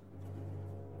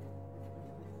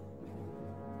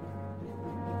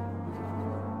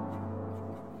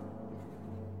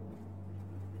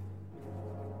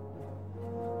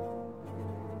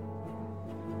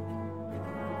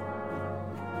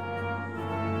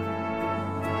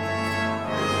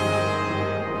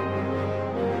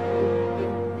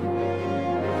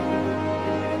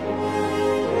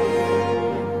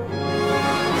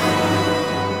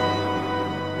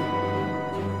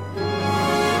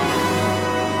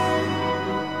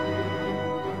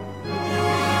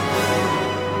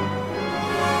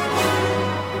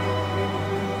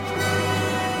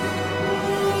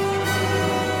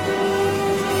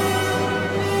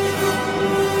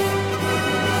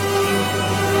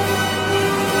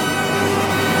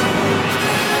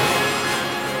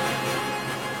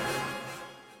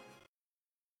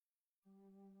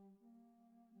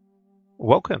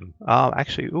welcome.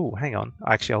 Hang on.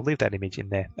 Actually, I'll leave that image in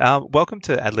there. Welcome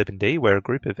to Adlib and D, where a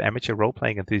group of amateur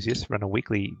role-playing enthusiasts run a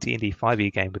weekly D&D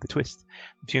 5e game with a twist.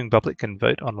 The viewing public can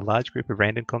vote on a large group of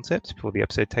random concepts before the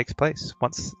episode takes place.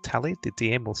 Once tallied, the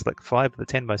DM will select 5 of the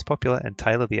 10 most popular and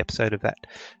tailor the episode of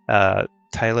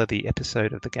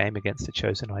the game against the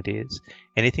chosen ideas.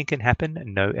 Anything can happen,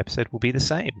 and no episode will be the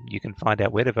same. You can find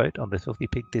out where to vote on the Filthy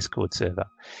Pig Discord server.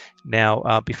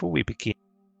 Now, before we begin,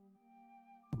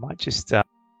 I might just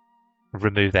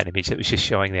remove that image that was just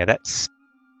showing there. That's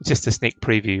just a sneak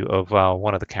preview of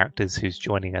one of the characters who's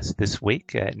joining us this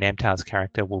week. Namtar's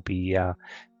character will be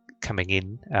coming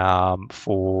in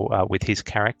with his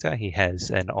character. He has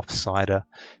an offsider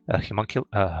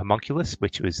homunculus,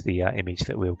 which was the image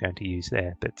that we were going to use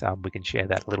there, but we can share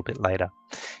that a little bit later.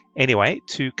 Anyway,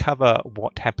 to cover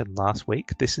what happened last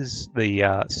week, this is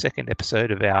the second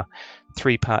episode of our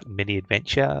 3-part mini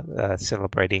adventure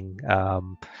celebrating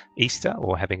Easter,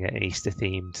 or having an Easter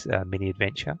themed mini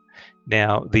adventure.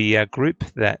 Now, the group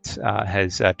that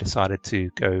has decided to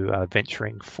go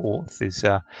venturing forth is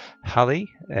Hully,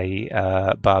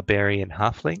 a barbarian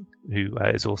halfling who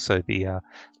is also the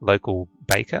local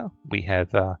baker. We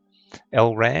have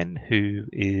Elran, who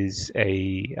is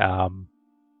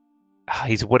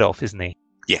he's a wood elf, isn't he?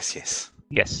 Yes.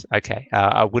 Yes, okay.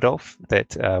 A wood elf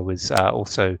that was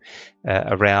also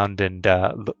around and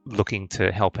looking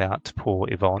to help out poor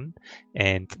Yvonne.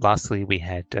 And lastly, we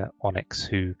had Onyx,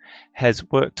 who has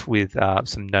worked with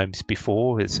some gnomes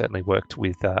before, has certainly worked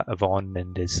with Yvonne,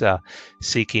 and is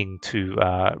seeking to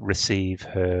receive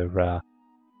her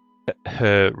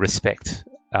respect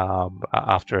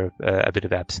after a bit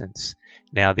of absence.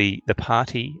 Now, the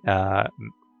party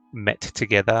met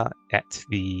together at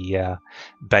the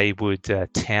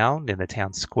Baywood town, in the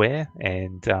town square,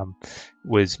 and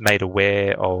was made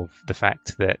aware of the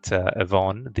fact that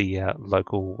Yvonne, the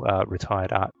local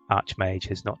retired archmage,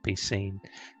 has not been seen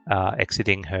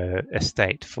exiting her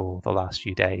estate for the last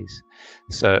few days,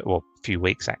 few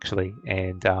weeks actually,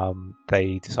 and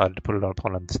they decided to put it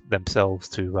upon themselves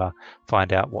to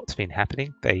find out what's been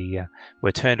happening. They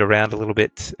were turned around a little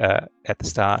bit at the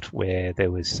start, where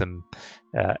there was some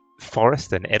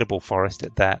forest, an edible forest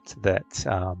at that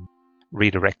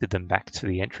redirected them back to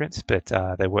the entrance, but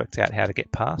they worked out how to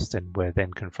get past, and were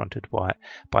then confronted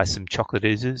by some chocolate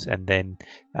oozes, and then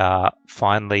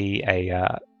finally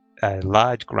a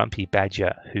large grumpy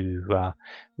badger who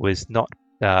was not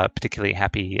particularly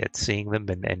happy at seeing them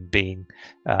and being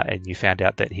and you found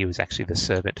out that he was actually the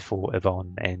servant for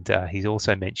Yvonne. And he's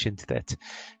also mentioned that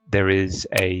there is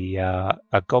a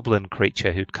goblin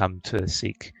creature who'd come to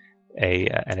seek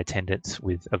an attendance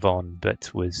with Yvonne,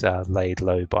 but was laid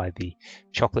low by the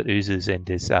chocolate oozes and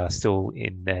is still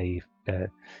in a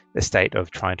state of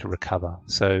trying to recover.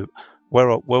 So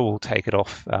where we'll take it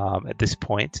off at this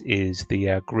point is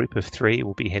the group of 3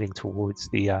 will be heading towards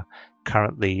the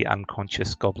currently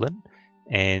unconscious goblin,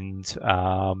 and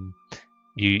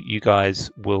you guys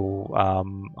will,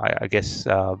 I guess,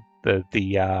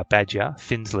 the badger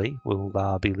Finsley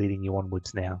will be leading you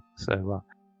onwards now. So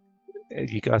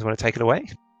you guys want to take it away?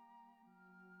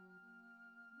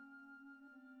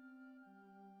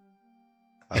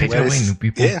 People.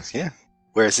 Yeah.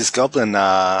 Where is this goblin?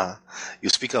 You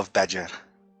speak of badger.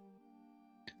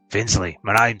 Finsley.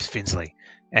 My name's Finsley,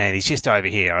 and he's just over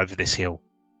here, over this hill.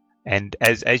 And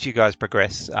as you guys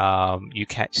progress, you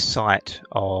catch sight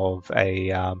of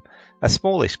a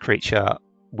smallish creature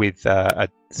with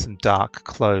some dark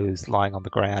clothes lying on the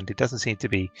ground. It doesn't seem to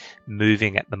be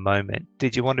moving at the moment.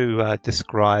 Did you want to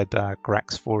describe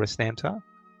Grax for us, Namtar?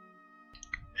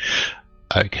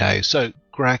 Okay, so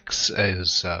Grax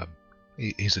is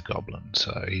he's a goblin,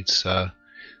 so he's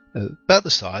about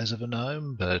the size of a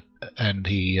gnome, and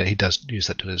he does use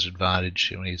that to his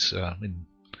advantage when he's in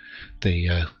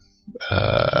the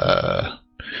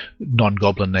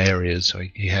non-goblin areas. So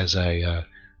he has a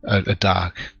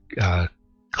dark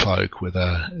cloak with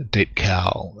a deep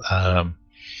cowl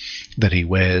that he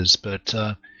wears, but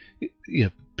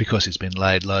because he's been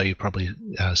laid low, you probably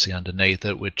see underneath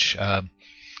it, which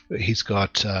he's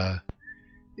got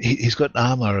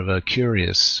armor of a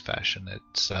curious fashion.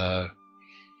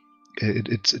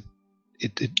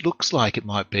 It looks like it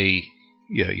might be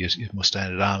your more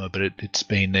standard armor, but it's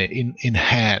been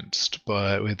enhanced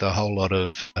with a whole lot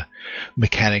of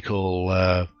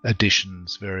mechanical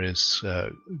additions, various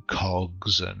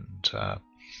cogs and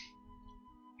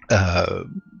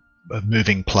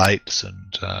moving plates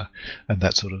and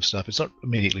that sort of stuff. It's not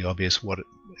immediately obvious what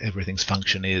everything's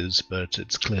function is, but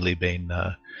it's clearly been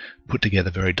put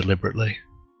together very deliberately.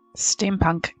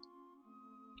 Steampunk.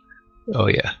 Oh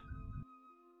yeah.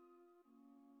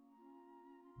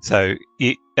 So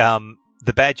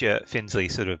the badger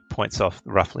Finsley sort of points off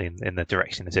roughly in the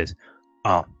direction and says,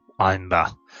 "Oh, I'm.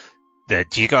 Do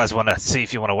you guys want to see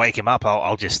if you want to wake him up?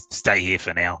 I'll just stay here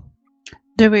for now."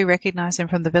 Do we recognize him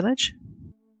from the village?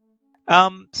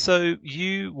 So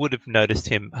you would have noticed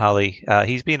him, Harley.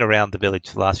 He's been around the village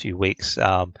for the last few weeks,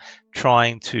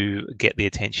 trying to get the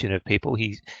attention of people.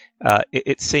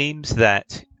 It seems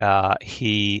that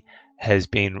he has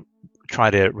been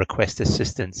trying to request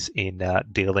assistance in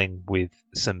dealing with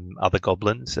some other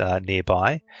goblins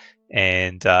nearby,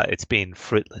 and it's been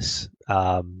fruitless,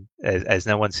 as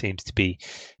no one seems to be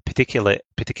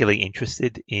particularly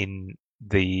interested in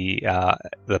the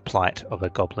plight of a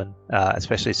goblin,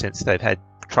 especially since they've had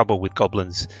trouble with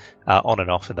goblins on and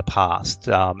off in the past.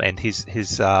 And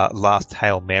his last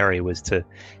Hail Mary was to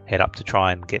head up to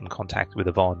try and get in contact with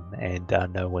Yvonne,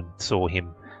 and no one saw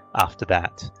him after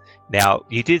that. Now,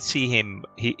 you did see him.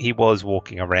 He was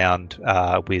walking around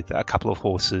with a couple of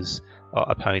horses,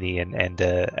 a pony and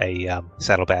a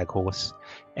saddlebag horse,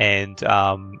 and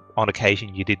on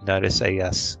occasion you did notice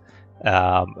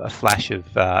a flash of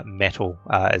metal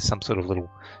as some sort of little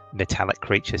metallic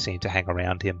creature seemed to hang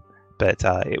around him, but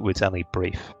it was only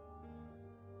brief.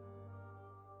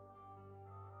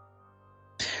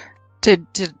 Did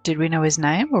we know his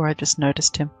name, or I just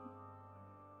noticed him?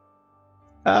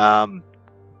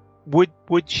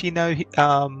 Would she know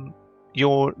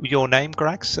your name,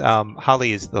 Grax?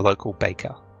 Harley is the local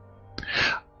baker.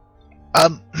 I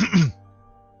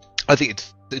think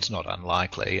it's not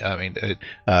unlikely. I mean,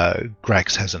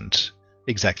 Grax hasn't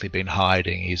exactly been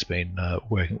hiding. He's been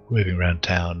moving around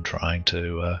town trying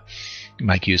to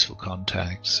make useful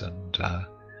contacts, and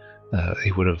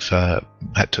he would have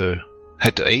had to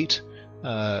eat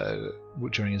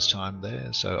during his time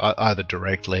there. So either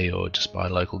directly or just by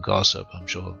local gossip, I'm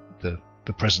sure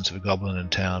the presence of a goblin in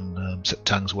town set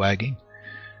tongues wagging.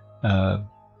 So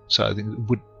I think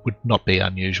it would not be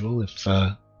unusual if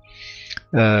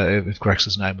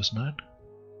Grax's name was known.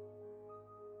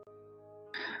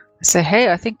 I say,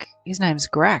 hey, I think his name's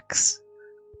Grax.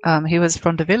 He was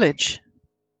from the village.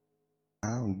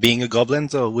 Being a goblin,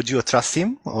 so would you trust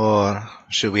him, or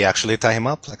should we actually tie him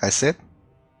up, like I said?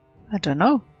 I don't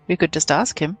know. We could just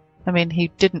ask him. I mean, he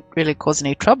didn't really cause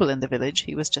any trouble in the village.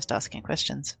 He was just asking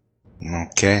questions.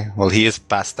 Okay. Well, he is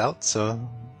passed out, so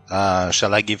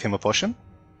shall I give him a potion?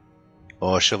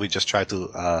 Or shall we just try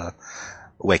to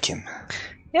wake him?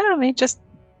 Yeah, I mean,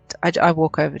 I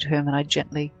walk over to him and I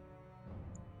gently...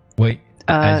 Wait,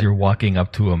 as you're walking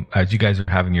up to him, as you guys are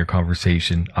having your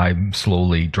conversation, I'm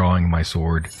slowly drawing my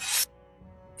sword.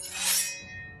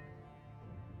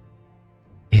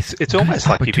 It's almost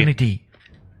like opportunity.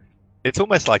 It's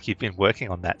almost like you've been working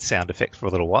on that sound effect for a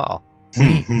little while.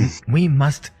 We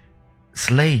must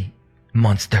slay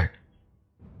monster.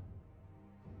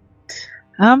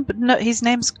 But no, his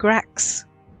name's Grax.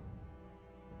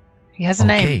 He has a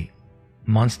name. Okay,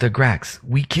 Monster Grax,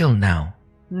 we kill now.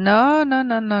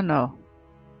 No.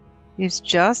 He's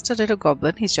just a little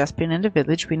goblin. He's just been in the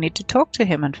village. We need to talk to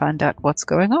him and find out what's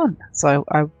going on. So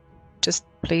I just,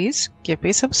 please, give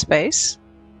me some space.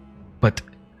 But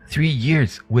 3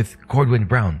 years with Cordwin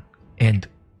Brown and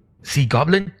Sea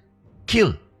Goblin?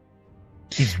 Kill.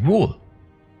 His rule.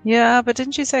 Yeah, but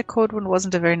didn't you say Cordwin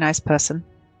wasn't a very nice person?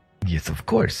 Yes, of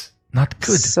course. Not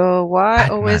good. So why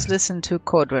Bad always man. listen to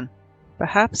Cordwin?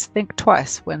 Perhaps think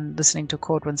twice when listening to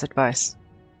Cordwin's advice.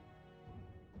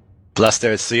 Plus,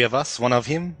 there is 3 of us, 1 of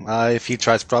him. If he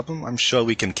tries problem, I'm sure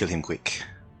we can kill him quick.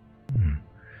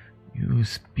 You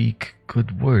speak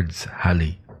good words,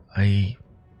 Hallie. I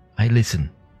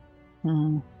listen.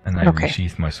 Hmm. And I Okay.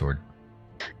 resheath my sword.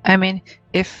 I mean,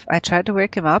 if I try to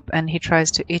wake him up and he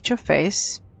tries to eat your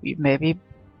face, you maybe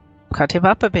cut him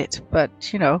up a bit. But,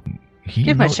 He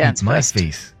Give him a no chance eat my first.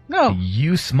 face. no.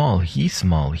 You small, he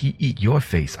small. He eat your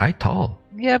face. I tall.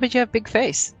 Yeah, but you have big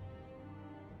face.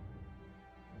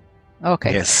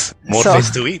 Okay. Yes, more So-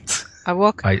 face to eat. I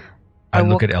walk. I I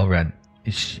look walk- at Elran.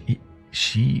 Is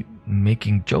she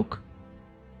making joke?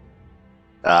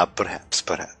 Perhaps.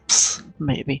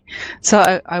 Maybe.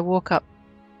 So I walk up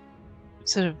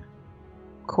sort of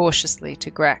cautiously to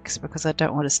Grax because I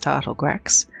don't want to startle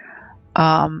Grax.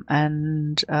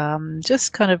 And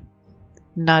just kind of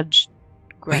nudge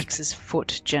Grax's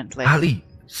foot gently. Hallie,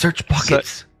 search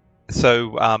pockets.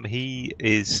 So he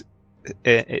is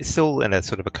still in a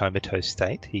sort of a comatose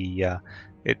state.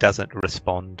 It doesn't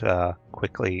respond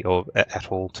quickly or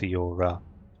at all to your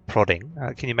prodding.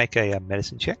 Can you make a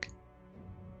medicine check?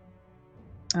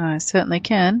 I certainly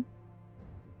can.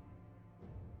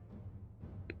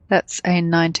 That's a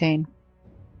 19.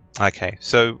 Okay,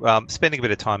 so spending a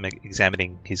bit of time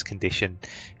examining his condition,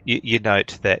 you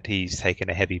note that he's taken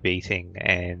a heavy beating,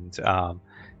 and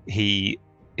he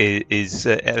is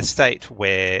at a state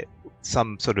where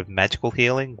some sort of magical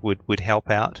healing would help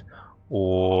out,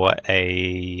 or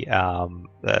a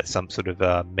some sort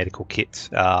of medical kit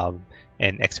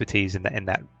and expertise in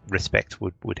that respect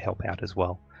would help out as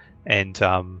well. And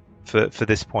for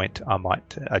this point, I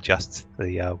might adjust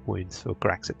the wounds for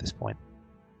Grax at this point.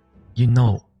 You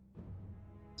know,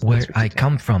 where That's I 50.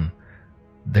 come from,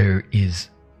 there is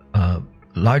a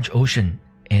large ocean,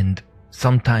 and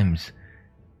sometimes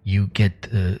you get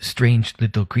strange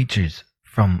little creatures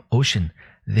from ocean.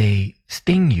 They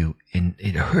sting you, and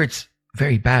it hurts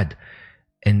very bad.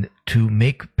 And to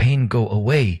make pain go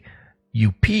away,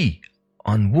 you pee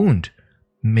on wound.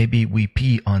 Maybe we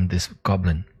pee on this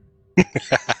goblin.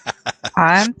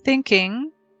 I'm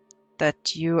thinking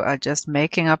that you are just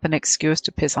making up an excuse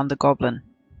to piss on the goblin.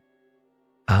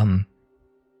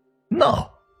 No.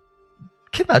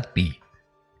 Cannot be.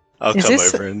 I'll Is come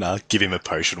this- over and give him a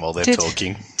potion while they're Did-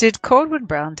 talking. Did Coldwood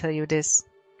Brown tell you this?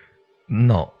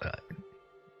 No.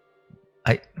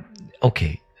 I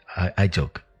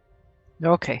joke.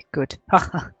 Okay, good.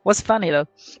 What's funny though?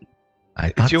 I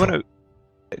Did thought you so. want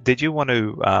to? Did you want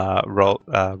to roll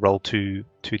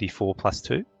 2d4 plus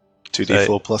 2?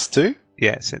 2d4 plus 2?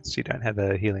 Yeah, since you don't have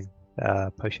a healing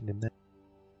potion in there.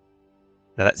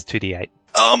 No, that's 2d8.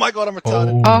 Oh my god, I'm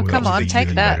retarded. Oh, that come was on, take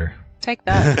even that. better. Take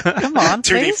that. Come on,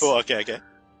 please. 2d4, okay.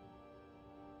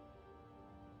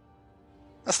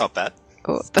 That's not bad.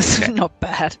 Oh, that's Okay. not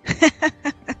bad.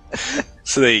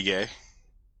 So there you go.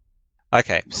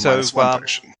 Okay, so Minus one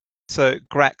potion. so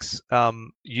Grax,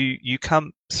 you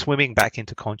come swimming back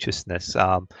into consciousness,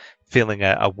 feeling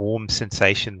a warm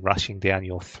sensation rushing down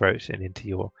your throat and into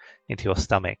your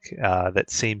stomach that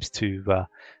seems to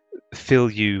fill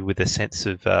you with a sense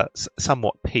of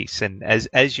somewhat peace. And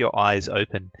as your eyes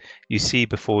open, you see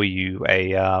before you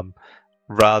a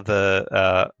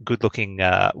rather good-looking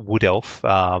wood elf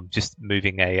just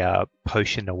moving a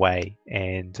potion away,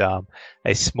 and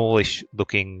a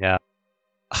smallish-looking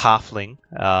halfling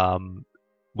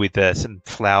with some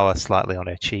flour slightly on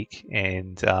her cheek,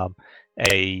 and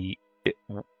a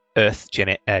earth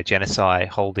genocide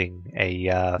holding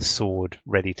a sword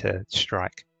ready to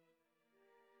strike.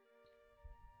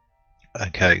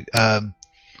 Okay.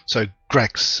 So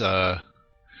Grax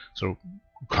sort of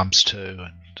comes to,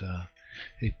 and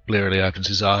he blearily opens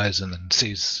his eyes and then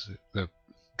sees the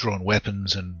drawn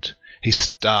weapons, and he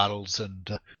startles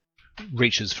and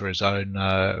reaches for his own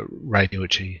rapier,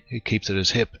 which he keeps at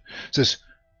his hip. Says,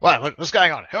 "What's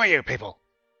going on? Who are you people?"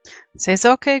 Says,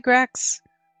 okay, Grax.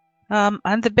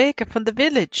 I'm the baker from the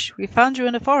village. We found you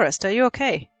in the forest. Are you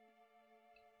okay?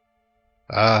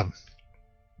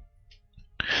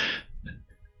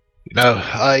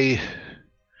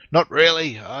 Not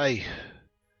really. I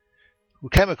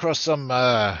came across some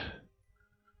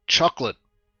chocolate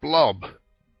blob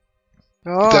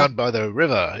Oh, down by the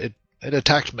river. It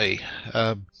attacked me.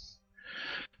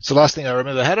 It's the last thing I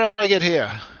remember. How did I get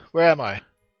here? Where am I?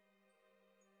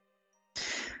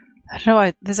 I don't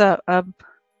know. There's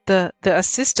the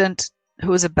assistant who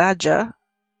was a badger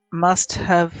must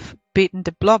have beaten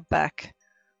the blob back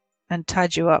and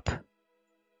tied you up.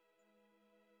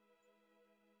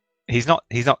 He's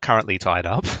not currently tied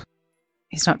up.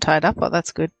 He's not tied up. Oh,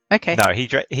 that's good. Okay. No,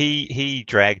 he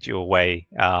dragged you away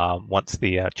once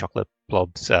the chocolate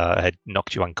blobs had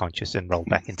knocked you unconscious and rolled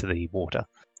back into the water.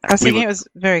 I was thinking it was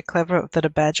very clever that a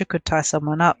badger could tie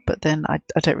someone up, but then I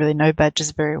don't really know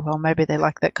badgers very well. Maybe they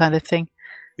like that kind of thing.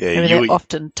 Yeah, Maybe they're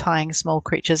often tying small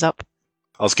creatures up.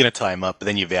 I was going to tie him up, but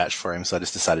then you vouched for him, so I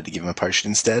just decided to give him a potion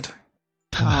instead.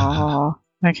 Oh,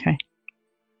 okay.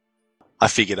 I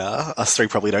figured us three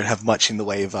probably don't have much in the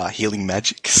way of healing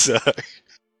magic, so...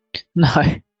 No.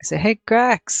 I say, hey,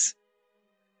 Grax.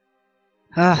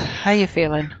 How you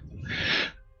feeling?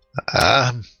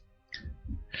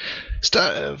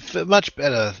 Much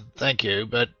better, thank you.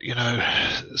 But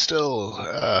still,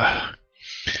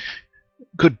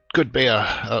 could be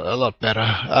a lot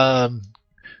better.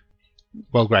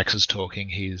 While Grax is talking,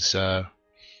 he's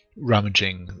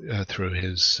rummaging through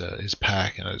his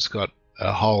pack, and it's got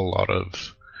a whole lot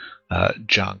of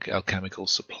junk, alchemical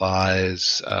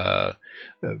supplies,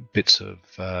 bits of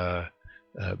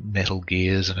metal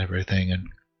gears and everything. And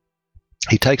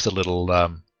he takes a little,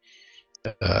 like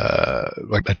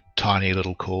a tiny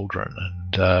little cauldron,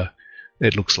 and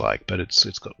it looks like, but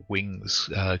it's got wings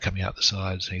coming out the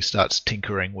sides, and he starts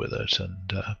tinkering with it,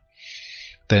 and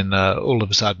then all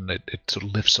of a sudden it sort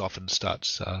of lifts off and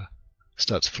starts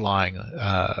flying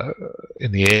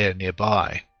in the air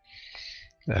nearby.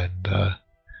 And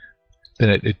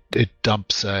then it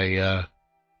dumps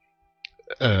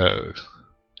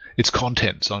its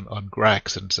contents on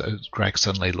Grax, and so Grax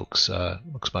suddenly looks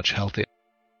much healthier.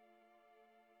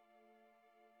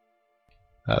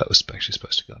 That was actually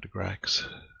supposed to go into Grax.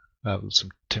 With some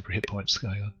temporary hit points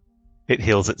going on. It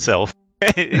heals itself.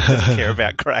 It doesn't care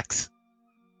about cracks.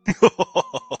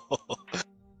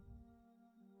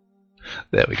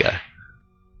 There we go.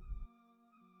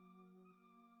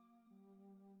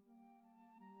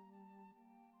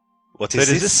 What So is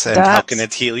does this, this- and how can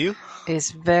it heal you?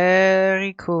 Is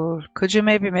very cool. Could you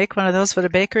maybe make one of those for the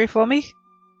bakery for me?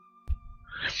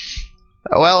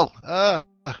 Well, I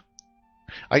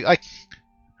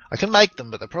can make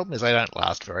them, but the problem is they don't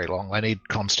last very long. They need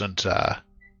constant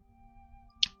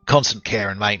care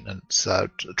and maintenance.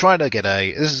 Trying to get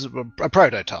this is a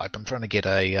prototype. I'm trying to get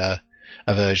a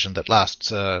version that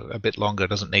lasts a bit longer.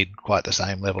 Doesn't need quite the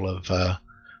same level of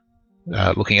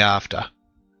looking after.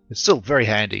 It's still very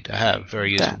handy to have.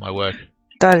 Very useful in my work.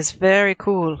 That is very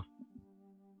cool.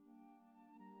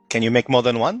 Can you make more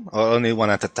than one, or only one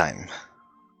at a time?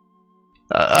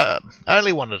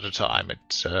 Only one at a time.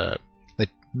 They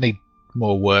need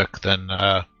more work than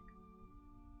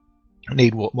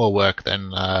it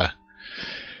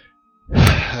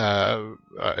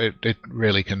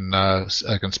really can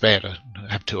spare to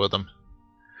have two of them.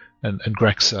 And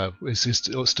Grex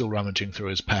is still rummaging through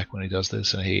his pack when he does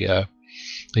this, and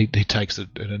he takes an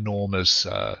enormous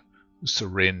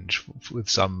syringe with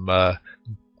some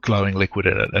glowing liquid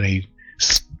in it, and he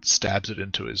stabs it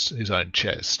into his own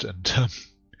chest, and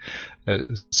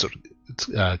sort of it's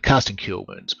casting cure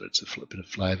wounds, but it's a bit of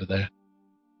flavour there.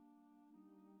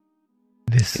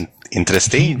 This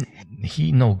Interesting.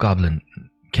 he no goblin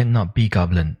cannot be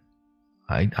goblin.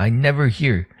 I never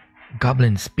hear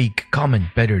goblins speak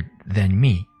common better than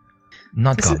me.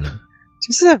 Not This is- goblin.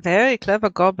 This is a very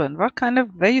clever goblin. What kind of,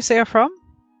 where you say you're from?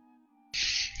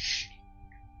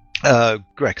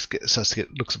 Grex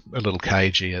looks a little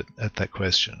cagey at that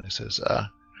question. He says,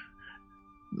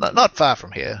 not far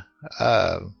from here.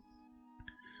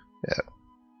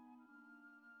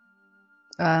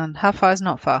 And how far is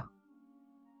not far?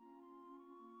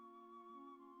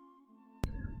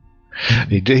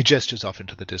 He gestures off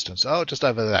into the distance. Oh, just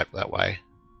over that way.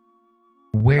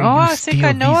 Where Oh, you I think I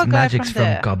steal know a these guy magics from from,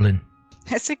 there. goblin?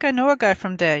 I think I know a guy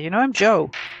from there. You know him, Joe.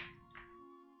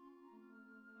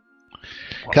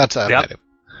 Can't say I've The, met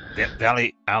him.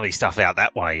 the only stuff out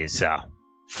that way is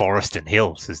forest and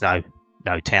hills. There's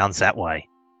no towns that way.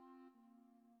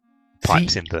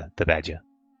 Pipes See, in the badger.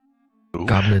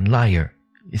 goblin liar.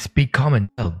 You speak common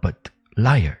well, but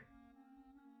liar.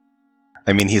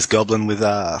 I mean, he's goblin with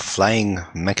a flying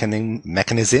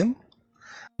mechanism.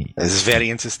 It's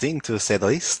very interesting, to say the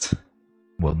least.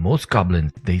 Well, most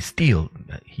goblins they steal.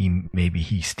 Maybe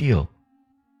he steal.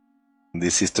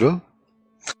 This is true.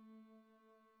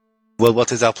 Well,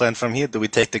 what is our plan from here? Do we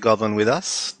take the goblin with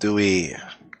us? Do we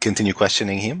continue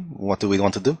questioning him? What do we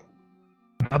want to do?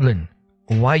 Goblin,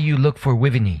 why you look for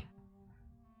Wivini?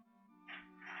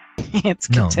 It's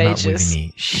No, not contagious.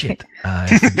 Wivini. Shit. I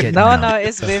forget No, now. no,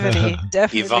 it's Vivini.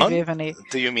 Definitely Yvonne? Vivini.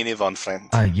 Do you mean Yvonne, friend?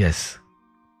 Yes.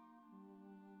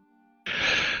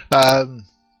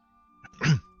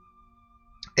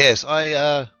 Yes, he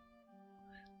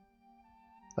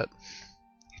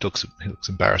looks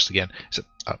embarrassed again. He said,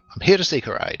 I'm here to seek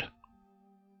her aid.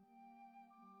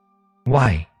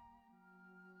 Why?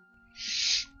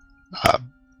 I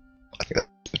think that's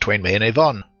between me and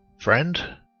Yvonne, friend.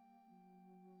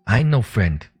 I know,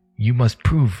 friend. You must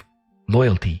prove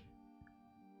loyalty.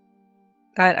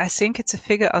 I think it's a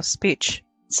figure of speech.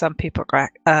 Some people,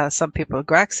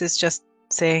 Grax is just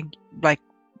saying, like,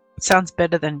 sounds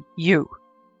better than you.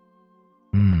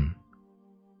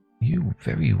 You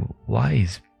very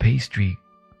wise pastry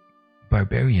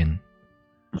barbarian.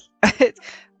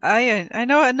 I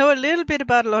know a little bit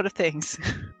about a lot of things.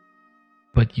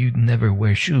 But you never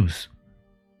wear shoes.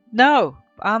 No,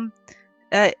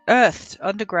 earth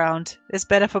underground is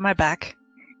better for my back.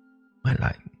 Well,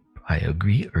 I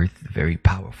agree. Earth very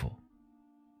powerful.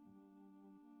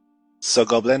 So,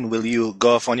 Goblin, will you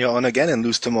go off on your own again and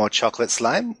lose to more chocolate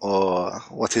slime, or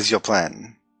what is your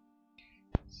plan?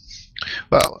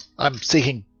 Well, I'm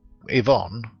seeking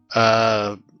Yvonne.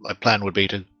 My plan would be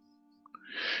to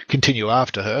continue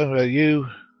after her. Are you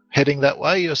heading that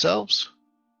way yourselves?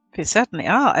 We certainly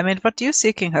are. I mean, what are you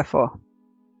seeking her for?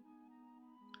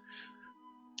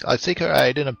 I seek her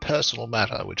aid in a personal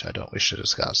matter, which I don't wish to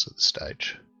discuss at this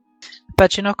stage.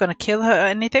 But you're not going to kill her or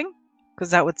anything?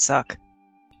 Because that would suck.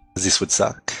 This would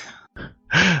suck.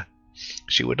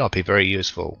 She would not be very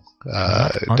useful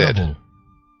Not dead. honorable.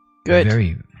 Good.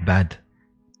 Very bad.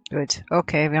 Good.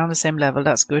 Okay, we're on the same level.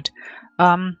 That's good.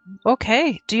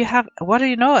 Okay. What do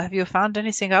you know? Have you found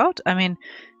anything out? I mean,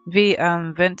 we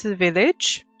went to the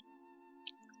village,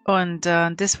 and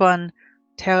this one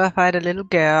terrified a little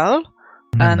girl.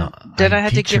 And then I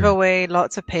had to give away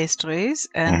lots of pastries,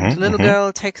 and the little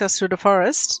girl takes us through the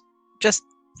forest, just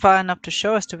far enough to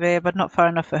show us the way, but not far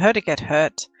enough for her to get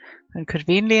hurt, and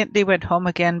conveniently went home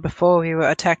again before we were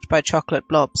attacked by chocolate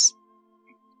blobs.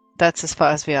 That's as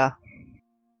far as we are.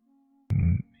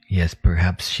 Yes,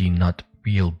 perhaps she not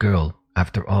real girl.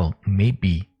 After all,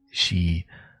 maybe she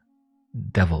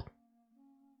devil.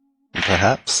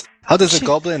 Perhaps. How does a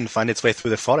goblin find its way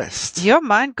through the forest? Your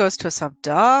mind goes to some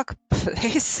dark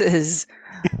places,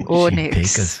 Onyx. She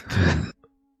take us to...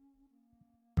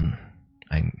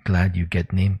 I'm glad you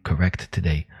get name correct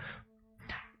today.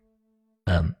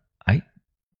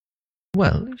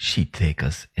 She take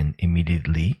us and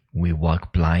immediately we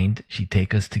walk blind. She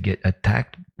take us to get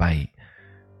attacked by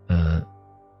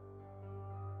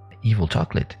evil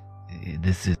chocolate.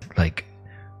 This is like...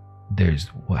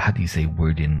 There's, how do you say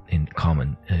word in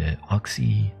common?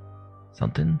 Oxymaroon?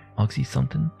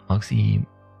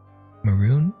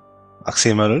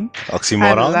 Oxymoron?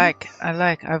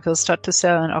 I will start to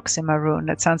sell an oxymaroon.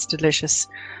 That sounds delicious.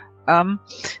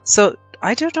 So,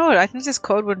 I don't know. I think this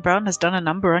Coldwood Brown has done a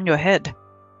number on your head.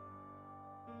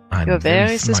 You're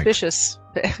very suspicious.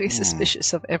 Very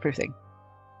suspicious of everything.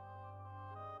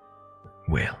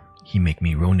 Well, he make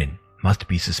me Ronin. Must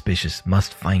be suspicious.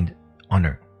 Must find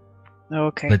honor.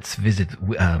 Okay. Let's visit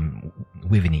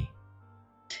Wivini.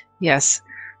 Yes.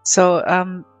 So,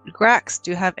 Grax,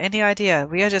 do you have any idea?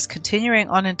 We are just continuing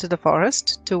on into the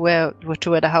forest to where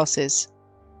the house is.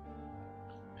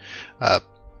 I'm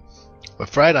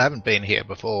afraid I haven't been here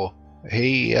before.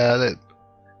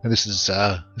 This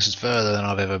is further than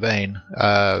I've ever been.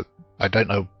 I don't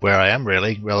know where I am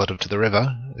really relative to the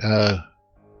river.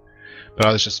 But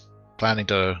I was just planning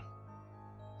to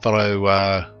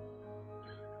follow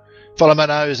my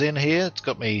nose in here. It's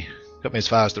got me as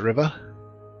far as the river.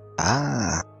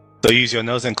 Ah. So use your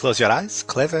nose and close your eyes?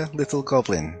 Clever little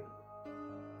goblin.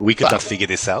 We could not figure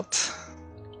this out.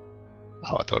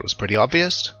 Oh, I thought it was pretty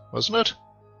obvious, wasn't it?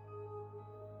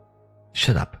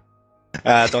 Shut up.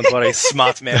 Don't worry,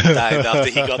 smart man died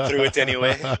after he got through it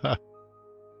anyway.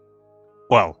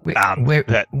 Well,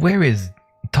 where is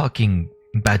Talking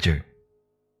Badger?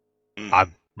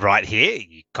 I'm right here.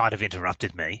 You kind of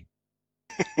interrupted me.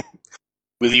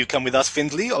 Will you come with us,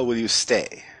 Findlay, or will you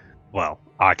stay? Well,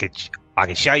 I could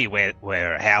show you where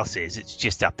her house is. It's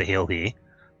just up the hill here.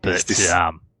 But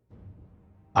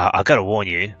I got to warn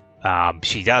you,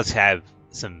 she does have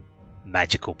some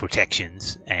magical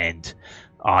protections, and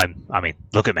I mean,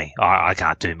 look at me. I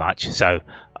can't do much, so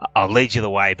I'll lead you the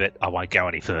way, but I won't go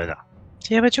any further.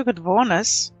 Yeah, but you could warn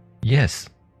us. Yes.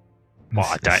 Well,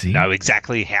 I don't know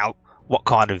exactly what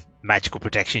kind of magical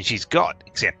protection she's got,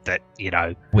 except that,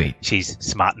 she's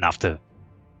smart enough to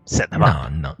set them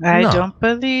up. No. I don't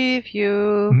believe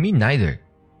you. Me neither.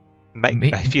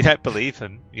 If you don't believe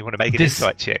him, you want to make an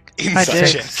insight check.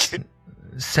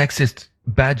 Sexist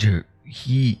Badger,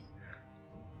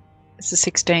 It's a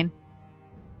 16.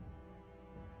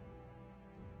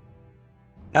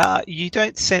 You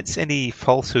don't sense any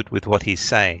falsehood with what he's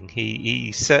saying.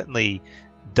 He certainly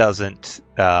doesn't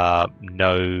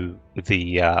know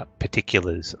the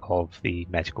particulars of the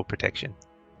magical protection,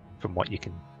 from what you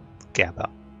can gather.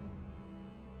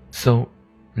 So,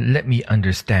 let me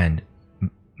understand,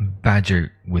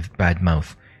 Badger with bad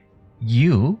mouth.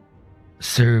 You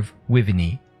serve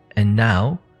Wivini, and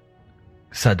now,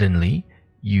 suddenly,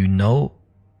 you know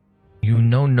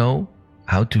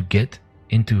how to get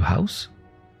into house?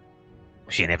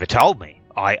 She never told me.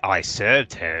 I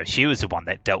served her. She was the one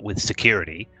that dealt with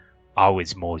security. I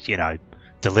was more,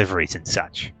 deliveries and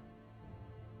such.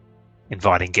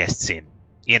 Inviting guests in,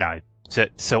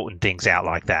 sorting things out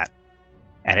like that.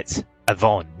 And it's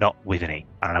Yvonne, not Wivini.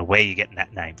 I don't know where you're getting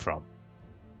that name from.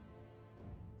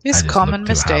 It's common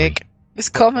mistake. It's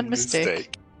common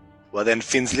mistake. Well then,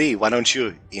 Findlay, why don't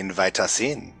you invite us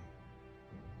in?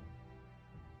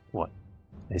 What?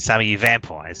 There's some of you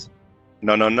vampires.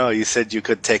 No. You said you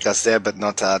could take us there, but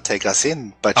not take us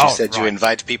in. But you said you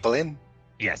invite people in.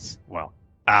 Yes. Well,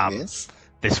 yes.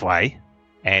 This way.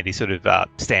 And he sort of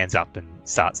stands up and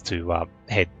starts to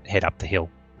head up the hill,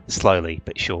 slowly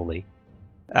but surely.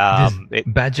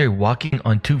 Badger walking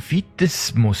on 2 feet. This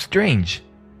is most strange.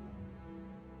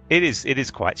 It is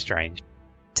quite strange.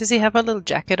 Does he have a little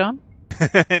jacket on?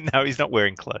 No, he's not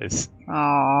wearing clothes.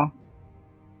 Aww.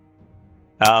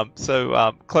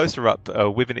 So closer up,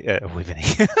 Wivini.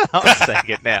 I'm saying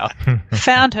it now.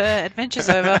 Found her. Adventure's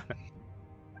over.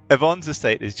 Yvonne's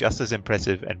estate is just as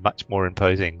impressive and much more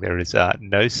imposing. There is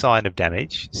no sign of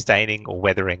damage, staining, or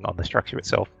weathering on the structure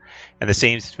itself, and the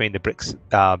seams between the bricks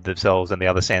themselves and the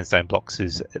other sandstone blocks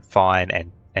is fine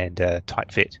and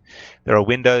tight fit. There are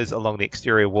windows along the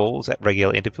exterior walls at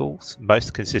regular intervals.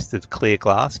 Most consist of clear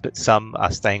glass, but some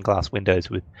are stained glass windows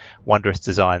with wondrous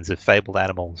designs of fabled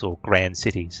animals or grand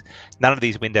cities. None of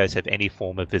these windows have any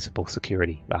form of visible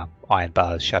security, iron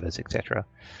bars, shutters, etc.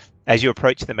 As you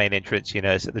approach the main entrance, you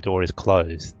notice that the door is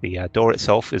closed. The door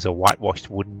itself is a whitewashed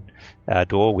wooden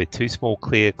door with two small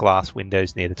clear glass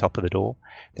windows near the top of the door.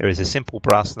 There is a simple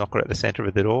brass knocker at the center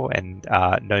of the door and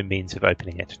no means of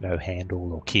opening it, no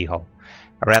handle or keyhole.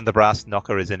 Around the brass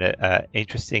knocker is an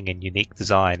interesting and unique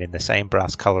design in the same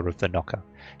brass color of the knocker.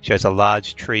 It shows a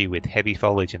large tree with heavy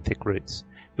foliage and thick roots.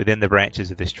 Within the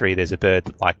branches of this tree, there's a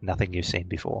bird like nothing you've seen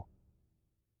before.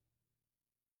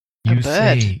 A You bird.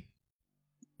 say,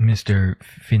 Mr.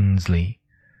 Finsley,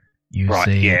 you Right,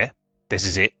 say, yeah, this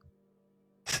is it.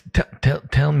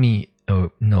 Tell me,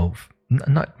 oh no,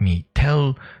 not me,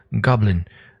 tell Goblin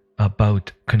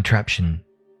about contraption.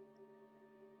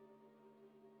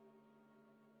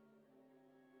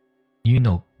 You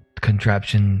know,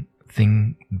 contraption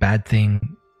thing, bad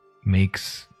thing,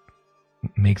 makes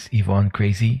Yvonne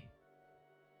crazy.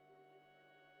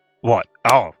 What?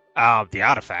 Oh, the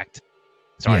artifact.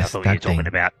 Sorry, Yes, I thought you that were talking thing.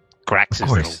 about Grax's Of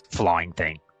little course. flying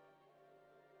thing.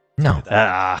 No,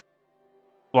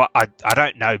 Well, I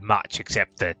don't know much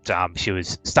except that she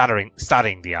was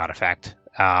studying the artifact.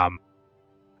 Let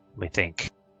me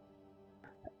think.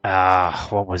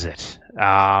 What was it?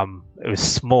 It was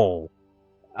small.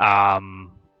 I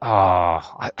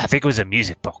think it was a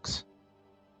music box.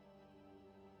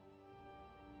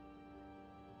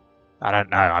 I don't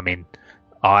know. I mean,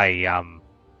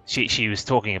 she was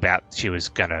talking about she was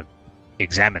going to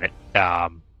examine it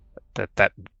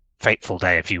that fateful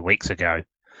day a few weeks ago,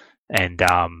 and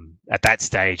at that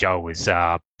stage I was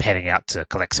heading out to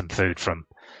collect some food from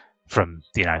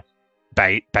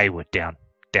Baywood down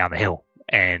the hill,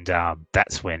 and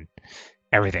that's when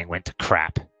everything went to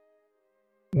crap.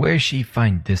 where'd she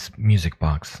find this music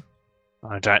box?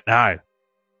 I don't know.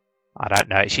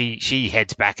 She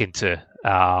heads back into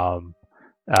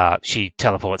she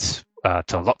teleports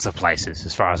to lots of places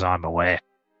as far as I'm aware.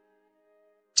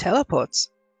 Teleports.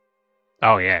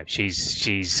 Oh yeah,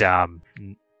 she's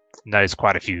knows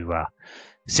quite a few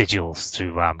sigils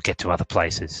to get to other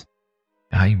places.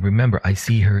 I remember I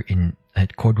see her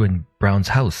at Cordwin Brown's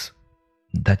house.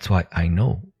 That's why I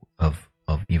know of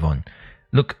Yvonne.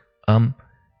 Look,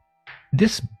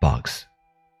 this box.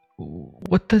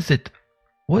 What does it?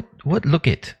 What look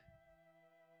it?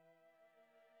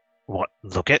 What?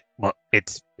 Look it? Well,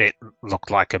 it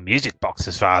looked like a music box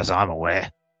as far as I'm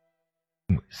aware.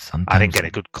 Sometimes I didn't get a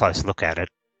good close look at it.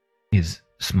 is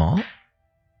small,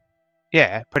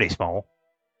 Yeah, pretty small.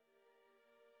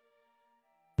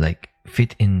 like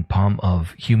fit in palm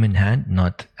of human hand,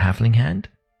 not halfling hand.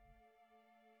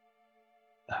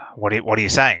 What are you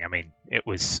saying? I mean, it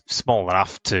was small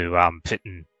enough to fit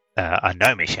in a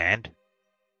gnomish hand.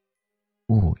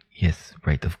 Oh yes,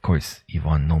 right. Of course,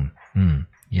 Yvonne Gnome.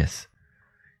 Yes.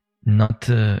 Not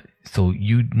so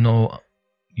you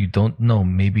don't know.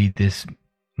 Maybe this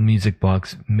music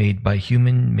box made by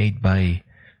human, made by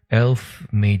elf,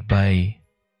 made by.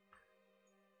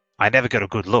 I never got a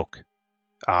good look.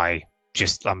 I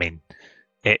mean,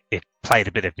 it played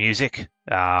a bit of music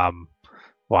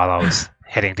while I was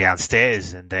heading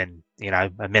downstairs, and then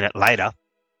a minute later,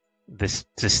 this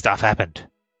stuff happened.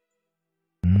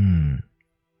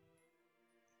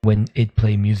 When it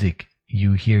play music,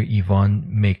 you hear Yvonne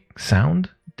make sound.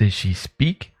 Does she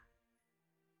speak?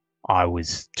 I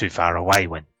was too far away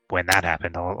when that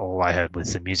happened. All I heard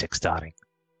was the music starting.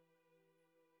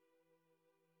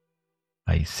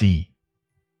 I see.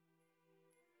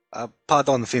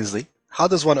 Pardon, Finsley. How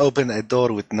does one open a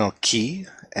door with no key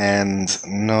and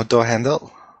no door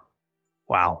handle?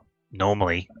 Well,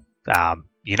 normally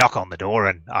you knock on the door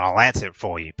and I'll answer it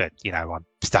for you, but I'm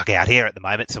stuck out here at the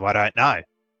moment, so I don't know.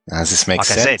 Does this make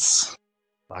Like I said. sense?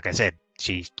 Like I said,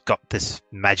 she's got this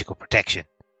magical protection.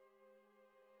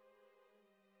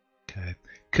 Okay.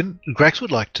 Grax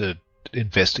would like to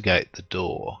investigate the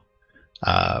door,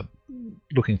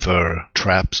 looking for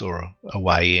traps or a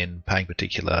way in, paying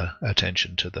particular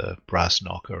attention to the brass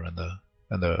knocker and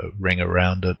the ring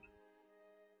around it.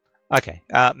 Okay,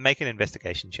 make an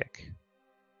investigation check.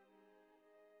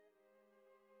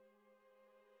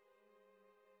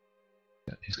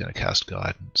 He's going to cast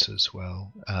guidance as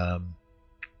well.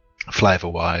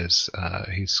 Flavor-wise,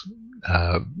 he's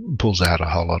pulls out a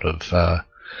whole lot of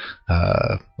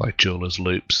like jeweler's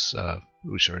loops,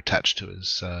 which are attached to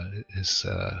his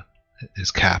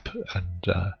cap,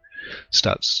 and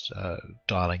starts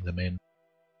dialing them in.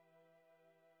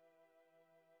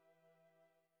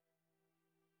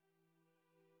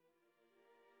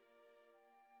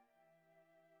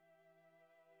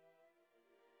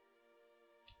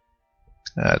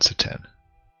 That's a 10.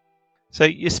 So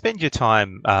you spend your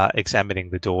time examining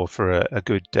the door for a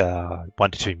good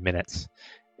 1 to 2 minutes,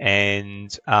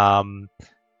 and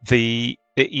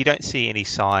you don't see any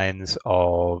signs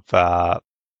of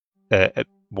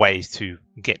ways to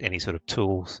get any sort of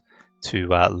tools to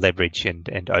leverage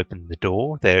and open the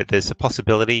door. There's a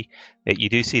possibility that you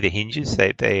do see the hinges.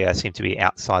 They seem to be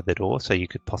outside the door, so you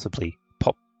could possibly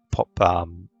pop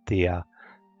the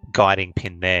guiding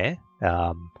pin there.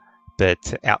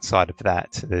 But outside of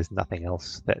that, there's nothing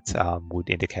else that would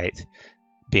indicate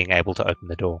being able to open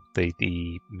the door.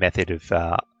 The method of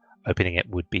opening it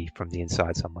would be from the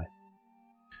inside somewhere.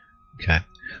 Okay.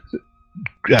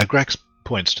 Grax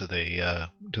points to the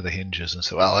hinges and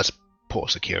says, "Well, that's poor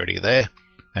security there."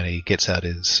 And he gets out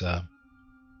his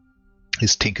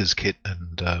tinker's kit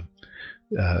and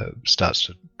starts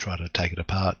to try to take it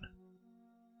apart.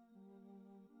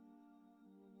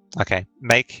 Okay,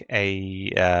 make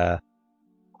a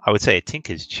I would say a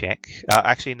tinker's check.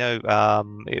 Actually, no,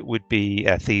 it would be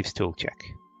a thieves' tool check.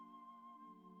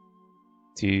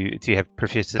 Do you have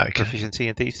proficiency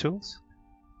in thieves' tools?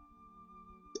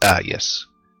 Yes.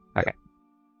 Okay.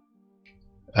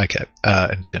 Okay,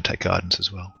 and take guidance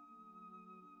as well.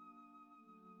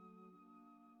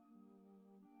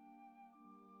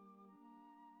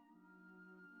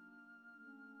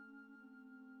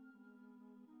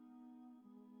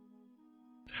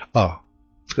 Oh,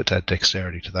 it's got to add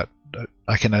dexterity to that.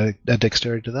 I can add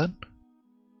dexterity to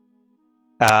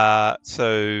that?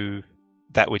 So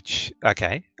that would...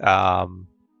 Okay.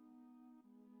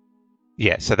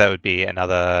 Yeah, so that would be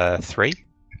another 3?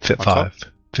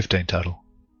 5. 15 total.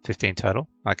 15 total?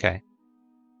 Okay.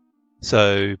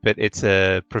 So, but it's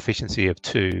a proficiency of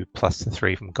 2 plus the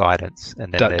 3 from guidance.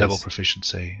 And then double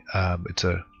proficiency. It's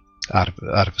a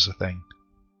artificer thing.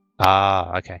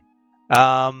 Ah, okay.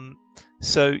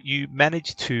 So you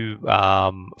managed to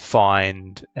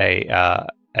find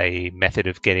a method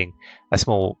of getting a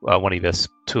small one of your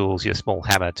tools, your small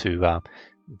hammer, to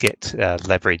get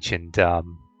leverage and a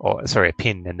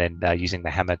pin, and then using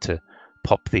the hammer to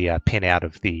pop the pin out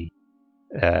of the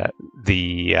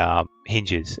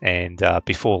hinges, and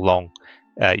before long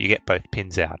you get both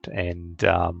pins out, and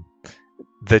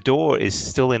the door is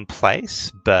still in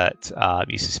place, but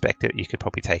you suspect that you could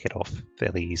probably take it off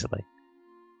fairly easily.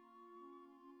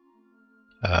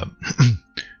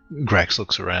 Grax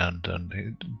looks around and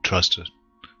he tries to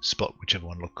spot whichever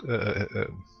one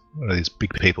one of these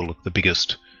big people look the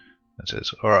biggest, and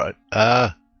says, "All right,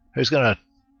 who's going to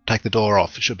take the door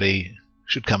off? It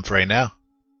should come free now."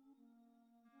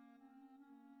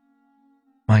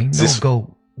 My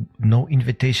no-go, no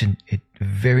invitation. It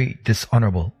very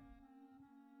dishonorable.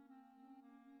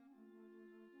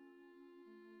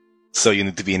 So you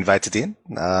need to be invited in.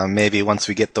 Maybe once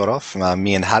we get door off,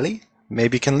 me and Hallie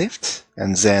maybe can lift,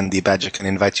 and then the badger can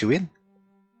invite you in.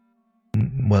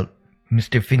 Well,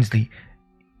 Mr. Finsley,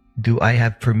 do I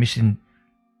have permission?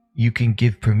 You can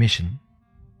give permission.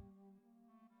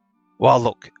 Well,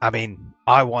 look, I mean,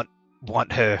 I want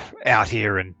her out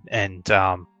here and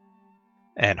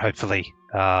hopefully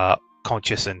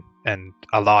conscious and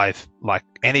alive like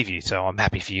any of you. So I'm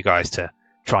happy for you guys to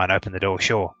try and open the door.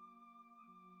 Sure.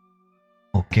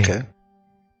 Okay.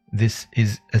 This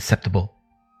is acceptable.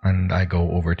 And I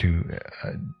go over to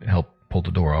help pull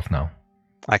the door off now.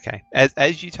 Okay.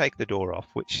 As you take the door off,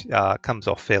 which comes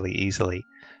off fairly easily,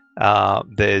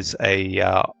 there's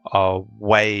a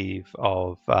wave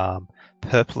of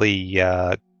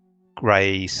purpley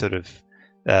grey sort of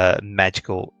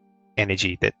magical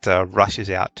energy that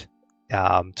rushes out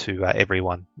to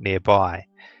everyone nearby.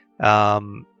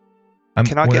 Can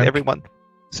I get everyone?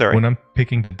 Sorry. When I'm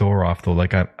picking the door off, though,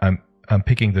 like I'm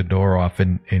picking the door off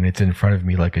and it's in front of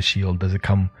me like a shield. Does it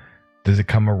come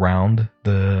around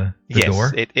the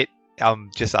door? Yes, I'm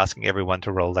just asking everyone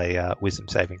to roll a wisdom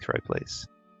saving throw, please.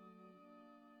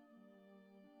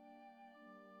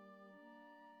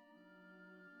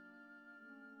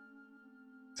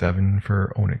 Seven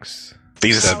for Onyx.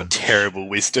 These are some terrible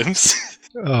wisdoms.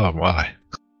 Oh my.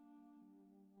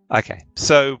 Okay,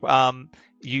 so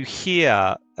you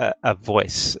hear a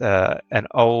voice, an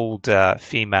old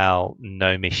female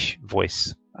gnomish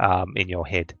voice in your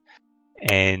head,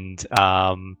 and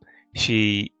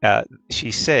she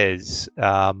says,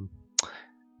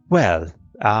 "Well,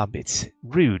 it's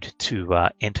rude to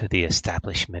enter the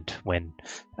establishment when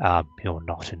you're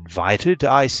not invited.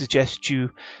 I suggest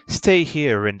you stay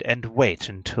here and wait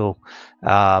until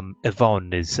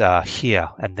Yvonne is here,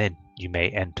 and then you may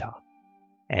enter.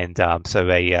 And so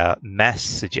a mass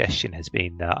suggestion has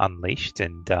been unleashed,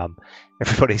 and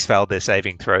everybody's failed their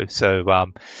saving throw. So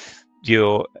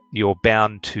you're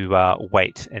bound to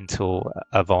wait until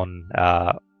Yvonne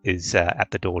is at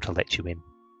the door to let you in.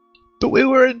 But we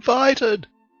were invited.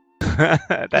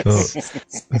 That's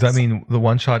Does that mean the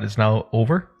one shot is now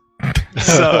over?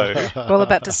 so. We're all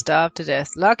about to starve to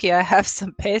death. Lucky I have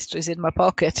some pastries in my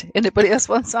pocket. Anybody else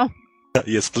want some?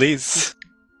 Yes, please.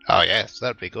 Oh yes,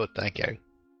 that'd be good. Thank you.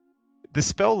 The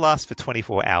spell lasts for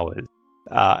 24 hours,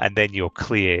 and then you're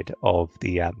cleared of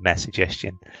the mass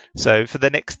suggestion. So for the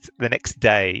next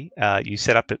day, you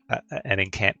set up an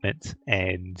encampment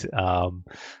and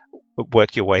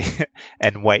work your way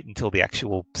and wait until the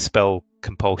actual spell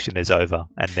compulsion is over,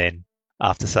 and then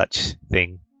after such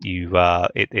thing,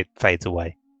 it fades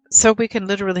away. So we can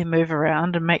literally move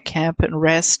around and make camp and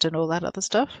rest and all that other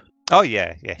stuff? Oh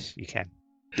yeah, yes, you can.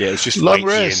 Yeah, it's just Long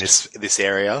right here in rest. this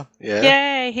area. Yeah.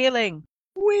 Yay, healing.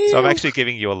 So I'm actually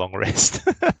giving you a long rest.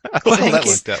 Well, Thank that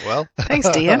you. worked out well. Thanks,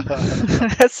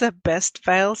 DM. That's the best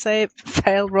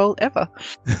fail roll ever.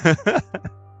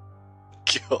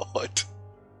 God.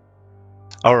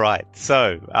 All right.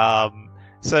 So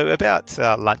about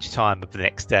lunchtime of the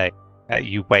next day,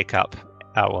 you wake up.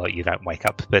 Well, you don't wake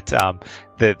up, but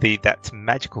that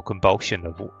magical convulsion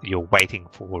of you're waiting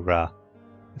for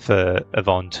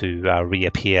Yvonne to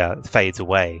reappear fades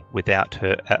away without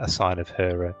a sign of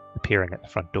her appearing at the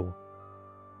front door.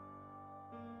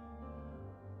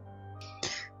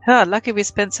 Oh, lucky we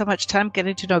spent so much time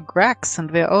getting to know Grax,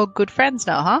 and we're all good friends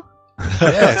now, huh?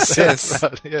 Yes, yes.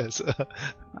 Right, yes.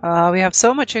 We have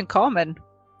so much in common.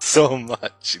 So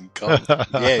much in common.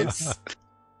 Yes.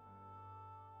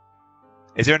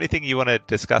 Is there anything you want to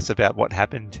discuss about what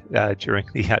happened during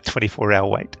the 24-hour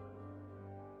wait?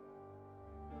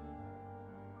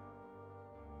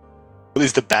 Well,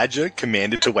 is the Badger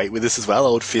commanded to wait with us as well,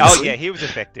 old Finsley? Oh yeah, he was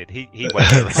affected. He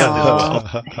waited around as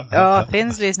well. Oh,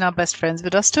 Finsley's now best friends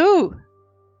with us too.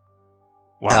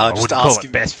 Well, No, I just wouldn't call ask it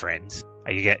him- best friends.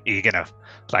 Are you gonna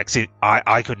like? See,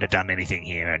 I couldn't have done anything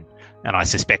here, and I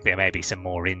suspect there may be some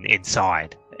more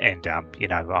inside. And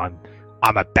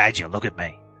I'm a badger. Look at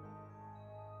me.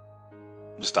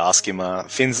 Just ask him,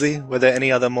 Finsley, were there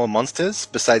any other more monsters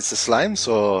besides the slimes,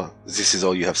 or this is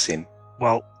all you have seen?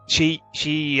 Well, she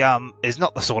is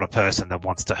not the sort of person that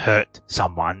wants to hurt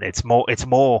someone. It's more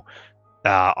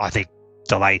I think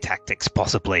delay tactics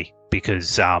possibly,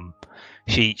 because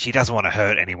she doesn't want to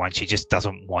hurt anyone. She just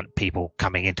doesn't want people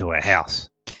coming into her house,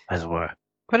 as it were.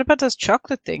 What about those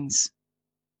chocolate things?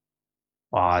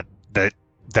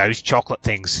 Those chocolate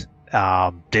things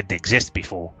didn't exist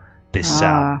before this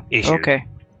issue. Okay.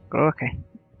 Okay.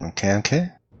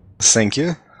 Thank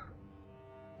you.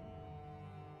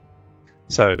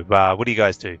 So, what do you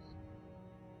guys do?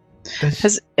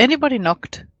 Has anybody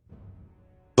knocked?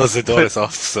 Plus the door is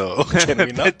off, so can we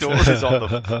The not? door is on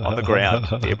the ground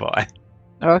nearby.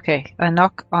 Okay, I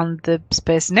knock on the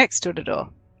space next to the door.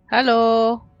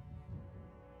 Hello.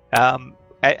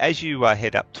 As you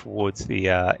head up towards the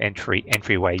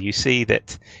entryway, you see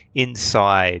that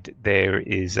inside there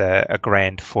is a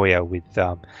grand foyer with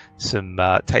some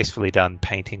tastefully done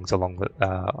paintings along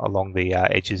the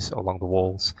edges, along the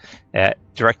walls.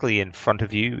 Directly in front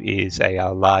of you is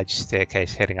a large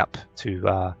staircase heading up to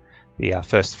the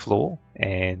first floor,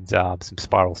 and some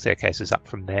spiral staircases up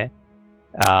from there.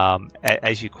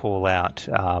 As you call out,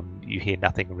 you hear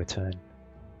nothing in return.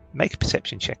 Make a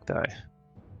perception check, though.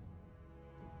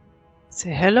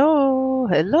 Say hello.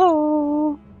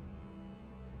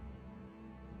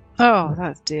 Oh,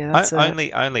 that's dear. That's Only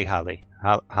Harley.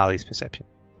 Harley's perception.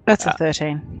 that's a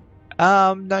 13.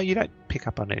 No, you don't pick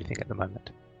up on anything at the moment.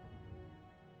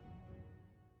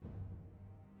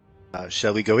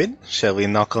 Shall we go in? Shall we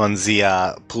knock on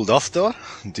the pulled off door?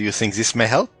 Do you think this may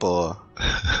help, or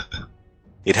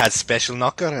it has special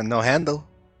knocker and no handle?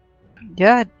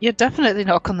 Yeah, you definitely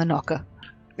knock on the knocker.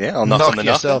 Yeah, I'll knock on the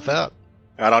yourself knocker. out.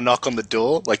 And I'll knock on the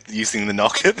door, like using the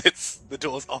knocker that's the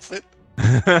door's off it.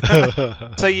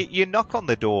 So you knock on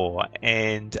the door,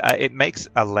 and it makes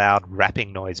a loud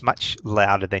rapping noise, much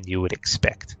louder than you would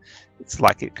expect. It's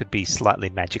like it could be slightly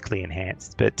magically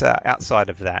enhanced, but outside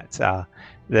of that,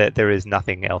 there is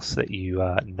nothing else that you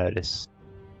notice.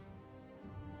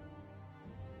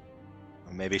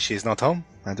 Maybe she's not home.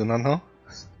 I do not know.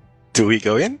 Do we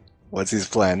go in? What's his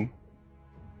plan?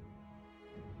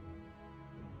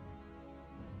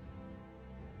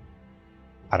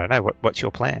 I don't know. What's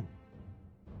your plan?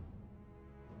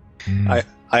 Mm.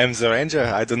 I am the ranger.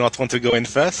 I do not want to go in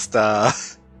first.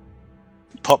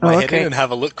 Pop my head okay. in and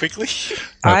have a look quickly.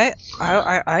 I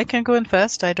can go in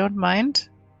first. I don't mind.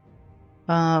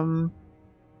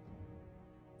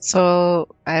 So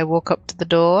I walk up to the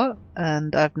door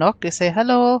and I've knocked. They say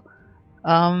hello.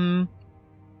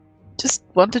 Just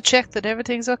want to check that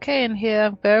everything's okay in here.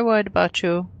 I'm very worried about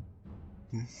you.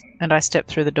 And I step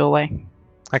through the doorway.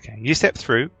 Okay, you step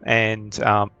through, and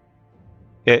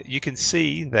you can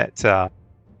see that,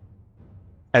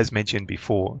 as mentioned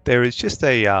before, there is just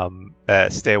a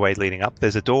stairway leading up.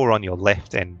 There's a door on your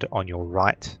left and on your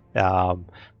right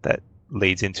that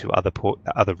leads into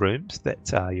other rooms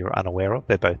that you're unaware of.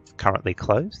 They're both currently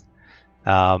closed.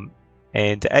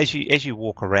 And as you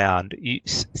walk around, it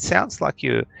sounds like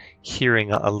you're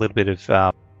hearing a little bit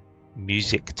of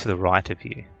music to the right of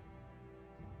you.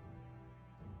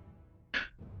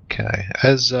 Okay.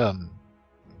 As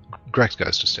Grax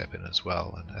goes to step in as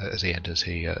well, and as he enters,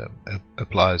 he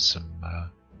applies some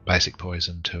basic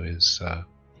poison to his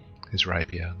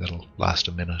rapier. That'll last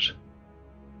a minute.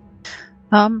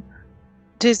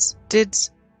 Did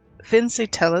Finley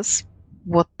tell us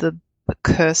what the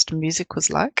cursed music was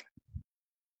like?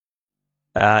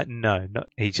 No,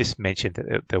 he just mentioned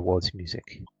that there was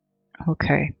music.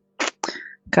 Okay.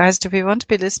 Guys, do we want to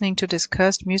be listening to this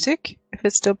cursed music if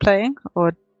it's still playing,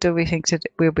 or do we think that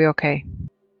we'll be okay?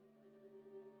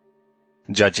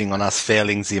 Judging on us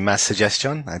failing the mass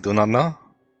suggestion, I do not know.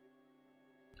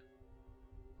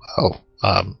 Well,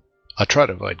 I try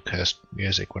to avoid cursed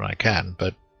music when I can,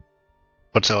 but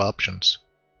what's our options?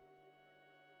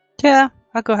 Yeah,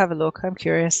 I'll go have a look. I'm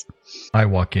curious. I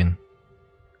walk in.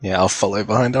 Yeah, I'll follow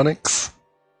behind Onyx.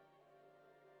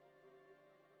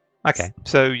 Okay,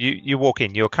 so you walk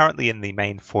in. You're currently in the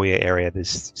main foyer area.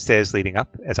 There's stairs leading up,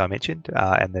 as I mentioned,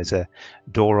 and there's a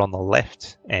door on the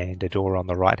left and a door on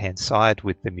the right-hand side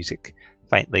with the music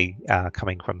faintly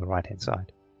coming from the right-hand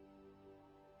side.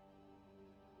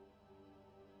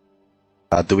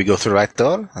 Do we go through the right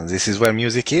door? This is where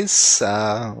music is.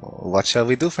 What shall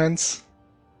we do, friends?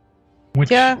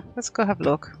 Yeah, let's go have a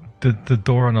look. The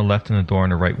door on the left and the door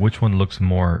on the right, which one looks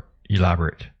more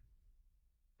elaborate?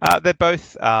 They're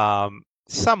both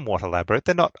somewhat elaborate.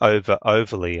 They're not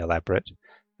overly elaborate.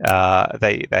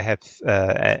 They have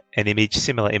an image,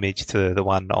 similar image to the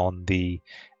one on the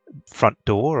front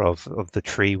door of the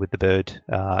tree with the bird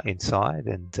inside,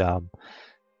 and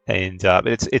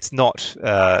it's not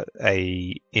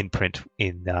a imprint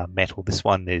in metal. This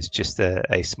one is just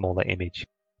a smaller image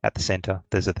at the center.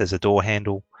 There's a door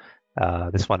handle.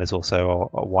 This one is also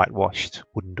a whitewashed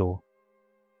wooden door.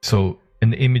 So, in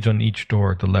the image on each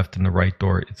door, the left and the right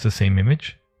door, it's the same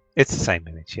image? It's the same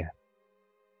image, yeah.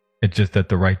 It's just that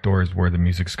the right door is where the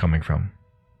music's coming from.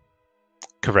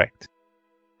 Correct.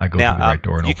 I go to the right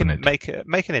door and open it. You can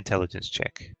make an intelligence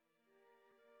check.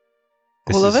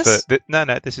 All of us? No,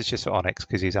 this is just for Onyx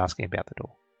because he's asking about the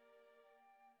door.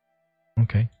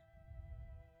 Okay.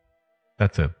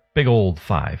 That's a big old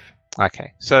 5.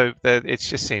 Okay, so it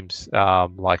just seems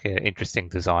like an interesting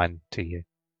design to you.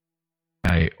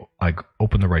 I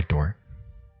open the right door.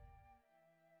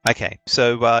 Okay,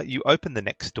 so you open the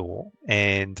next door,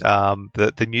 and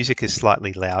the music is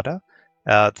slightly louder.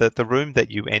 The room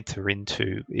that you enter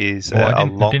into is I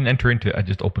didn't enter into it. I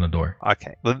just opened the door.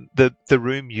 Okay, the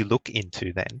room you look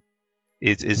into then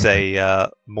is a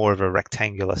more of a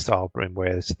rectangular style room,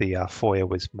 whereas the foyer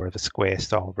was more of a square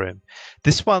style room.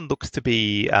 This one looks to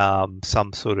be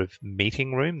some sort of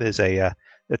meeting room. There's a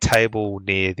table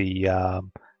near the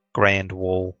grand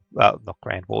wall, not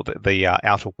grand wall, the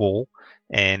outer wall,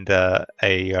 and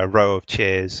a row of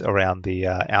chairs around the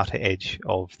outer edge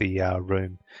of the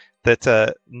room that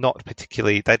they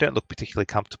don't look particularly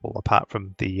comfortable apart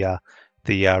from the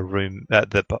room,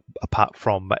 apart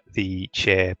from the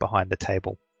chair behind the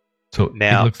table. So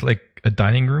now, it looks like a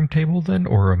dining room table then,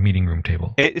 or a meeting room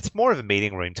table? It's more of a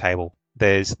meeting room table.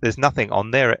 There's nothing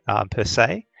on there per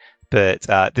se, but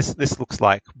this looks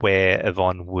like where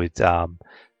Yvonne would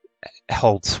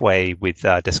hold sway with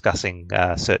discussing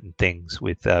certain things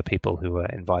with people who are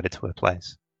invited to her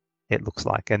place. It looks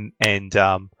like, and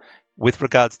with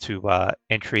regards to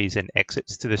entries and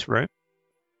exits to this room,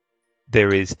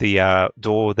 there is the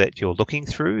door that you're looking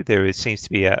through. Seems to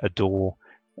be a door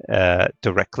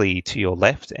directly to your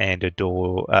left, and a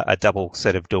double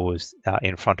set of doors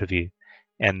in front of you,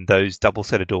 and those double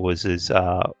set of doors is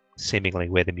seemingly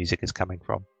where the music is coming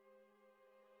from.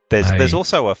 There's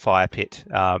also a fire pit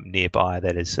nearby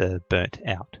that is burnt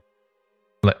out.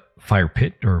 Fire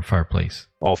pit or fireplace?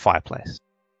 Or fireplace.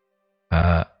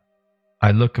 I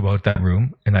look about that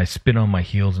room and I spin on my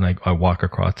heels and I walk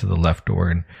across to the left door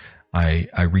and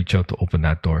I reach out to open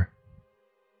that door.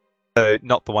 So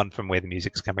not the one from where the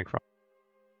music's coming from.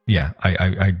 Yeah,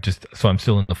 I just, so I'm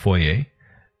still in the foyer,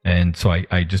 and so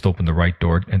I just opened the right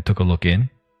door and took a look in,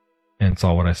 and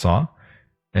saw what I saw,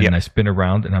 and then I spin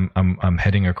around and I'm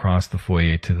heading across the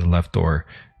foyer to the left door,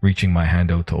 reaching my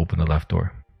hand out to open the left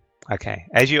door. Okay.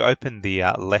 As you open the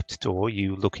left door,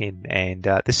 you look in, and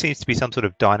this seems to be some sort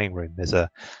of dining room. There's a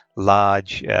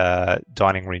large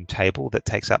dining room table that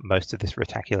takes up most of this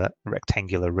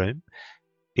rectangular room.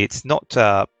 It's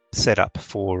not set up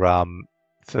for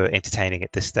entertaining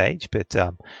at this stage, but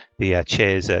the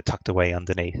chairs are tucked away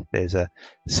underneath. There's a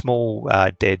small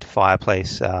dead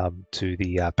fireplace to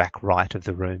the back right of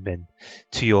the room, and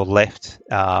to your left,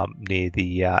 near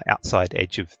the outside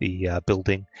edge of the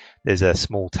building, there's a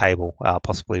small table,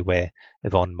 possibly where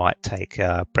Yvonne might take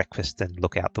breakfast and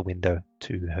look out the window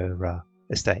to her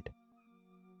estate.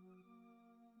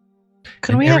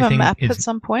 Can And we have a everything map is- at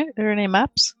some point? Are there any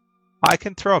maps? I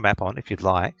can throw a map on if you'd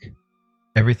like.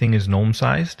 Everything is gnome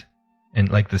sized,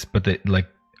 and like this, but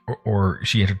or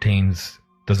she entertains.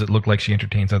 Does it look like she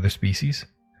entertains other species?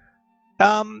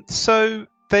 So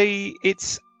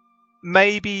it's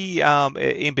maybe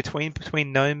in between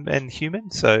gnome and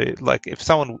human. So like if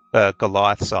someone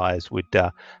Goliath size would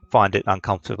find it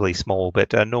uncomfortably small,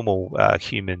 but a normal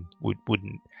human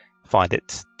wouldn't find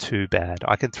it too bad.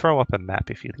 I can throw up a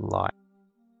map if you'd like.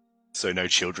 So no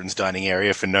children's dining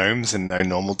area for gnomes and no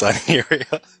normal dining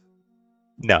area.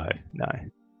 No.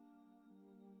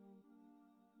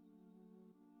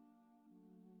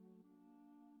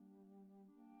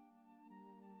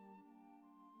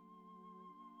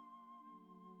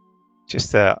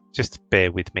 Just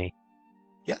bear with me.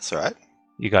 Yeah, it's alright.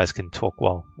 You guys can talk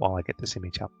while I get this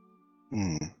image up.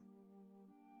 Can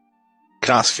I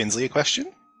ask Finsley a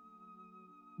question?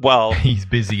 Well, He's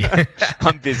busy.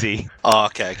 I'm busy. Oh,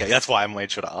 okay. That's why I made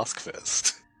sure to ask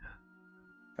first.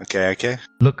 Okay.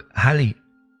 Look, Hallie,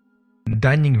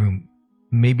 dining room.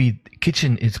 Maybe the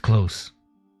kitchen is close.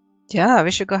 Yeah,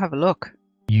 we should go have a look.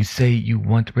 You say you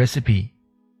want recipe.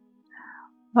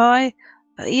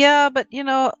 Yeah, but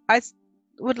I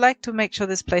would like to make sure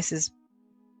this place is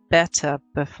better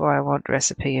before I want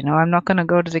recipe. I'm not going to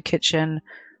go to the kitchen,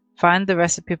 find the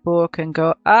recipe book, and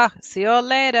go, see you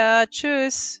later,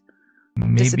 tschüss,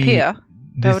 Maybe disappear.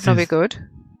 That would not be is- good.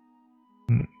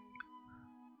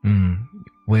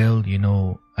 Well,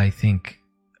 I think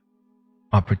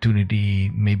opportunity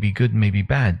may be good, may be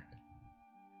bad.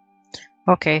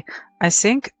 Okay, I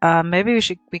think maybe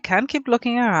we can keep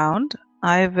looking around.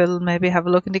 I will maybe have a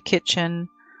look in the kitchen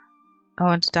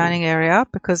or into dining area,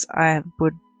 because I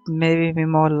would maybe be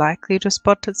more likely to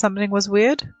spot that something was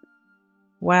weird.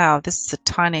 Wow, this is a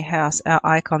tiny house. Our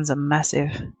icons are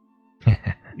massive.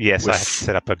 Yes, I With- haven't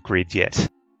set up a grid yet.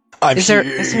 I'm Is there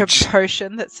a huge.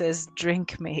 potion that says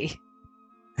 "drink me"?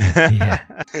 Yeah.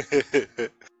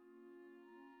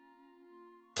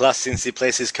 Plus, since the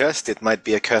place is cursed, it might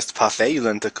be a cursed parfait you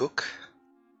learn to cook.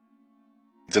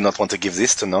 Do not want to give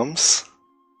this to gnomes.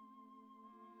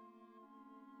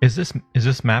 Is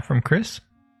this map from Chris?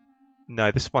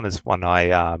 No, this one is one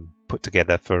I put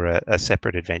together for a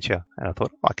separate adventure, and I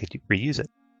thought I could reuse it.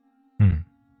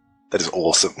 That is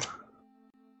awesome.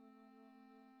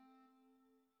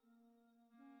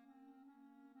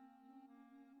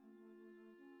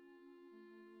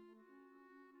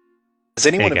 Has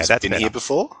anyone There you of us go, that's been better. here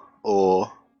before?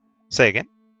 Or Say again.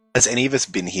 has any of us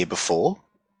been here before?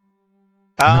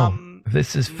 No,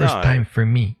 this is first no. time for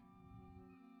me.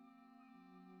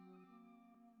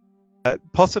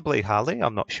 Possibly Harley.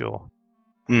 I'm not sure.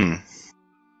 Hmm.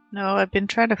 No, I've been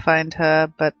trying to find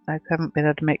her, but I haven't been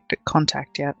able to make the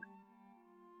contact yet.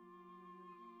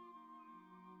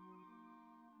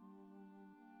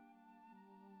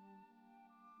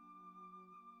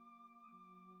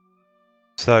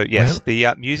 So yes, Well-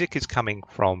 the music is coming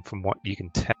from what you can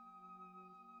tell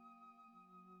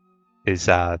is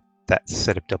that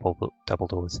set of double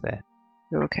doors there.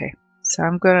 Okay, so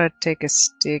I'm gonna take a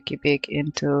sticky beak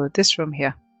into this room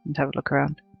here and have a look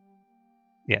around.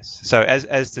 Yes. So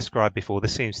as described before,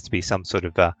 this seems to be some sort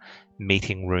of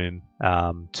meeting room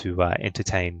to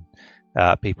entertain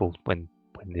people when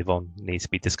Yvonne needs to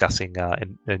be discussing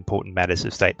important matters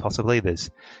of state. Possibly there's,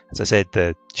 as I said,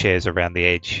 the chairs around the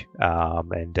edge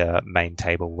and a main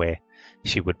table where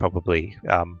she would probably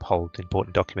hold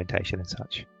important documentation and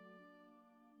such.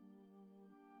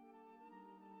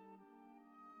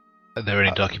 Are there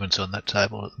any documents on that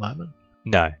table at the moment?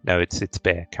 No, it's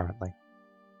bare currently.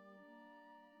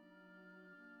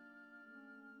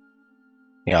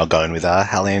 Yeah, I'll go in with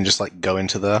Hallie and just go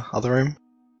into the other room.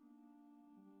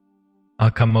 I'll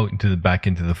come out back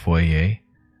into the foyer,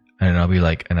 and I'll be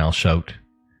like, and I'll shout,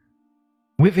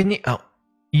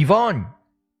 Yvonne,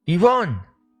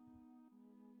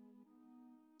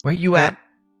 where you at?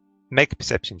 Make a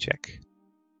perception check.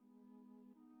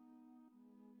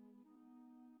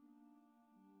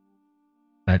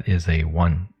 That is a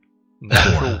 1.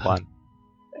 Natural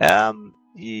 1.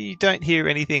 You don't hear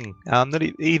anything. Not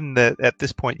even at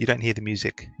this point, you don't hear the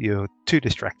music. You're too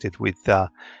distracted with the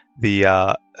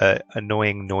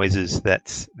annoying noises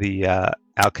that the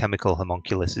alchemical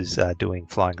homunculus is doing,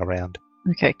 flying around.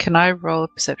 Okay, can I roll a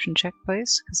perception check,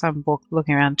 please? Because I'm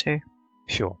looking around too.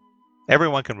 Sure.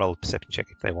 Everyone can roll a perception check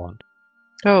if they want.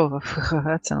 Oh,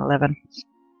 that's an 11.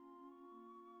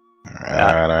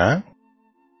 Alright.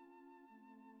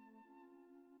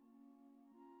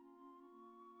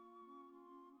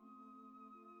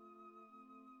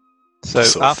 So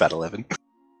Sort of fat 11.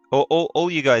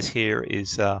 all you guys hear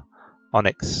is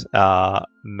Onyx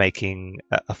making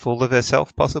a fool of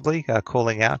herself, possibly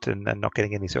calling out and not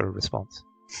getting any sort of response.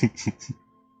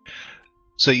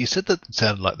 So you said that it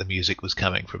sounded like the music was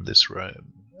coming from this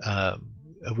room. Have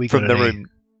we From got the any- room.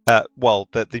 Well,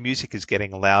 the music is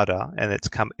getting louder, and it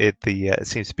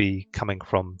seems to be coming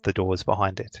from the doors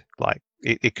behind it. Like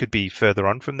it could be further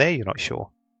on from there. You're not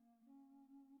sure.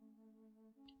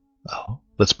 Oh,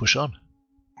 let's push on.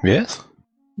 Yes?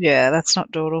 Yeah, that's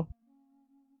not Dawdle.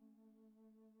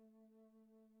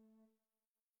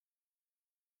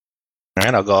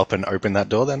 Alright, I'll go up and open that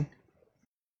door then.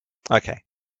 Okay.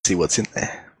 See what's in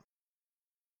there.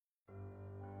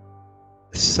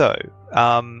 So,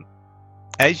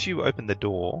 as you open the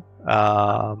door,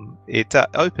 it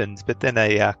opens, but then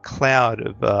a cloud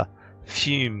of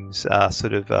fumes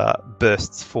sort of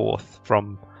bursts forth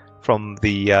from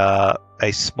the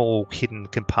a small hidden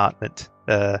compartment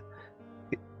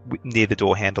near the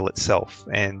door handle itself,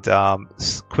 and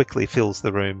quickly fills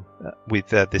the room with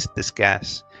this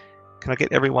gas. Can I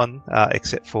get everyone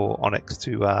except for Onyx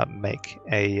to make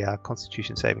a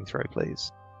Constitution saving throw,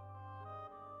 please?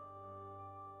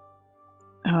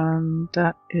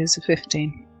 That is a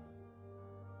 15.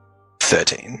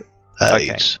 13. 8.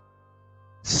 Okay.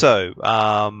 So,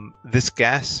 this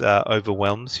gas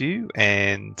overwhelms you,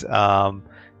 and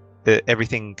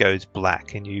everything goes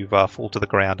black, and you fall to the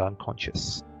ground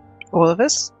unconscious. All of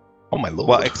us? Oh my lord.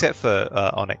 Well, except for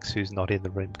Onyx, who's not in the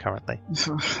room currently.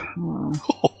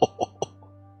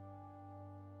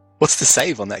 What's the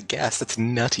save on that gas? That's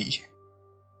nutty.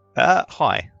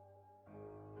 High.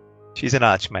 She's an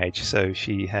archmage, so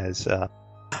she has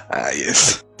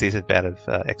Yes. a decent amount of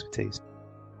expertise.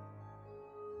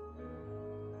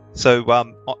 So,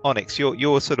 Onyx,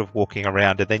 you're sort of walking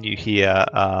around, and then you hear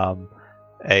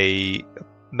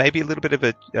maybe a little bit of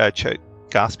a choke,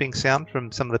 gasping sound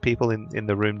from some of the people in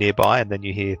the room nearby, and then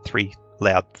you hear 3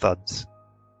 loud thuds.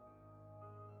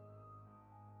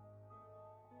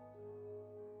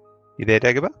 You there,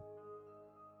 Dagobah?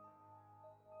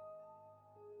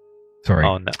 Sorry.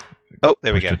 Oh no! Oh,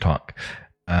 there we Push go. to talk.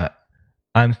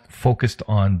 I'm focused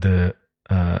on the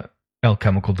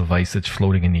alchemical device that's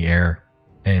floating in the air,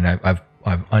 and I've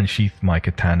unsheathed my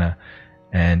katana,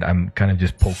 and I'm kind of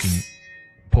just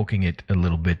poking it a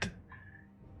little bit.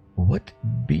 What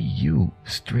be you,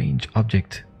 strange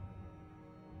object?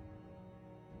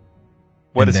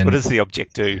 What And then- does the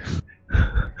object do?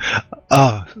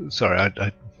 Oh, sorry.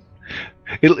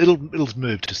 It'll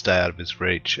move to stay out of his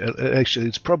reach. Actually,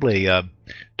 it's probably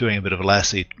doing a bit of a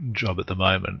lassie job at the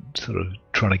moment, sort of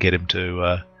trying to get him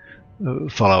to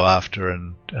follow after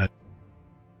and.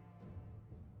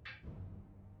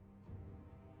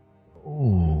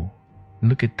 Oh,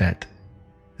 look at that!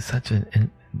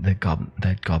 That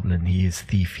goblin. He is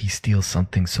thief. He steals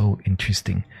something so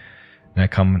interesting. And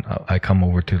I come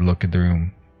over to look at the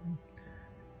room.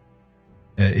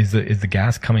 Is the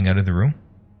gas coming out of the room?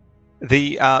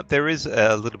 There is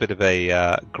a little bit of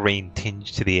a green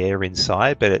tinge to the air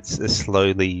inside, but it's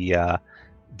slowly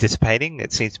dissipating.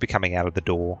 It seems to be coming out of the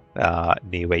door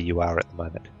near where you are at the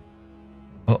moment.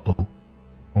 Uh-oh.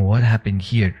 What happened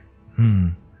here?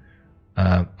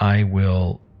 I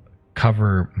will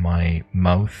cover my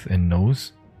mouth and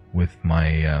nose with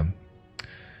my,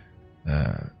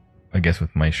 I guess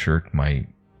with my shirt, my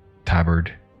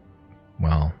tabard.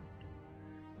 Well,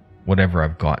 whatever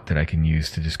I've got that I can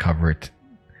use to just cover it.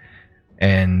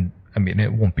 And, I mean,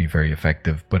 it won't be very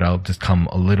effective, but I'll just come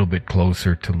a little bit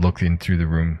closer to look in through the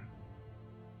room.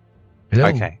 Hello?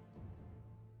 Okay.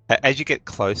 As you get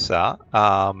closer,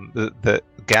 the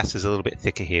gas is a little bit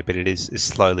thicker here, but it is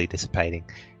slowly dissipating.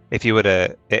 If you were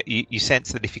to, you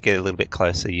sense that if you get a little bit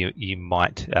closer, you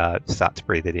might start to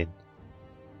breathe it in.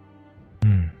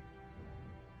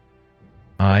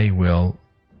 I will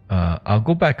I'll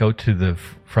go back out to the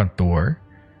front door,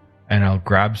 and I'll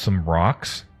grab some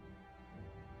rocks,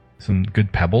 some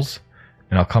good pebbles,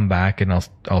 and I'll come back and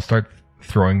I'll start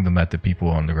throwing them at the people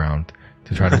on the ground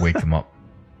to try to wake them up.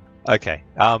 Okay.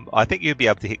 I think you'll be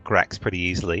able to hit Grax pretty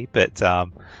easily, but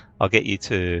I'll get you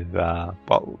to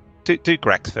do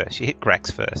Grax first. You hit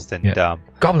Grax first, and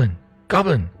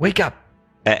Goblin, wake up!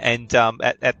 And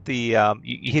at the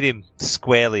you hit him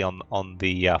squarely on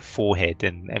the forehead,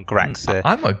 and Grax.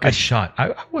 I'm a good shot.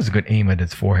 I wasn't going to aim at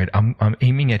his forehead. I'm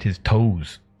aiming at his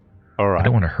toes. All right. I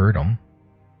don't want to hurt him.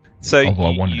 So although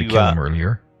I wanted to kill him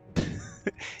earlier.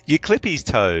 You clip his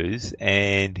toes,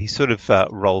 and he sort of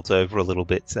rolls over a little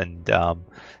bit and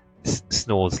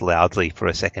snores loudly for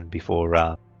a second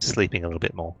before sleeping a little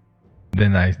bit more.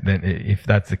 Then if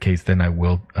that's the case, then I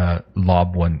will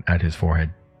lob one at his forehead.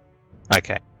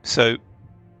 Okay, so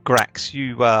Grax,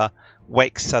 you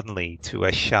wake suddenly to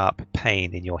a sharp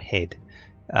pain in your head,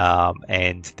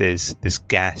 and there's this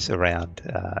gas around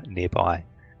nearby.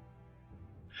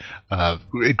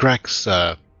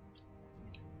 Grax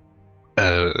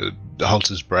holds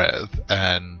his breath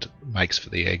and makes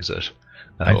for the exit.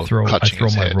 I throw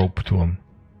my rope to him.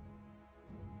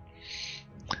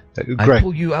 I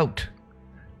pull you out.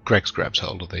 Grax grabs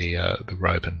hold of the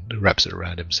rope and wraps it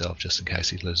around himself just in case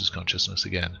he loses consciousness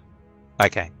again.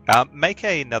 Okay. Make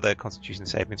another Constitution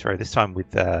saving throw, this time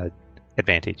with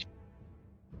advantage,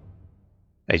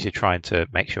 as you're trying to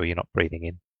make sure you're not breathing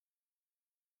in.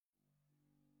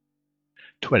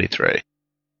 23.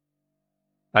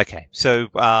 Okay, so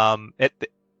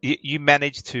you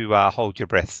manage to hold your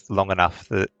breath long enough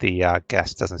that the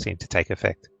gas doesn't seem to take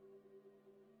effect.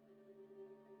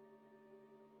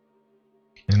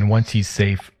 And once he's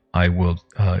safe, I will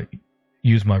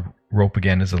use my rope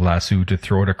again as a lasso to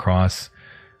throw it across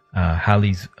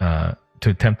Hallie's, to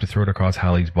attempt to throw it across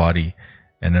Hallie's body.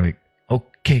 And then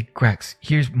okay, Grax,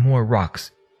 here's more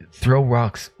rocks. Throw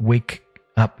rocks, wake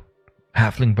up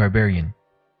Halfling Barbarian.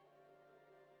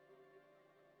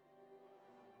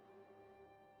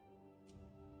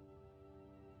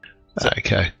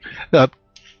 Okay.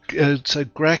 So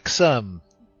Grax,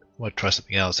 might try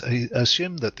something else. I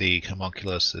assume that the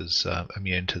homunculus is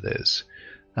immune to this.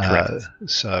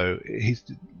 So he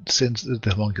sends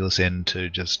the homunculus in to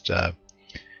just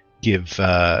give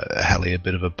Hallie a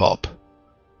bit of a bop.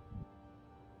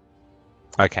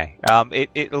 Okay.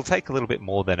 It'll take a little bit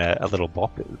more than a little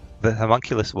bop. The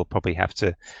homunculus will probably have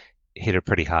to hit her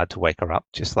pretty hard to wake her up,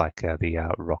 just like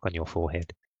the rock on your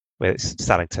forehead, where it's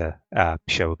starting to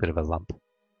show a bit of a lump.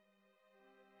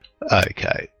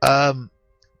 Okay.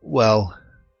 Well,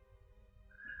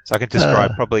 so I can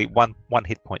describe probably one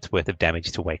hit point's worth of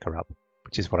damage to wake her up,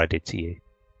 which is what I did to you.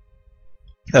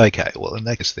 Okay. Well, in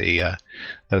that case, the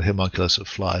homunculus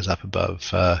flies up above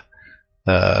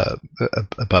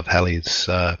Hallie's.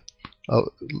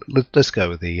 Let's go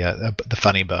with the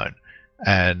funny bone,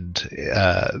 and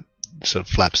sort of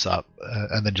flaps up,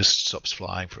 and then just stops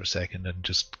flying for a second, and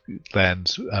just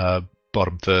lands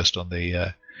bottom first on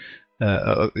the.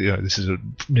 This is a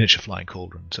miniature flying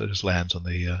cauldron, so it just lands on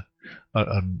the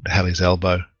on Hallie's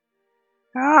elbow.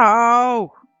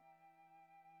 Oh!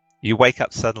 You wake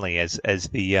up suddenly as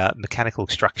the mechanical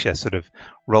structure sort of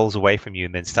rolls away from you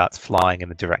and then starts flying in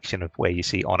the direction of where you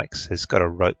see Onyx has got a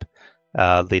rope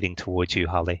leading towards you,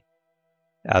 Hallie.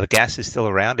 The gas is still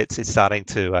around. It's starting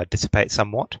to dissipate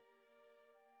somewhat.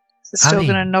 Is it still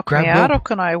going to knock me out, rope. or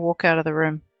can I walk out of the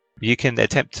room? You can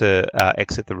attempt to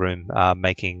exit the room,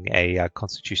 making a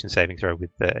Constitution saving throw with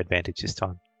the advantage this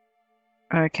time.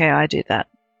 Okay, I do that.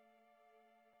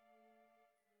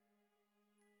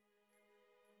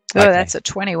 Oh, Okay. that's a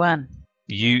 21.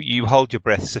 You hold your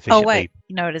breath sufficiently. Oh, wait.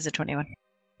 No, it is a 21.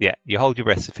 Yeah, you hold your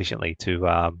breath sufficiently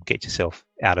to get yourself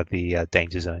out of the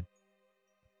danger zone.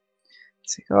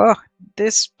 It's like, oh,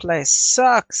 this place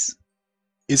sucks.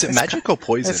 Is it It's magic or It's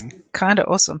poison? kind of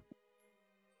awesome.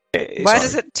 Why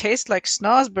does it taste like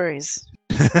snozzberries?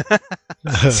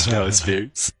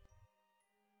 Snowsberries.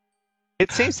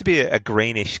 It seems to be a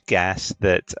greenish gas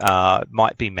that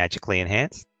might be magically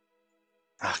enhanced.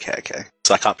 Okay.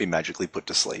 So I can't be magically put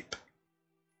to sleep.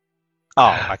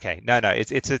 Oh, okay. No,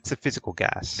 it's a physical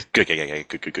gas. Good.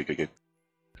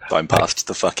 I'm passed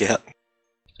the fuck out.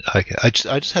 Okay, I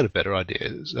just had a better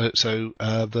idea. So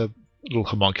the little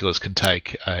homunculus can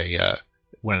take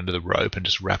one end of the rope and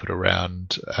just wrap it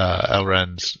around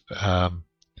Elrond's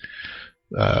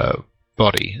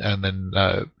body, and then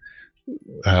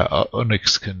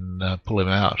Onyx can pull him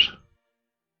out.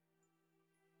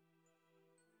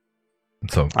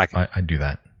 So Okay. I do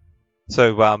that.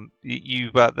 So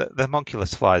the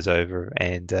homunculus flies over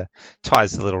and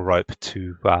ties the little rope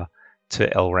to to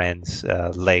Elran's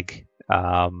leg,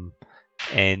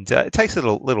 and it takes a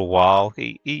little while.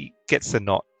 He gets the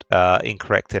knot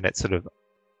incorrect, and it sort of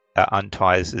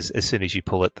unties as soon as you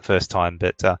pull it the first time.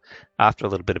 But after a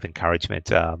little bit of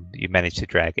encouragement, you manage to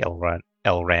drag Elran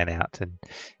out, and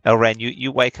Elran,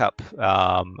 you wake up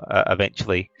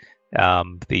eventually.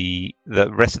 The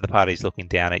rest of the party is looking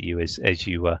down at you as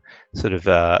you were sort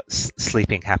of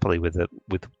sleeping happily with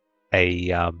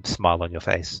a smile on your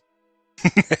face.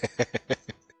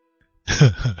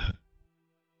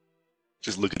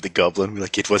 Just look at the goblin, be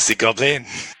like, it was the goblin.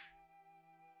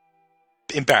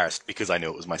 Embarrassed because I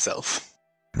know it was myself.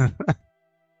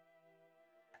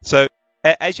 So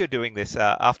as you're doing this,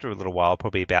 after a little while,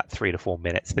 probably about 3 to 4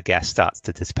 minutes, the gas starts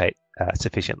to dissipate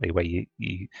sufficiently where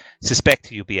you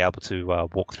suspect you'll be able to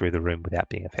walk through the room without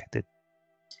being affected.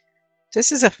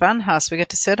 This is a fun house. We get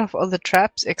to set off all the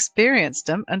traps, experience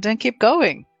them, and then keep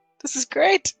going. This is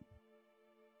great.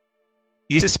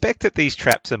 You suspect that these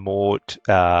traps are more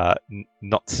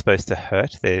not supposed to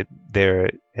hurt. They're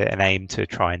an aim to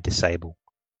try and disable.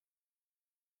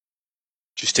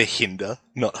 Just to hinder,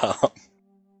 not harm.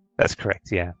 That's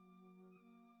correct, yeah.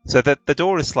 So the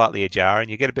door is slightly ajar, and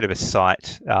you get a bit of a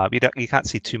sight. You can't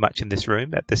see too much in this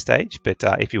room at this stage, but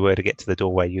if you were to get to the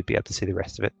doorway, you'd be able to see the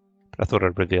rest of it. But I thought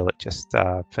I'd reveal it just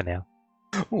for now.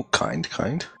 Oh, kind.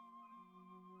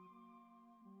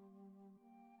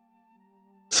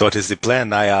 So what is the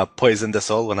plan? I poisoned us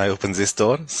all when I opened this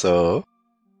door, so...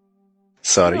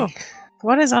 Sorry. Oh,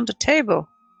 what is on the table?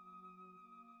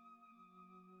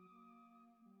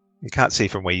 You can't see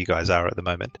from where you guys are at the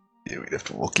moment. Yeah, we'd have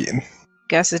to walk in.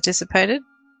 Gas is dissipated?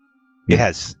 It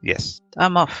has, yes.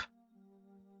 I'm off.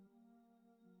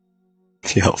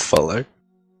 Yeah, I'll follow.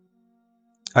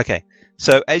 Okay,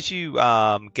 so as you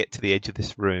get to the edge of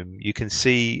this room, you can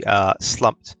see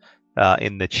slumped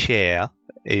in the chair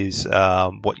is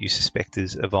what you suspect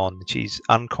is Yvonne. She's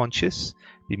unconscious.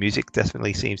 The music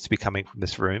definitely seems to be coming from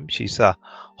this room. She's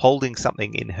holding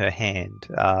something in her hand,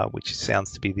 which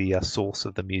sounds to be the source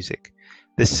of the music.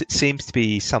 This seems to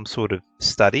be some sort of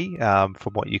study,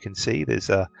 from what you can see.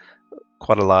 There's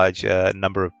quite a large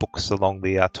number of books along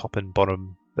the top and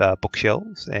bottom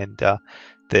bookshelves, and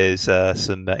there's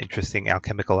some interesting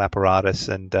alchemical apparatus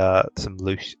and some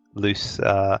loose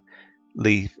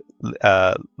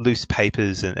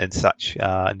papers and such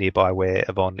nearby where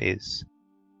Yvonne is.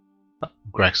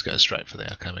 Grax goes straight for the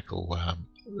alchemical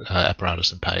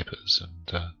apparatus and papers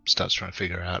and starts trying to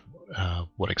figure out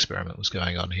what experiment was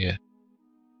going on here.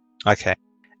 Okay.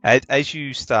 As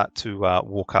you start to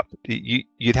walk up,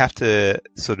 you'd have to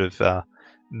sort of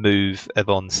move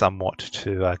Yvonne somewhat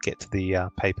to get to the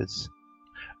papers.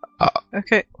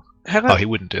 Okay. How about... Oh, he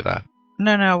wouldn't do that.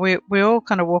 No, we all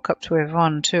kind of walk up to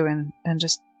Yvonne too and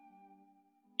just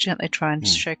gently try and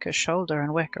shake her shoulder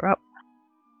and wake her up.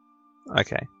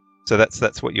 Okay. So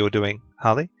that's what you're doing,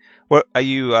 Harley? Well, are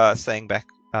you staying back,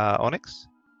 Onyx?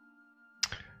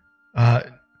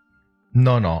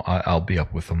 No, I'll be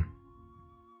up with them.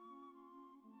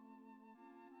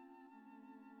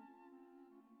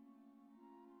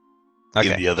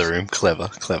 Okay. In the other room. Clever.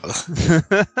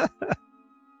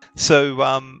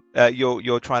 So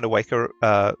you're trying to wake her,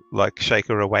 shake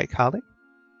her awake, Harley?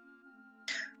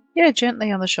 Yeah,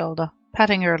 gently on the shoulder,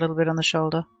 patting her a little bit on the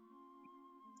shoulder.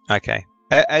 Okay.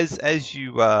 As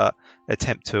you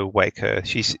attempt to wake her,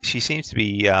 she seems to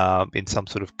be in some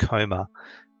sort of coma,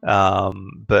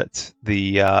 but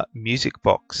the music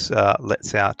box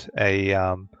lets out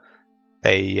a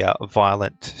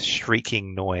violent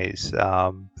shrieking noise,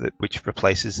 which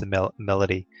replaces the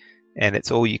melody, and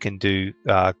it's all you can do,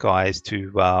 guys,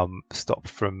 to stop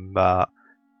from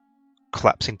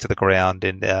collapsing to the ground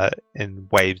in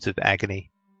waves of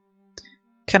agony.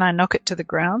 Can I knock it to the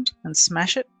ground and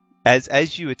smash it?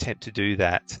 As you attempt to do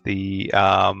that,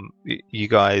 you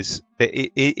guys,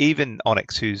 even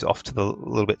Onyx, who's off to the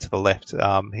little bit to the left,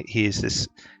 hears this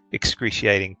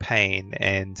excruciating pain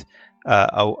and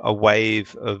a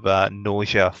wave of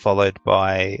nausea followed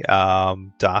by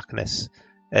darkness,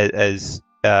 as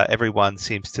everyone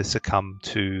seems to succumb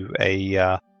to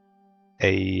a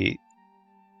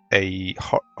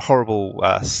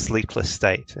horrible sleepless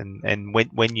state, and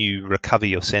when you recover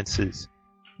your senses,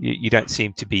 you don't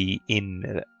seem to be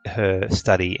in her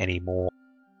study anymore,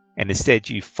 and instead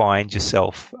you find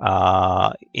yourself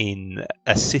in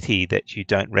a city that you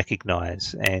don't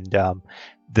recognize. And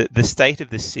the state of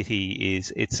the city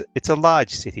is it's a large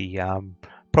city,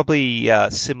 probably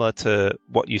similar to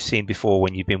what you've seen before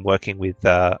when you've been working with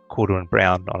Corder and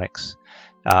Brown, Onyx.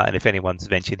 And if anyone's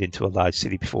ventured into a large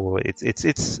city before,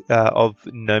 it's of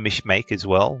gnomish make as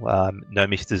well,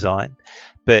 gnomish design,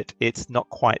 but it's not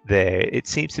quite there. It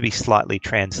seems to be slightly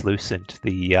translucent.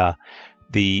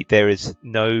 There is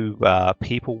no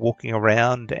people walking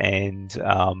around, and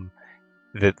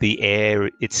the air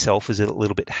itself is a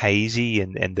little bit hazy,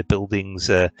 and the buildings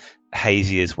are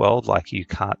hazy as well. Like you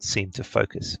can't seem to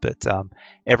focus, but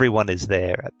everyone is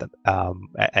there at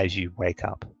as you wake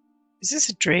up. Is this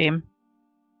a dream?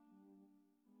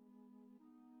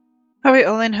 Are we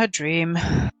all in her dream?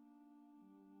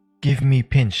 Give me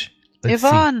pinch. Let's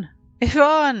see.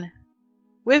 Yvonne!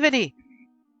 Wivety!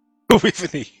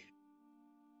 Whiffany.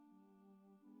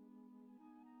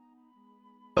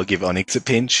 I'll give Onyx a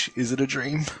pinch. Is it a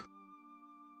dream?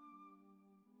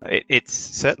 It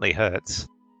certainly hurts.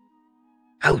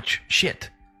 Ouch!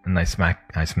 Shit! And I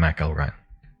smack Elran.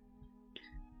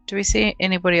 Do we see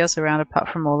anybody else around apart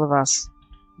from all of us?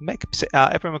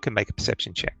 Everyone can make a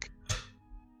perception check.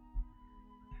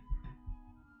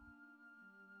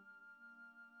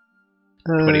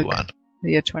 21.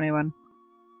 Yeah, 21.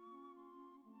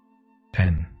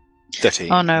 10.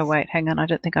 13. Oh no, wait, hang on, I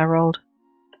don't think I rolled.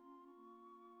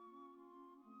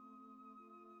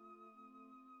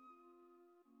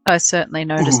 I certainly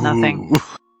noticed nothing. Ooh.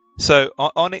 So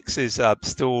Onyx is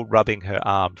still rubbing her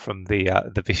arm from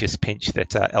the vicious pinch that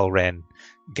Elran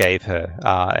gave her,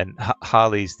 and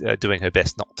Harley's doing her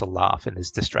best not to laugh and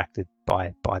is distracted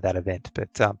by that event.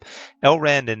 But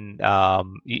Elran, and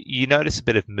you notice a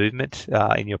bit of movement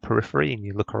in your periphery, and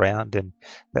you look around, and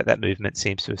that movement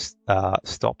seems to have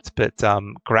stopped. But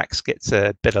Grax gets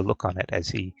a better look on it as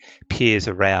he peers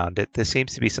around. There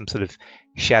seems to be some sort of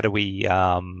shadowy.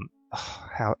 How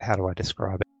do I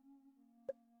describe it?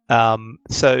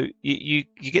 So you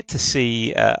get to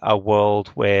see a world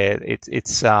where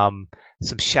it's some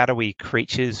shadowy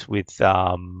creatures with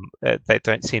they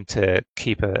don't seem to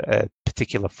keep a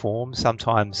particular form.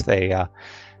 Sometimes they have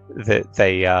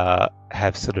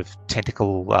sort of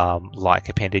tentacle like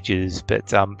appendages,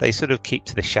 but they sort of keep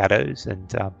to the shadows,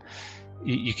 and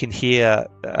you can hear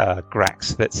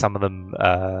Grax that some of them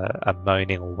are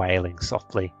moaning or wailing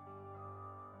softly.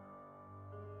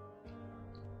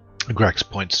 Grax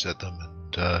points at them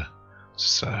and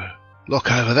says,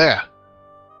 look over there.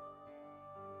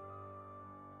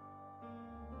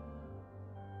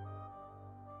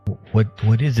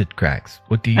 What is it, Grax?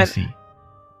 What do you see?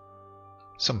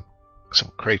 Some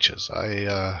creatures.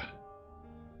 I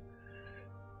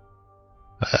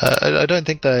don't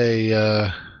think they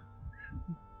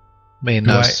mean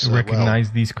Do us. I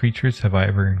recognize these creatures? Have I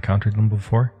ever encountered them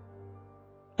before?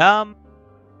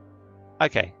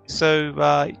 Okay,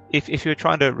 so if you're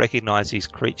trying to recognize these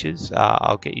creatures,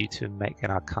 I'll get you to make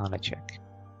an Arcana check.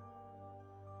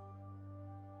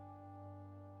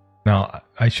 Now,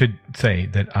 I should say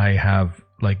that I have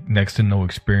next to no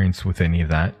experience with any of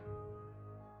that.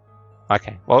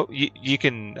 Okay, well, you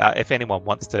can, if anyone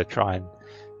wants to try and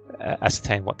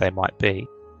ascertain what they might be,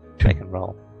 they can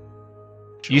roll.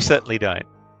 You certainly don't.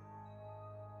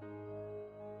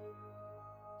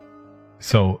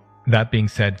 So, that being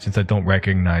said, since I don't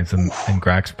recognize them and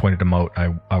Grax pointed them out,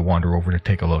 I wander over to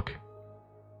take a look.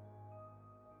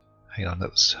 Hang on,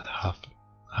 that was half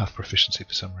proficiency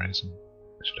for some reason.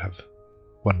 I should have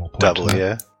one more point. Double,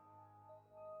 yeah.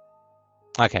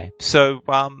 Okay, so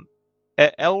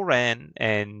Elran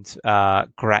and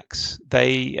Grax,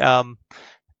 they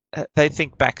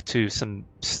think back to some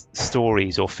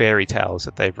stories or fairy tales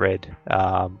that they've read.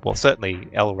 Well, certainly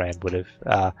Elran would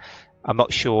have. I'm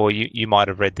not sure you might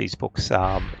have read these books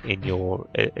in your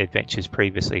adventures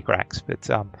previously, Grax, but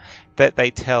that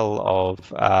they tell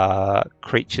of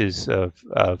creatures of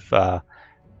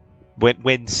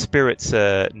when spirits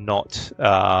are not,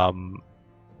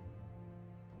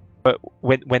 but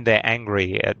when they're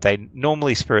angry, they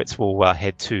normally spirits will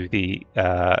head to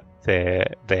their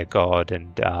god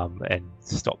and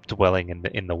stop dwelling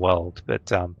in the world,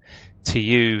 but to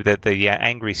you, that the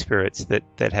angry spirits that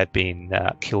have been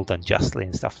killed unjustly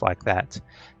and stuff like that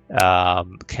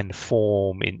can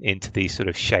form into these sort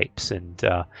of shapes, and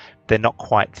they're not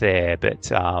quite there, but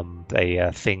they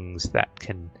are things that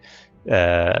can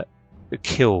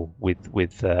kill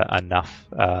with enough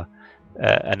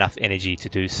energy to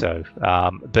do so.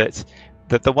 But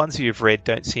the ones you've read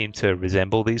don't seem to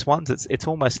resemble these ones. It's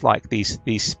almost like these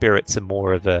spirits are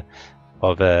more of a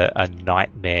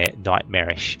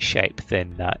nightmarish shape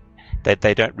than that.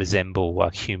 They don't resemble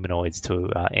humanoids to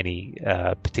any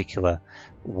particular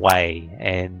way,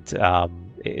 and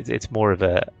it's more of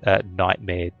a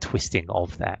nightmare twisting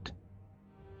of that.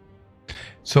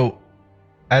 So,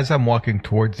 as I'm walking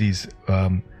towards these,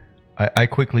 I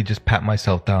quickly just pat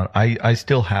myself down. I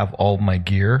still have all my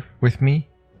gear with me.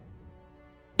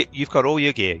 You've got all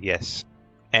your gear, yes,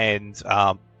 and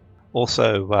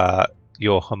also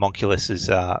your homunculus is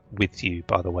with you,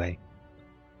 by the way.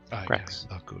 Okay. Grax.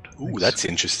 Oh, good. Ooh, Thanks. that's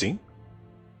interesting.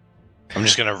 I'm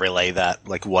just going to relay that,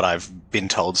 like what I've been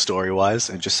told story-wise,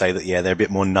 and just say that, yeah, they're a bit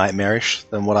more nightmarish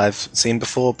than what I've seen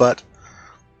before, but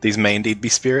these may indeed be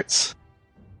spirits.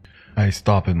 I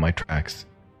stop in my tracks.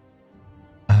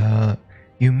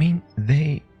 You mean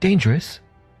they dangerous?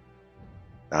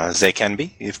 They can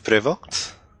be, if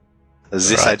provoked.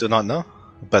 This Right. I do not know,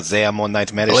 but they are more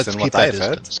nightmarish Let's than keep what our I've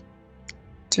heard. distance.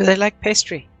 Do they like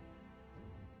pastry?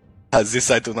 This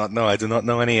I do not know. I do not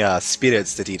know any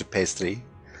spirits that eat pastry.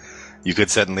 You could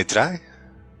certainly try.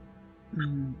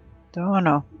 Don't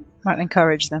know. Might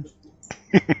encourage them.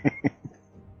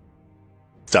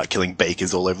 Start killing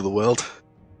bakers all over the world.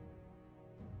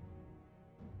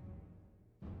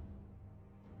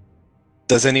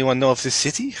 Does anyone know of this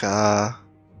city?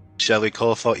 Shall we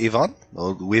call for Yvonne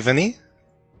or Wivany?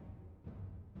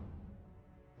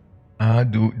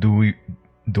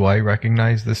 Do I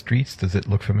recognize the streets? Does it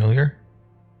look familiar?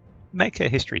 Make a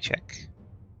history check.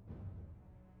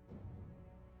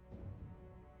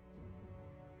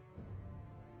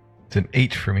 It's an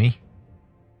 8 for me.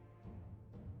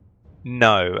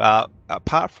 No,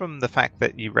 apart from the fact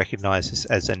that you recognise this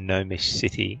as a gnomish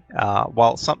city,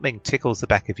 while something tickles the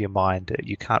back of your mind,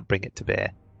 you can't bring it to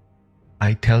bear.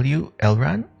 I tell you,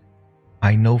 Elran,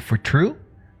 I know for true,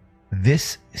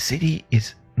 this city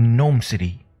is Gnome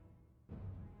City.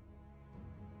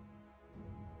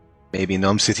 Maybe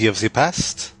Gnome City of the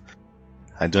past?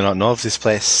 I do not know of this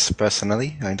place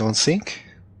personally, I don't think.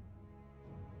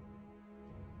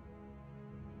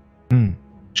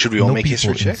 Should we all No make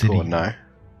history people in check or city. no?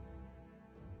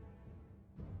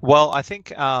 Well, I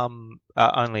think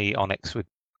only Onyx would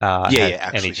have actually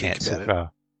any think chance about of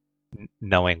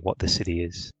knowing what the city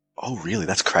is. Oh, really?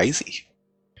 That's crazy.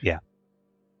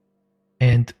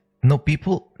 And no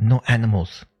people, no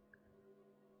animals.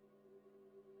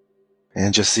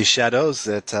 And just the shadows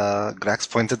that Grax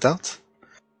pointed out.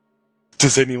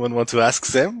 Does anyone want to ask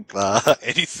them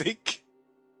anything?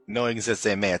 Knowing that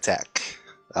they may attack.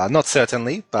 Not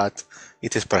certainly, but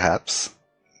it is perhaps.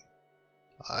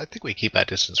 I think we keep our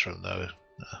distance from the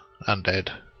undead.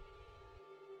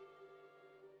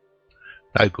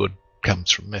 No good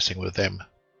comes from messing with them.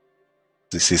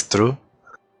 This is true.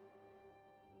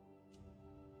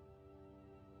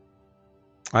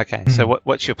 Okay, so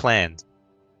what's your plan?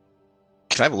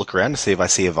 Can I have a look around to see if I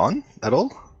see Yvonne at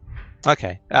all?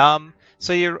 Okay,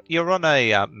 so you're on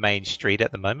a main street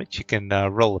at the moment. You can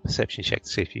roll a perception check to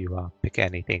see if you pick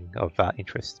anything of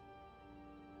interest.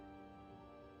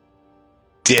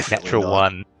 Definitely Natural not.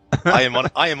 one. I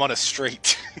am on a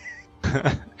street.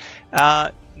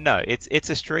 No, it's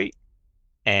a street,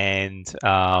 and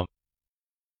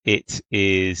it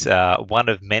is one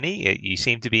of many. You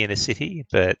seem to be in a city,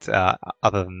 but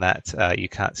other than that, you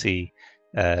can't see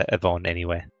Yvonne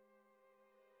anywhere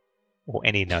or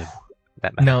any gnome.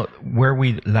 That matter. Now, where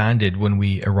we landed when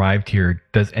we arrived here,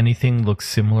 does anything look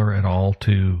similar at all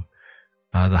to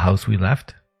the house we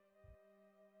left?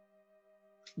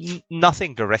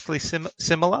 Nothing directly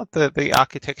similar. The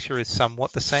architecture is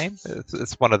somewhat the same.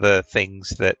 It's one of the things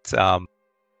that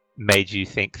made you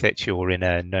think that you're in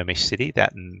a gnomish city,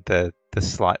 that and the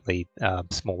slightly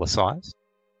smaller size.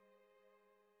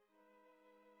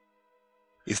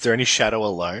 Is there any shadow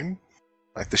alone?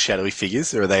 Like the shadowy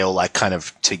figures, or are they all like kind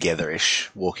of together-ish,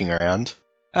 walking around?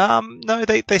 No,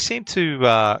 they seem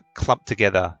to clump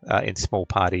together in small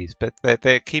parties, but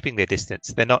they're keeping their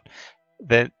distance. They're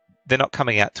not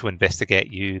coming out to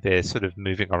investigate you. They're sort of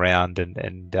moving around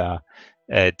and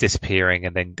disappearing,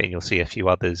 and then you'll see a few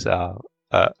others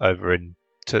over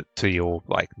to your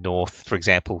like north, for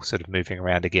example, sort of moving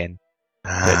around again.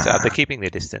 But they're keeping their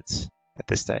distance at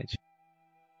this stage.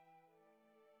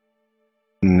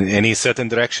 Any certain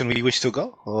direction we wish to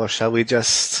go, or shall we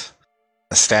just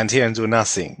stand here and do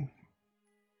nothing?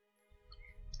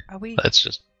 Are we? Let's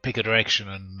just pick a direction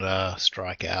and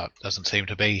strike out. Doesn't seem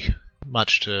to be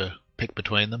much to pick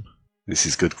between them. This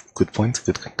is good point,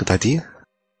 good idea.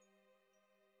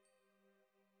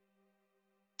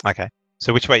 Okay.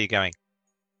 So which way are you going?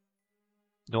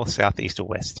 North, south, east, or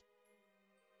west?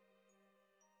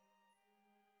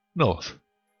 North.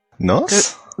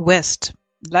 North? West.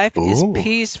 Life is Ooh.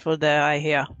 peaceful there, I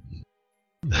hear.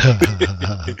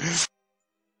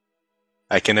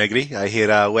 I can agree. I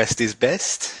hear west is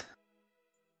best.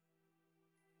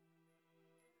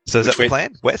 So is Which that the way-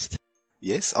 plan? West?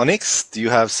 Yes. Onyx, do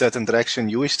you have certain direction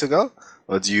you wish to go?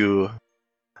 Or do you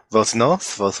vote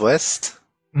north, vote west?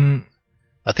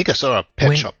 I think I saw a pet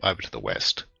When- shop over to the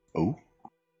west. Oh,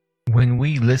 When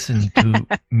we listened to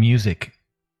music,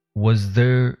 was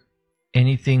there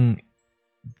anything?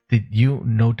 Did you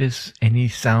notice any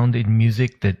sound in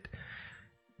music that,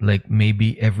 like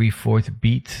maybe every fourth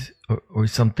beat or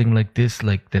something like this,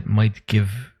 like that might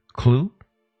give clue?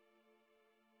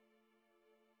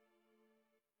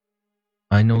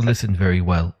 I know listen very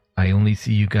well. I only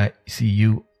see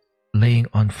you laying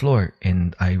on floor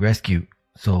and I rescue.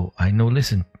 So I know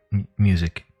listen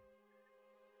music.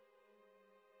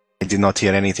 I did not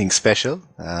hear anything special.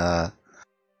 I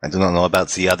do not know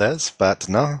about the others, but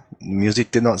no,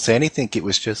 music did not say anything. It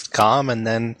was just calm and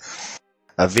then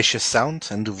a vicious sound,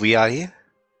 and we are here.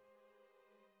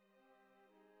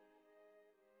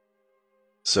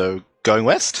 So, going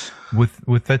west?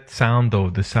 With that sound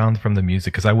though, the sound from the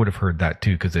music, because I would have heard that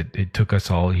too, because it took us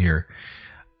all here.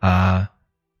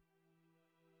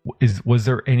 Was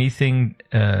there anything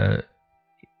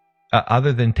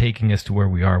other than taking us to where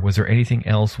we are? Was there anything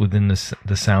else within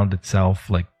the sound itself?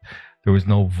 Like there was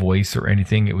no voice or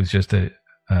anything. It was just a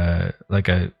like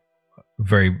a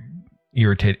very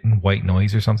irritating white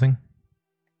noise or something.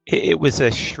 It was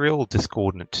a shrill,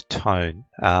 discordant tone.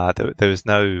 There was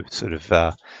no sort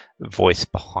of voice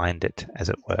behind it, as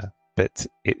it were. But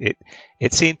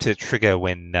it seemed to trigger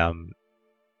when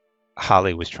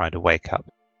Harley was trying to wake up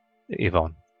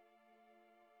Yvonne.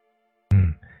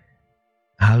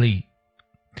 Harley,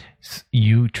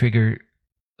 you trigger,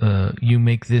 you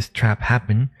make this trap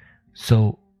happen.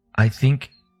 So I think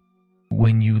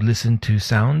when you listen to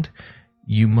sound,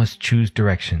 you must choose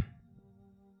direction.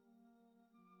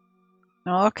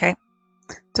 Oh, okay.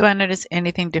 Do I notice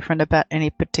anything different about any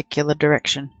particular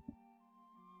direction?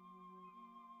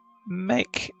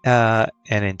 Make an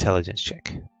intelligence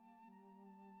check.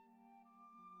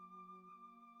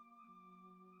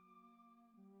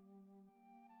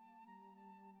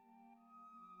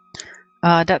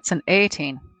 That's an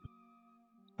 18.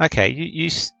 Okay, you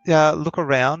look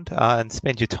around and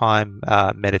spend your time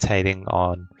meditating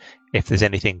on if there's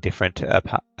anything different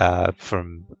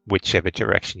from whichever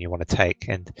direction you want to take.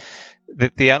 And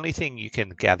the only thing you can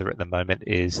gather at the moment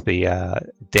is the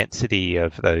density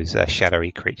of those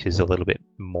shadowy creatures a little bit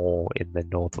more in the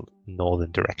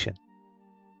northern direction.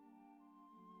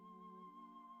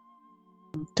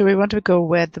 Do we want to go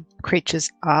where the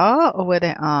creatures are or where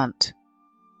they aren't?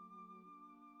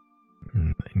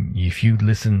 If you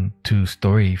listen to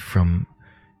story from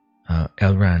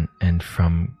Elran and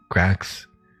from Grax,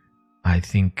 I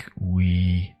think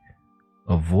we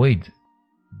avoid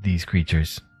these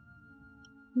creatures.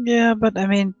 Yeah, but I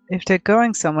mean, if they're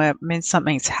going somewhere, it means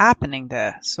something's happening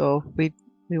there. So we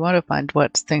want to find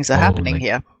what things are happening like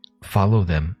here. Follow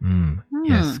them.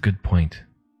 Yes, good point.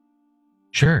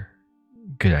 Sure.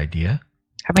 Good idea.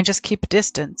 I mean, just keep a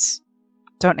distance.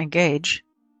 Don't engage.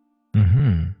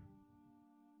 Mm-hmm.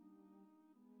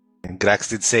 Grax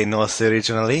did say north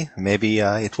originally. Maybe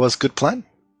it was good plan.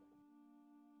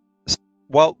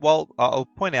 Well, I'll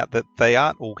point out that they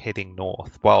aren't all heading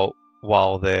north.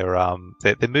 While they're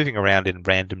moving around in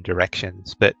random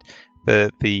directions, but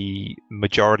the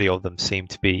majority of them seem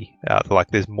to be like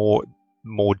there's more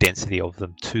density of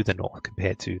them to the north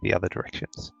compared to the other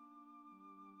directions.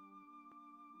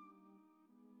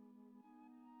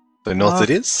 So north it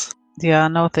is? Yeah,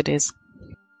 north it is.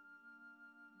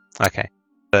 Okay,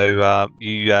 so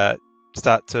you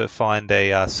start to find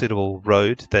a suitable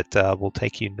road that will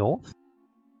take you north.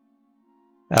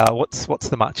 What's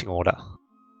the marching order?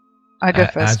 I go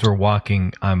first. As we're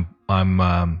walking, I'm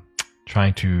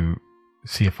trying to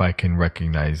see if I can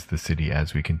recognize the city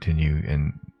as we continue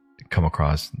and come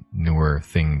across newer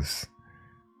things.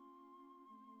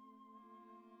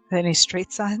 Any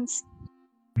street signs?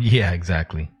 Yeah,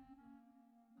 exactly.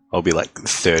 I'll be like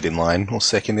third in line or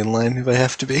second in line if I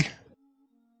have to be.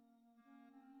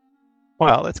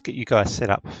 Well, let's get you guys set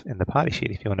up in the party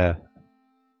sheet if you want to.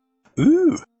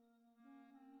 Ooh.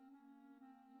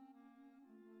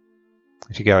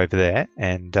 If you go over there,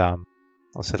 and I'll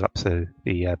set it up so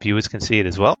the viewers can see it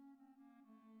as well.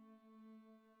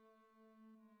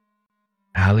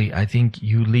 Hallie, I think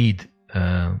you lead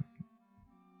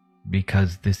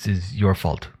because this is your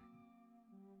fault.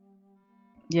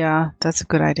 Yeah, that's a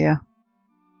good idea.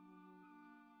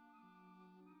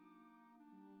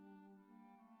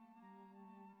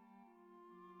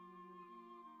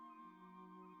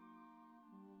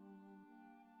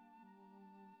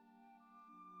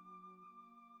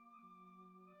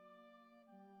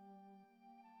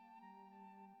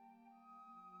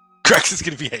 Grax is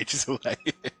going to be ages away.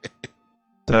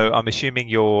 So I'm assuming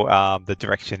your the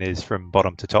direction is from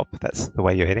bottom to top. That's the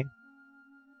way you're heading.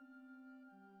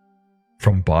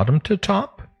 From bottom to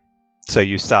top? So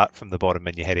you start from the bottom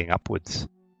and you're heading upwards.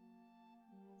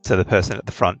 So the person at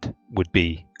the front would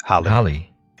be Harley.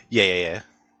 Holly. Yeah.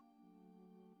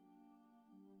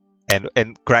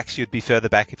 And Grax, you'd be further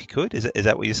back if you could? Is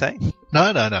that what you're saying?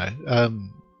 No.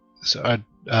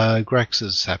 Grax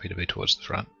is happy to be towards the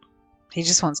front. He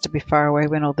just wants to be far away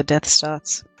when all the death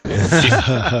starts.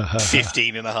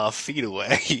 15 and a half feet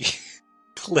away.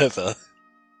 Clever.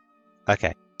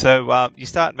 Okay. So you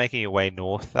start making your way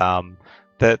north.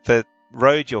 The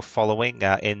road you're following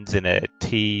ends in a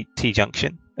T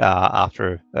junction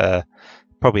after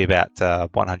probably about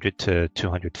 100 to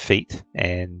 200 feet.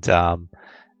 And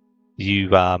you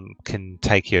can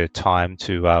take your time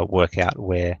to work out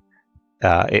where,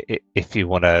 if you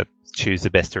want to choose the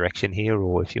best direction here,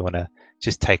 or if you want to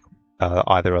just take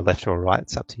either a left or a right.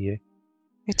 It's up to you.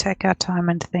 We take our time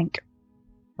and think.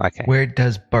 Okay. Where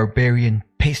does barbarian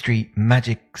pastry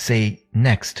magic say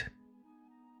next?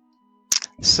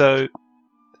 So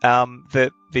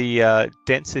the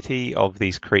density of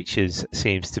these creatures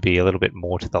seems to be a little bit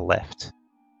more to the left.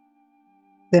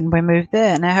 Then we move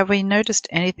there. Now, have we noticed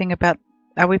anything about...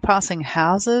 Are we passing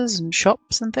houses and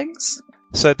shops and things?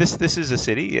 So this is a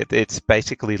city. It's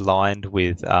basically lined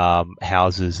with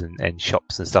houses and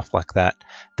shops and stuff like that.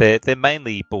 They're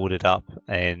mainly boarded up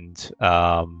and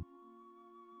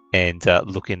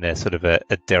look in a sort of a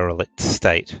derelict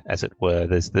state, as it were.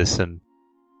 There's some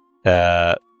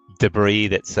debris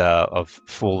that's of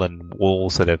fallen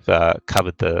walls that have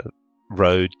covered the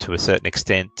road to a certain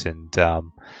extent, and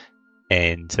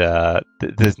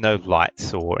there's no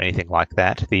lights or anything like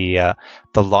that. The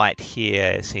light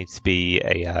here seems to be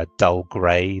a dull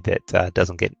grey that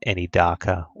doesn't get any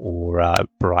darker or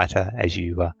brighter as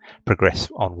you progress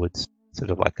onwards, sort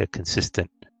of like a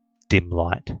consistent dim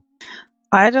light.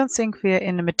 I don't think we're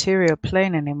in a material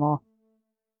plane anymore.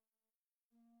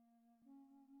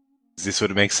 This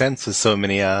would make sense with so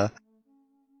many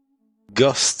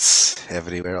ghosts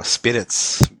everywhere, or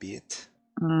spirits, be it.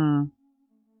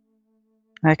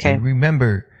 Okay. I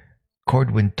remember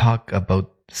Cordwin talk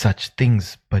about such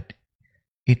things, but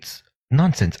it's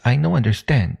nonsense. I no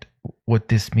understand what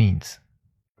this means.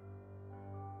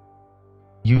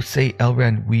 You say,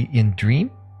 Elrond, we in dream?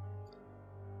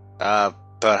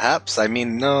 Perhaps. I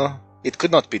mean, no, it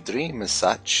could not be dream as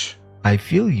such. I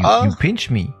feel you. You pinch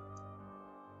me.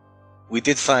 We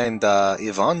did find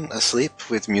Yvonne asleep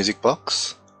with music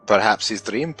box. Perhaps his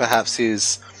dream, perhaps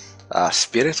his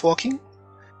spirit walking.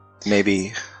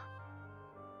 Maybe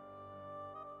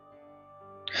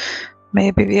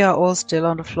we are all still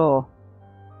on the floor.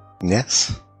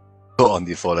 yes. Go on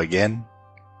the floor again.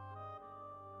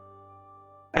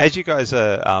 As you guys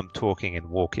are talking and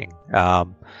walking,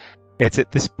 it's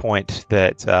at this point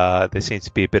that there seems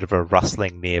to be a bit of a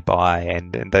rustling nearby,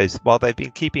 and those, while they've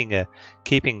been keeping at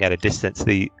a distance,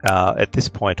 at this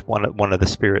point one of the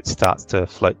spirits starts to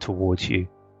float towards you,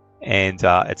 and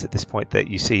it's at this point that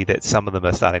you see that some of them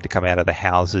are starting to come out of the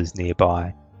houses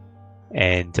nearby,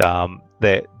 and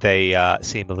they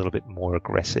seem a little bit more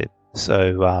aggressive.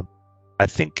 So I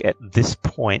think at this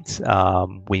point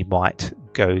we might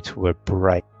go to a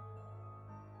break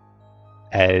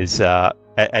as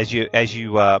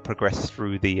you progress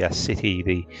through the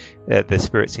city. The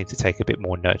spirits seem to take a bit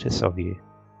more notice of you.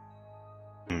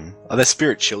 Are there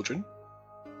spirit children?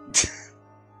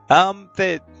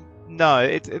 They're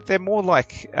more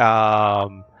like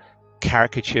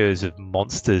caricatures of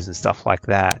monsters and stuff like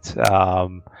that.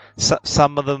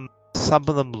 Some of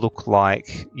them look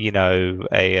like,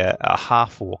 a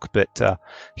half orc, but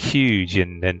huge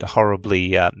and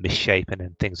horribly misshapen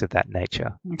and things of that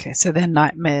nature. Okay, so they're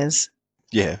nightmares.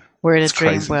 Yeah. We're in a It's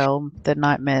dream crazy. world. They're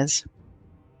nightmares.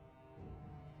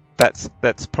 That's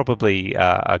probably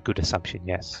a good assumption.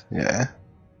 Yes. Yeah. I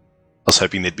was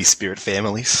hoping there'd be spirit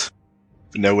families.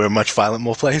 No, we're a much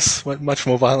more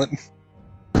violent.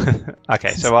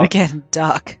 Okay, so We're getting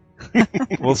dark.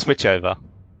 we'll switch over.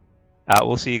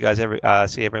 We'll see you guys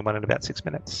see everyone in about 6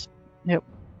 minutes. Yep.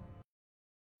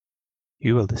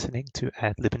 You are listening to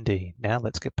Ad Lib and D. Now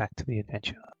let's get back to the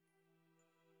adventure.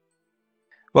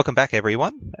 Welcome back,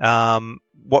 everyone.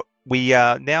 What we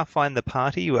now find the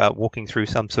party walking through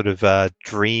some sort of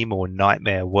dream or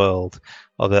nightmare world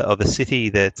of a city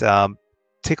that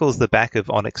tickles the back of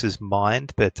Onyx's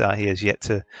mind, but he has yet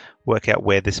to work out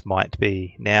where this might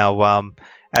be. Now,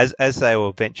 as they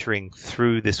were venturing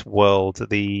through this world,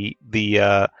 the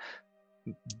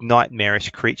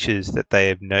nightmarish creatures that they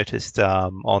have noticed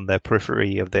on the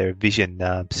periphery of their vision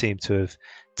seem to have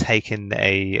taken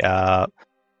a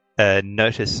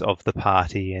notice of the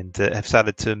party and have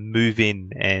started to move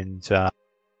in and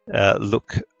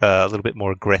look a little bit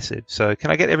more aggressive. So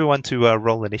can I get everyone to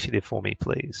roll initiative for me,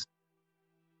 please?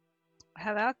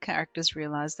 Have our characters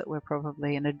realized that we're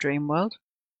probably in a dream world?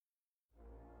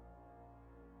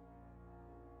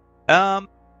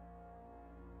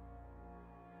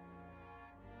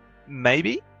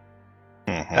 Maybe.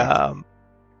 Mhm.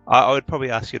 I would probably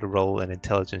ask you to roll an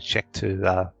intelligence check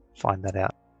to find that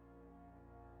out.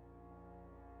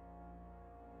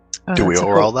 Oh, Do we that's a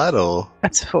all roll that, or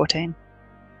That's a 14.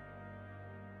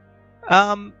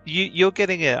 You're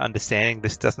getting an understanding.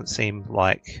 This doesn't seem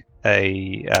like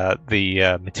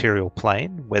the material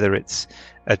plane, whether it's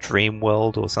a dream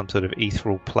world or some sort of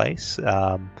ethereal place.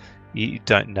 You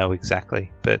don't know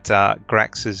exactly, but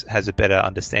Grax has a better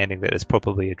understanding that it's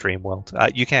probably a dream world.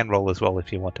 You can roll as well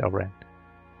if you want, Elran.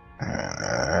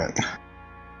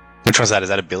 which one's that? Is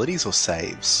that abilities or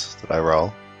saves that I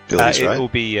roll? Abilities, It right? will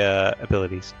be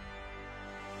abilities.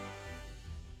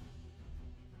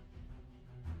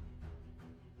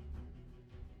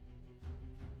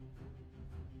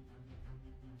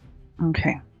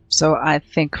 Okay. So I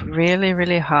think really,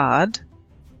 really hard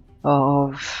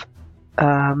of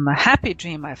a happy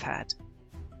dream I've had,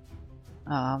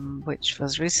 which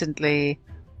was recently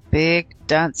big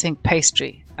dancing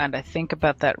pastry. And I think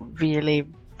about that really,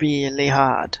 really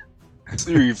hard.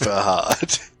 Super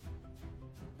hard.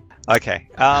 Okay.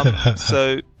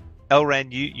 So, Elran,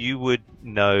 you would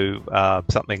know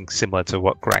something similar to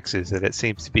what Grax is. That it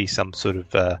seems to be some sort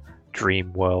of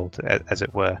dream world, as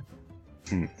it were.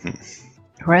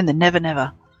 We're in the Never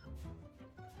Never.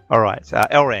 All right,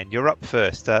 Elran, you're up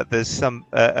first. There's some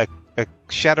a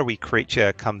shadowy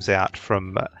creature comes out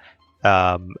from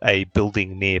a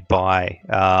building nearby.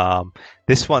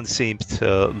 This one seems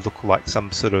to look like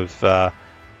some sort of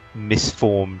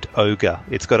misformed ogre.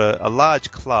 It's got a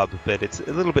large club, but it's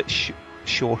a little bit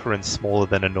shorter and smaller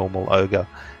than a normal ogre,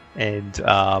 and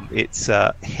its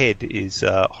head is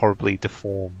horribly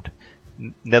deformed.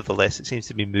 Nevertheless, it seems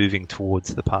to be moving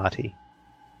towards the party.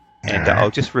 And I'll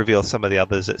just reveal some of the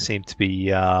others that seem to be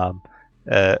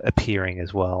appearing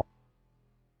as well.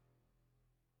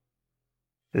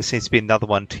 There seems to be another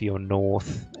one to your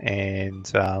north,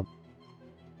 and I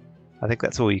think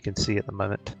that's all you can see at the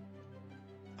moment.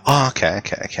 Oh,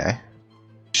 okay.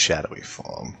 Shadowy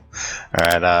form.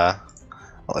 Alright, I'll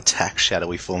attack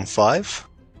Shadowy form 5.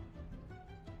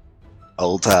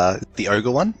 The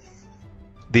ogre one?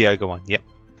 The ogre one, yep.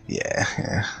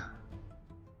 Yeah.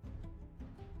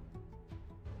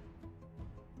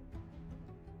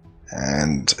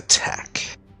 And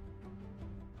attack.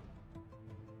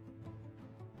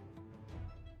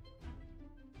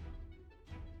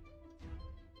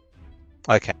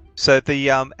 Okay, so the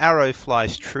arrow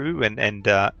flies true and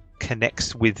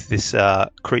connects with this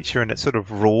creature, and it sort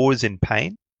of roars in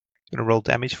pain. I'm going to roll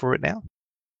damage for it now.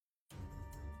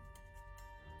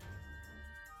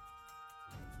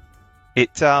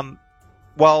 It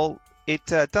while it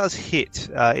does hit,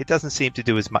 it doesn't seem to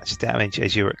do as much damage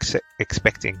as you were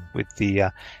expecting, with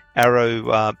the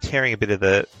arrow tearing a bit of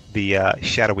the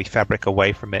shadowy fabric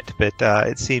away from it, but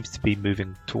it seems to be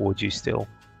moving towards you still.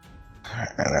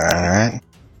 Alright.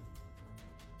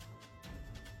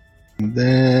 And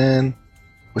then...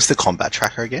 what's the combat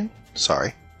tracker again?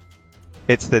 Sorry.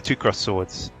 It's the 2 crossed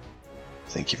swords.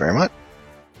 Thank you very much.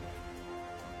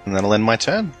 And that'll end my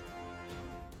turn.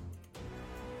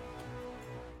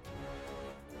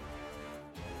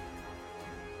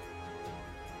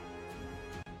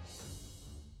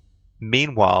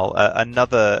 Meanwhile,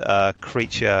 another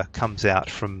creature comes out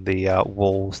from the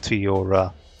walls to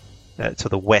your to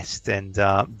the west, and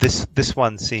this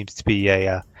one seems to be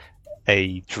a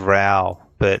drow,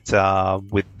 but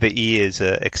with the ears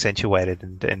accentuated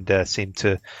and seem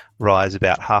to rise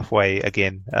about halfway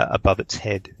again above its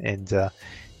head, and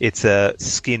its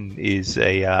skin is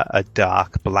a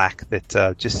dark black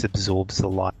that just absorbs the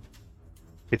light.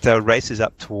 It races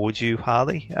up towards you,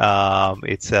 Harley.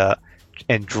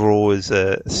 And draws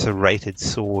a serrated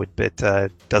sword, but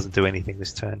doesn't do anything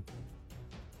this turn.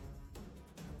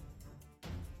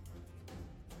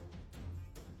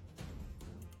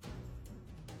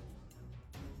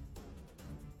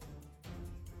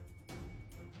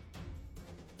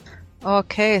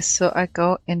 Okay, so I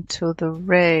go into the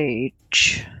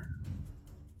rage.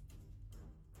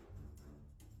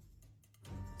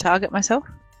 Target myself?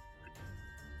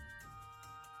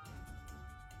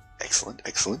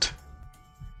 Excellent.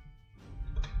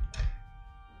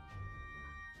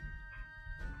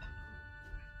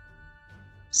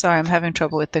 Sorry, I'm having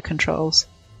trouble with the controls.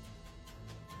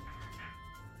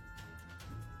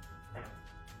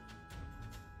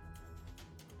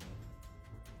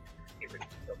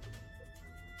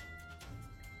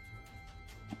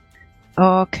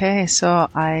 Okay, so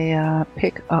I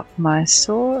pick up my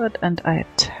sword and I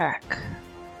attack.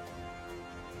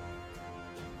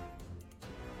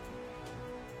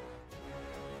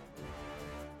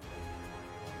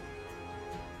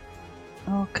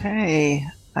 Okay,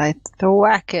 I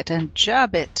thwack it and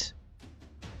jab it.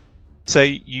 So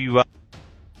you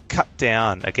cut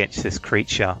down against this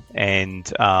creature,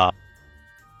 and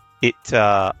you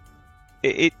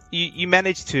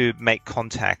manage to make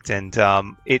contact, and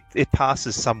it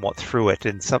passes somewhat through it,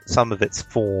 and some of its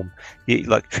form, you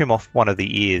like trim off one of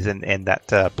the ears, and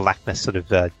that blackness sort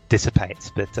of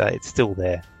dissipates, but it's still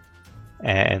there,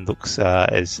 and looks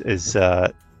as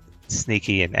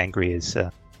sneaky and angry as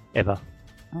ever.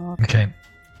 Okay.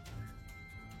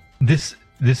 This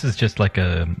is just like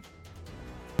a.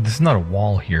 This is not a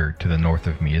wall here to the north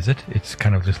of me, is it? It's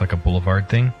kind of just like a boulevard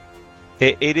thing.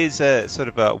 It is a sort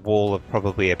of a wall of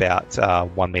probably about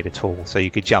 1 meter tall, so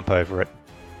you could jump over it.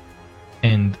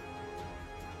 And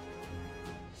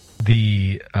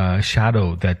the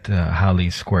shadow that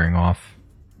Hallie's squaring off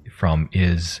from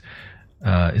is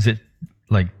it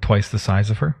like twice the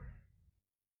size of her?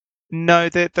 No,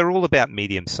 they're all about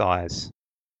medium size.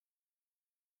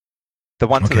 The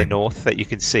one to the north that you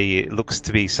can see, it looks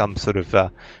to be some sort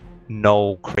of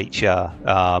gnoll creature,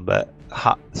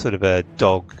 sort of a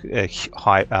dog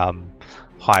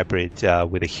hybrid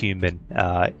with a human.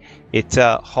 It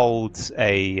holds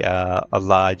a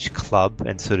large club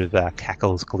and sort of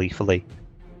cackles gleefully.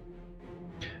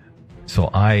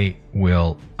 So I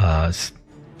will.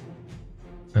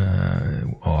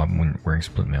 I'm wearing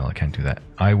split mail. I can't do that.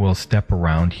 I will step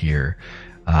around here,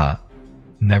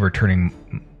 never turning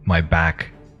my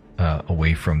back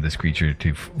away from this creature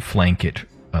to flank it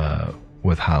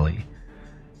with Hallie.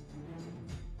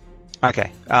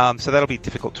 Okay, so that'll be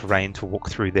difficult terrain to walk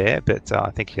through there, but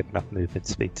I think you have enough movement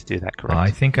speed to do that, correct?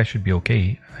 I think I should be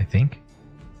okay, okay.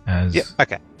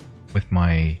 With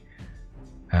my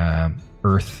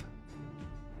earth...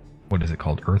 What is it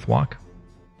called? Earth walk?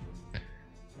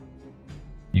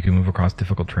 You can move across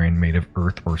difficult terrain made of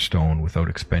earth or stone without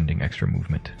expending extra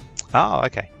movement. Oh,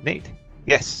 okay. Neat.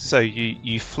 Yes, so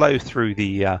you flow through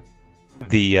the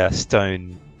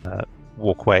stone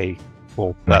walkway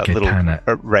or little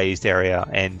raised area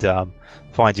and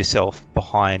find yourself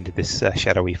behind this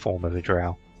shadowy form of a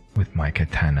drow. With my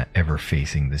katana ever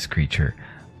facing this creature,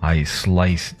 I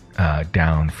slice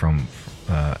down from...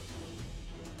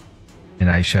 and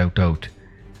I shout out,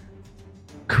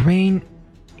 "Crane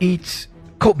eats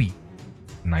Kobe!"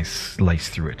 And I slice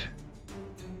through it.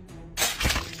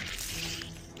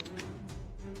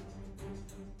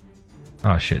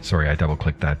 Oh shit, sorry, I double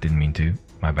clicked that, didn't mean to.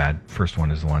 My bad. First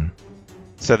one is the one.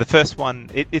 So the first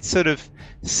one, it sort of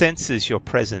senses your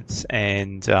presence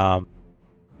and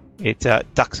it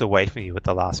ducks away from you at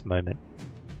the last moment.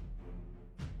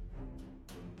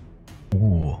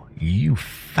 Ooh, you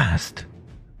fast.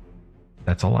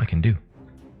 That's all I can do.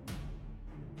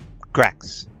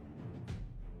 Grax.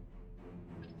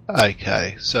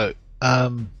 Okay, so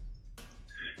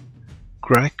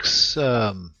Grax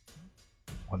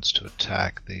wants to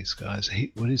attack these guys.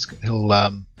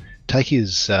 He'll take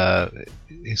his.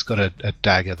 He's got a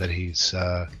dagger that he's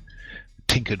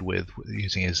tinkered with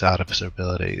using his artificer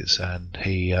abilities, and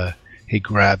he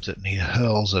grabs it and he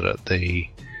hurls it at the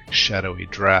shadowy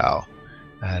drow,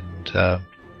 and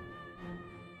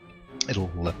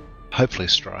it'll hopefully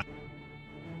strike.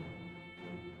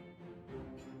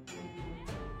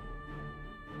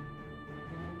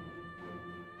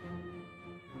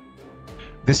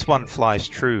 This one flies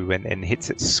true and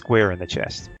hits it square in the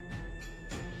chest.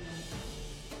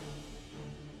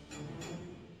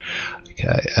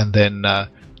 Okay, and then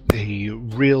he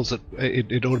reels it.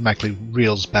 It automatically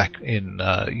reels back in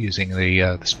using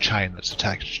the this chain that's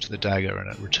attached to the dagger,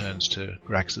 and it returns to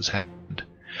Grax's hand.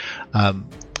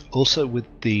 Also, with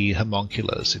the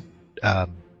homunculus, do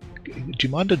you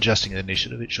mind adjusting the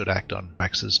initiative? It should act on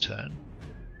Grax's turn.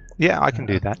 Yeah, I can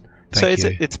do that. So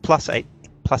it's plus 8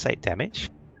 damage.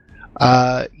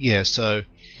 Yeah. So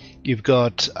you've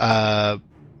got the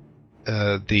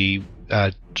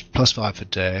 +5 for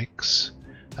Dex,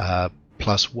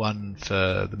 +1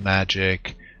 for the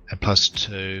magic, and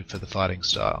 +2 for the fighting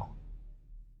style.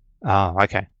 Ah,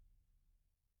 okay.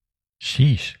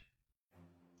 Sheesh.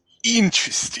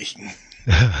 Interesting.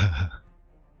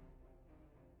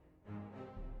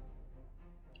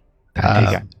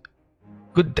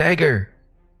 Good dagger,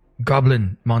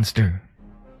 goblin monster.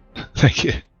 Thank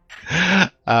you.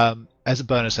 As a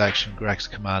bonus action, Grax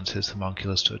commands his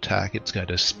homunculus to attack. It's going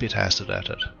to spit acid at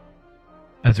it.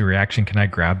 As a reaction, can I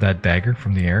grab that dagger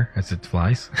from the air as it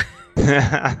flies?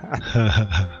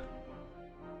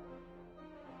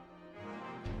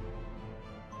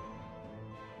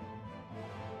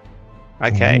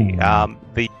 Okay. Ooh.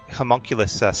 The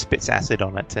homunculus spits acid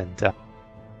on it and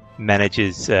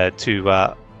manages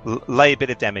to lay a bit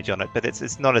of damage on it, but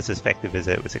it's not as effective as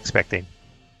it was expecting.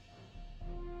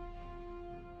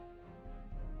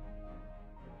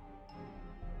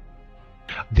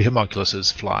 The homunculus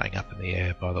is flying up in the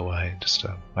air, by the way, just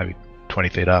maybe 20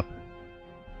 feet up.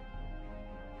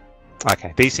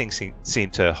 Okay. These things seem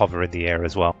to hover in the air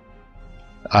as well.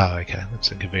 Oh, okay,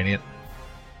 that's inconvenient.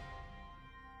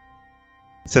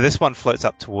 So this one floats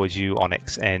up towards you,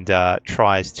 Onyx, and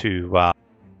tries to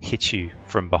hit you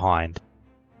from behind.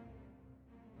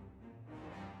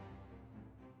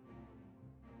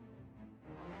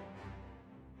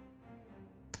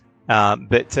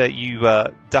 But you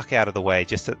duck out of the way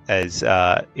just as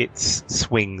it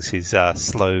swings his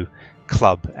slow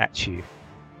club at you.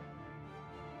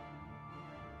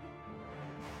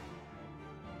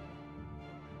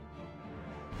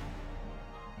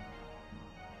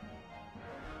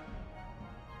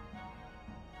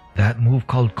 That move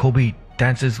called Kobe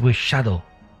dances with shadow.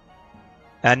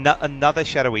 And another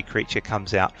shadowy creature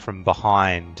comes out from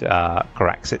behind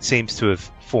Grax. It seems to have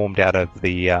formed out of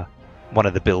the one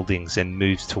of the buildings and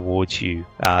moves towards you.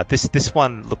 This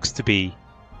one looks to be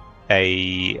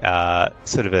a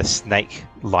sort of a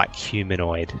snake-like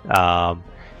humanoid,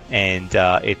 and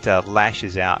it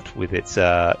lashes out with its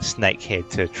snake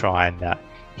head to try and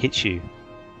hit you.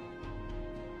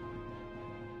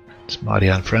 It's mighty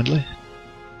unfriendly.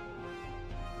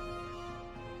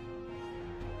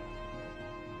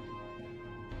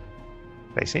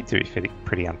 They seem to be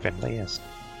pretty unfriendly, yes.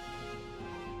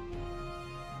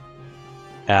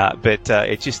 But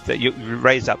it just you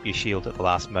raise up your shield at the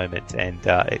last moment, and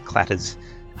it clatters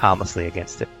harmlessly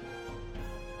against it.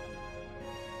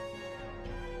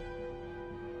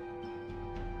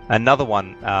 Another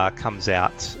one comes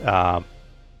out.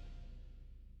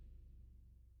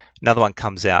 Another one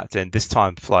comes out, and this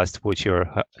time flies towards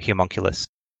your homunculus.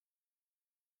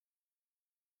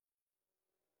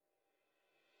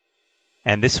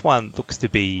 And this one looks to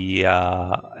be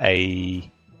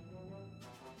a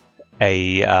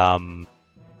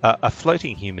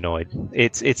floating humanoid.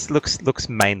 It looks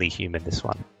mainly human. This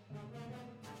one.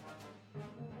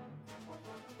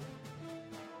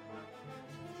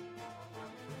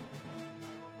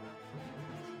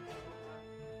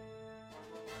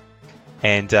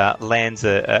 And lands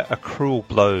a cruel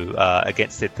blow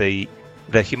against it. The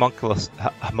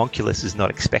homunculus is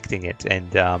not expecting it,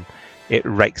 and it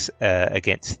rakes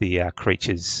against the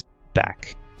creature's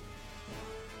back.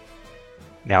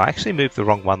 Now, I actually moved the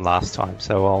wrong one last time,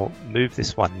 so I'll move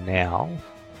this one now.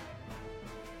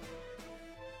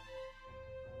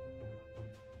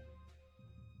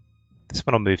 This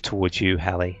one will move towards you,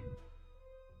 Hallie.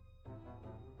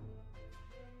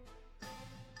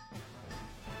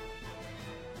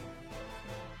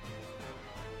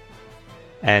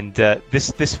 And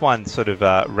this one sort of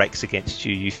rakes against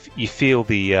you. You feel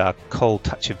the cold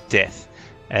touch of death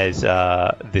as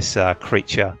this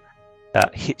creature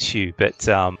hits you, but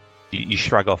you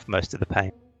shrug off most of the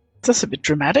pain. That's a bit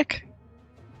dramatic.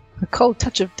 The cold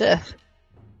touch of death.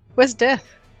 Where's death?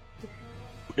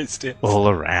 Where's death? All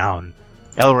around.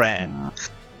 Elran.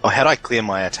 Oh, how do I clear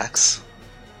my attacks?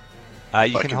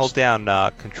 You can hold down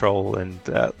control and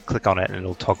click on it, and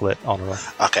it'll toggle it on or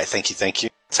off. Okay, thank you.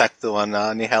 Attack the one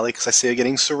near Hallie because I see her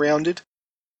getting surrounded.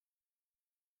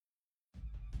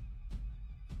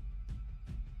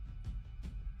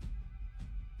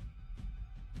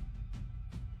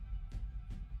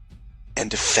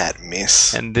 And a fat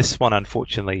miss. And this one,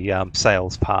 unfortunately,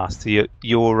 sails past. The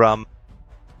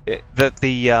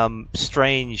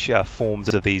strange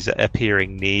forms of these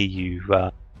appearing near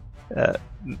you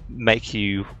make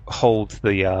you hold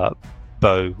the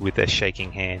bow with a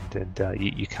shaking hand, and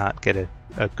you can't get a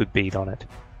good bead on it.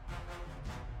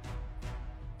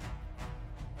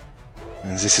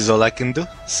 And this is all I can do.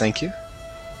 Thank you.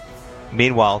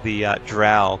 Meanwhile, the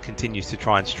drow continues to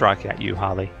try and strike at you,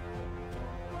 Harley.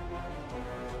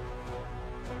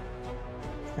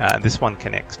 This one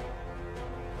connects.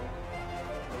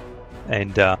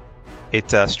 And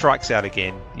it strikes out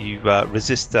again. You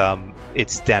resist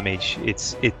its damage.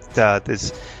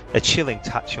 There's a chilling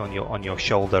touch on your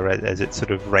shoulder as it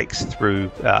sort of rakes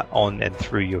through on and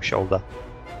through your shoulder.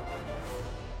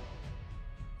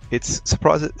 It's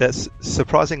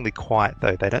surprisingly quiet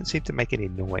though. They don't seem to make any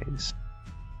noise.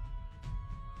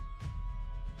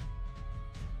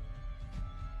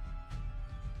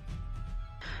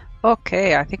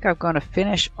 Okay, I think I'm going to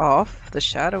finish off the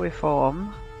shadowy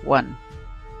form 1.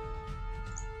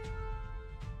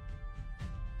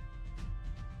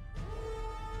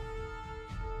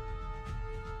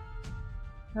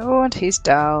 Oh, and he's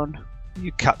down.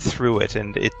 you cut through it,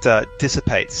 and it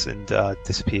dissipates and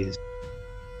disappears.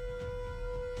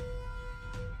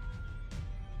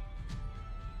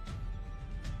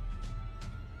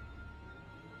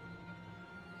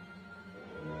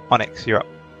 Onyx, you're up.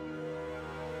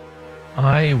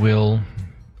 I will.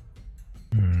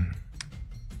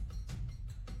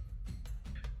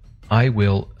 I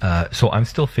will. So I'm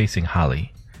still facing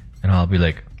Holly, and I'll be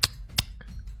like,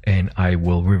 and I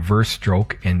will reverse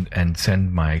stroke and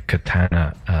send my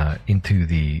katana into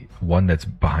the one that's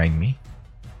behind me.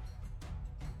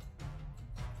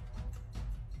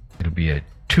 It'll be a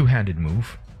two-handed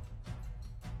move.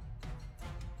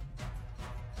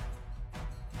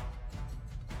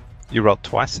 You rolled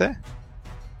twice there?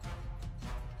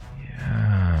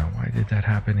 Yeah, why did that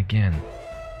happen again?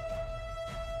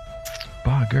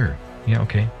 Bugger. Yeah,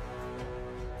 okay.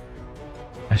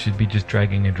 I should be just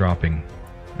dragging and dropping.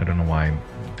 I don't know why I'm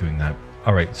doing that.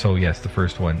 Alright, so yes, the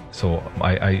first one. So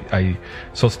I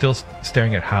so still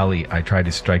staring at Holly, I try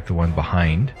to strike the one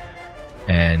behind,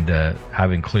 and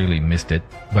having clearly missed it,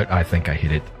 but I think I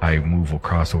hit it, I move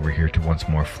across over here to once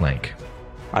more flank.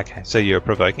 Okay, so you're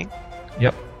provoking?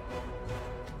 Yep.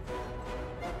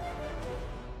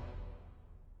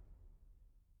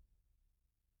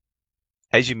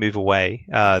 As you move away,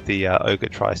 the ogre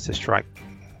tries to strike.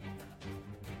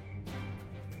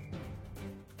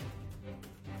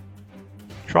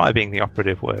 Try being the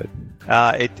operative word.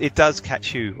 It does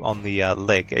catch you on the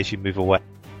leg as you move away.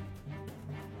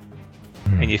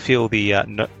 And you feel the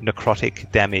necrotic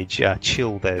damage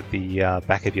chill the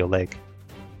back of your leg.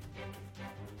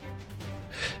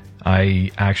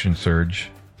 I action surge,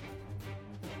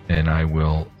 and I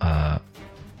will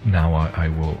now I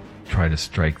will try to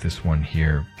strike this one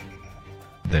here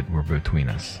that were between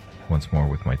us once more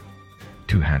with my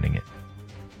two-handing it.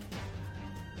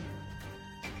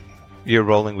 You're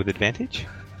rolling with advantage?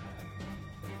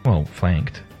 Well,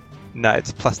 flanked. No,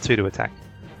 it's +2 to attack.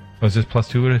 Was this +2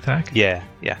 to attack? Yeah.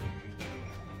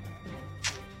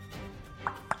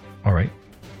 All right.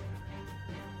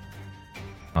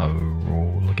 I'll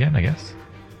roll again, I guess.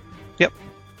 Yep.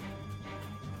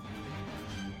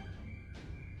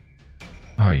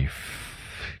 Oh, you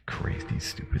crazy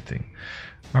stupid thing.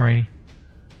 Alrighty.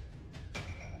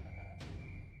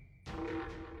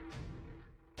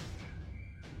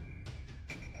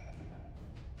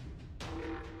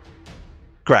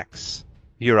 Grax,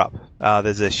 you're up.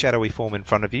 There's a shadowy form in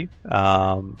front of you.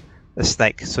 A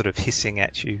snake sort of hissing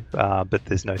at you, but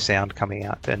there's no sound coming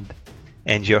out.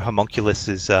 And your homunculus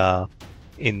is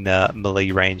in melee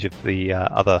range of the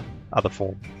other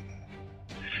form.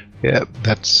 Yeah,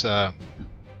 that's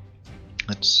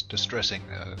distressing.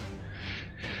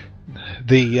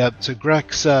 So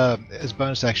Grax, as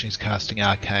bonus action, is casting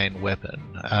Arcane Weapon.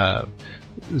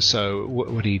 So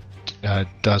what he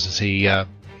does is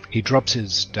he drops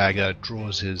his dagger,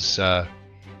 draws his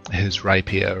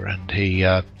rapier, and he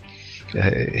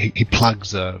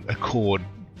plugs a cord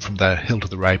from the hilt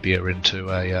of the rapier into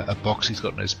a box he's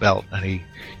got in his belt, and he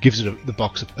gives it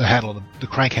the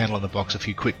crank handle on the box a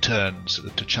few quick turns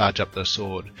to charge up the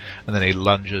sword, and then he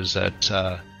lunges at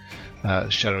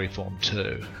Shadowy Form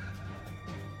 2.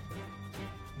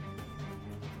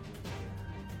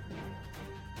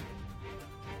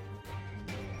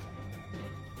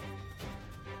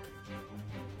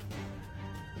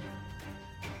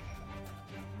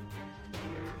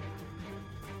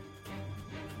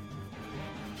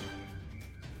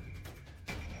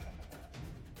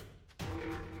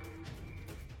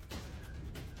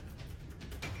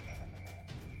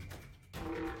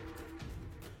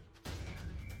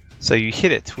 So you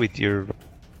hit it with your...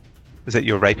 Was that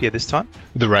your rapier this time?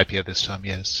 The rapier this time,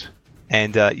 yes.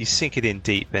 And you sink it in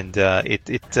deep, and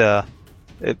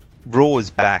it roars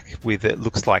back with, it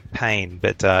looks like pain,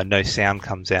 but no sound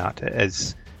comes out,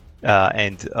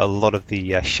 and a lot of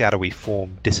the shadowy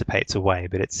form dissipates away,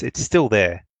 but it's still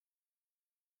there.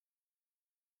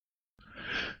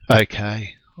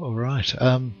 Okay, all right.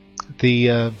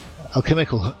 The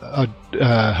alchemical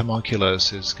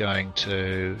homunculus is going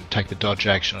to take the dodge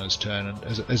action on his turn, and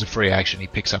as a free action, he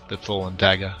picks up the fallen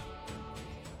dagger.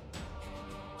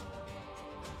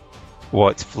 Well,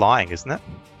 it's flying, isn't it?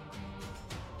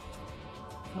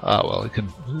 Oh well, it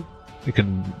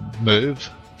can move.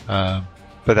 But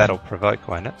that'll provoke,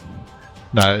 won't it?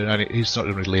 No, he's not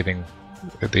really leaving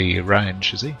the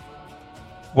range, is he?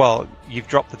 Well, you've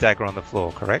dropped the dagger on the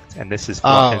floor, correct? And this is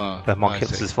and the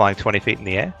homunculus is flying 20 feet in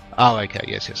the air. Oh, okay,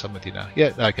 yes, I'm with you now.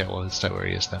 Yeah, okay, well, let's stay where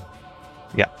he is then.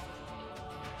 Yeah.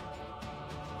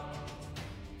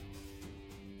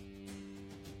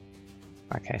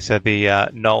 Okay, so the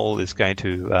Knoll is going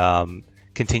to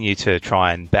continue to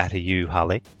try and batter you,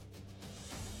 Harley.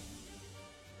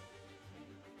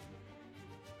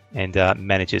 and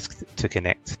manages to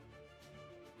connect.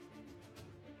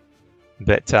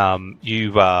 But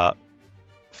you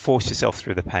force yourself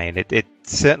through the pain. It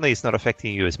certainly is not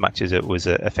affecting you as much as it was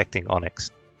affecting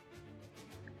Onyx.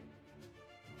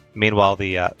 Meanwhile,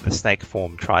 the snake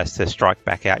form tries to strike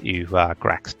back at you,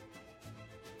 Grax.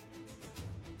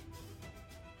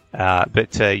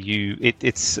 But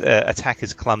its attack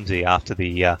is clumsy after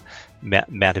the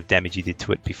amount of damage you did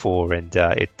to it before, and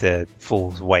it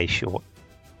falls way short.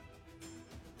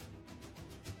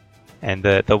 And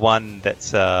the one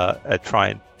that's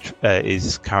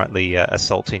is currently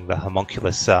assaulting the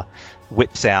homunculus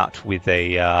whips out with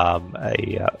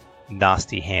a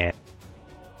nasty hand,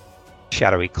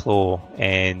 shadowy claw,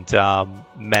 and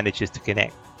manages to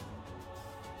connect.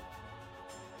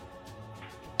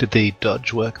 Did the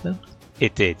dodge work then?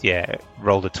 It did, yeah.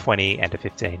 Rolled a 20 and a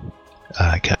 15.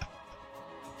 Okay.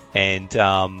 And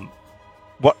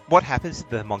what happens to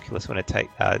the homunculus when it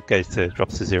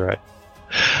drops to 0?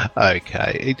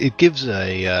 Okay, it gives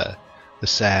a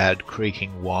sad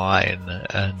creaking whine,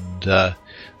 and the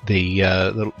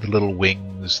little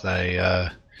wings they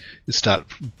start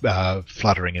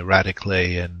fluttering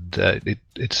erratically, and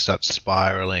it starts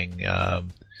spiraling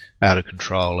out of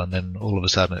control, and then all of a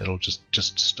sudden it'll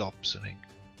just stops and it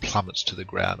plummets to the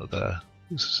ground with a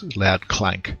loud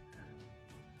clank.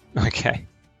 Okay.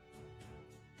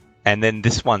 And then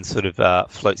this one sort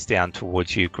of floats down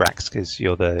towards you, Grax, because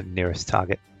you're the nearest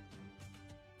target.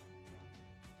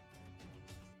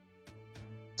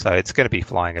 So it's going to be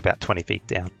flying about 20 feet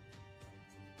down.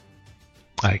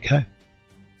 Okay.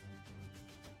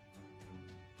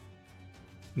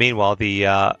 Meanwhile,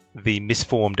 the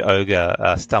misformed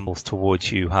ogre stumbles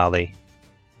towards you, Harley.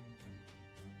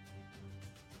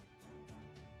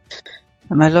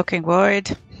 Am I looking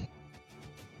worried?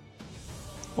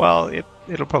 Well,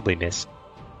 it'll probably miss.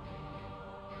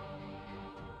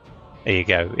 There you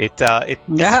go. It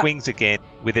swings again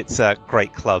with its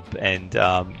great club, and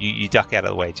you duck out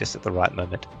of the way just at the right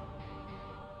moment.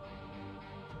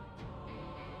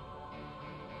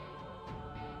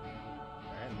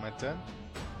 And my turn.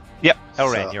 Yep,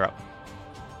 Elran, So- you're up.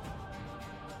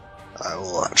 I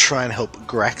will try and help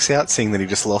Grax out, seeing that he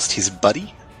just lost his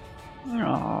buddy.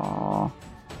 Aww.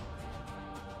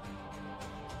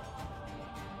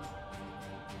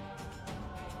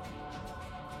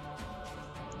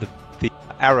 The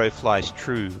arrow flies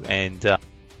true, and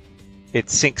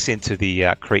it sinks into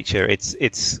the creature.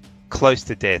 It's close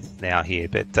to death now here,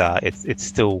 but it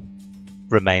still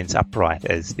remains upright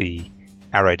as the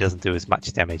arrow doesn't do as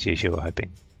much damage as you were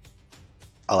hoping.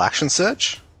 I'll action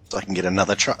search, so I can get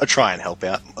another try and help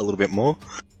out a little bit more.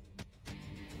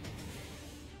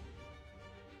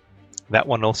 That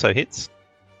one also hits.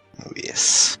 Oh,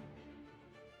 yes.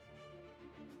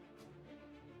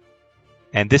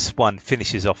 And this one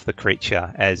finishes off the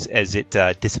creature as it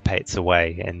dissipates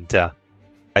away, and I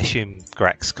assume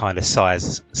Grax kind of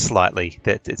sighs slightly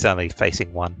that it's only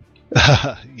facing one.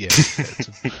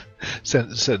 Yes.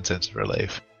 Sense of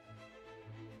relief.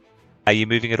 Are you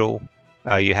moving at all?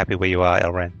 Are you happy where you are,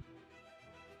 Elran?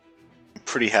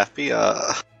 Pretty happy.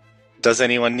 Does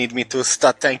anyone need me to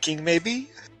start tanking, maybe?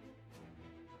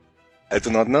 I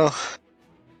do not know.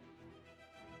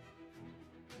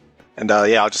 And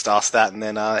yeah, I'll just ask that and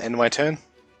then end my turn.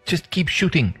 Just keep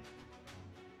shooting.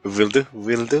 Will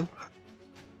do.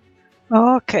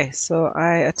 Okay, so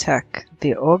I attack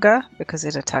the ogre because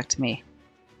it attacked me.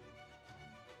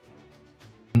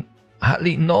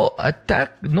 Harley, no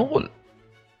attack, no.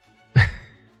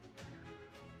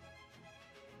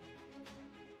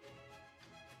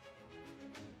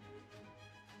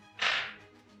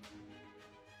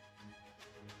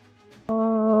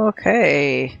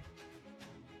 Okay.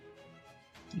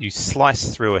 You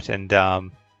slice through it, and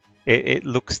it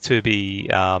looks to be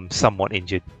somewhat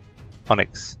injured.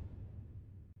 Onyx.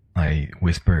 I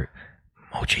whisper,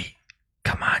 Moji,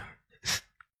 come on,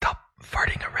 stop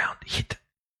farting around, hit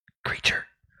creature.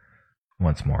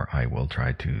 Once more, I will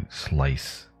try to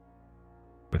slice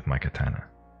with my katana.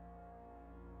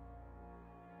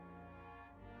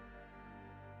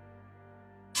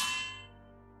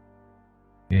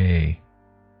 Yay.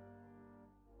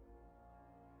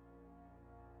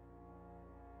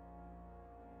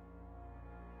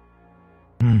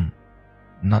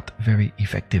 Not very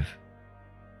effective.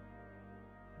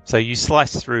 So you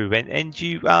slice through, and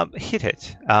you hit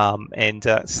it, and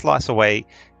slice away.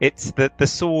 It's the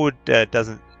sword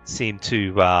doesn't seem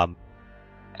to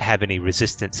have any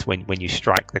resistance when you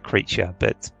strike the creature,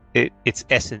 but its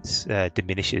essence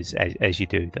diminishes as you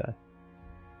do, though.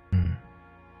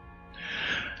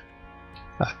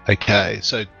 Okay,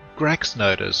 so Grax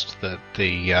noticed that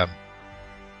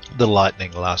the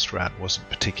lightning last round wasn't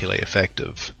particularly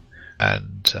effective,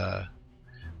 and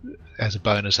as a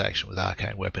bonus action with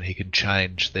Arcane Weapon, he can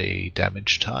change the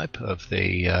damage type of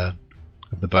the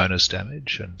bonus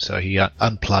damage, and so he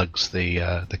unplugs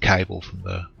the cable from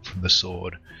the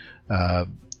sword,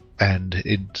 and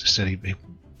instead he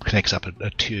connects up a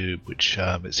tube which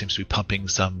it seems to be pumping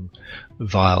some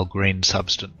vile green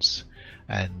substance,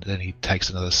 and then he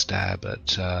takes another stab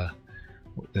at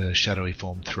the shadowy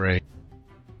form 3.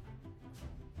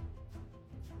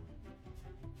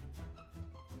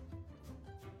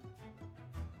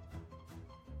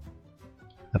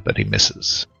 But he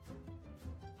misses.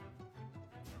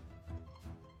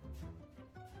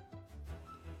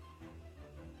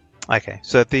 Okay,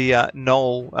 so the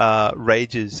knoll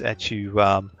rages at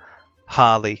you,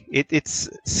 Harley.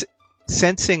 It's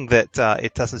sensing that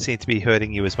it doesn't seem to be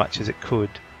hurting you as much as it could.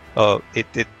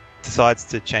 It decides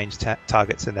to change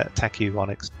targets and attack you,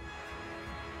 Onyx.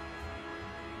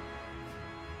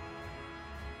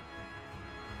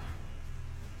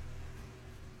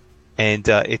 And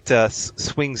it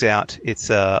swings out its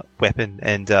weapon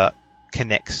and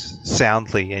connects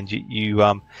soundly, and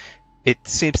you it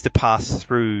seems to pass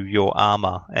through your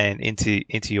armor and into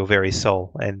your very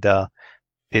soul, and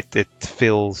it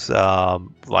feels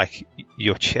like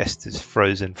your chest is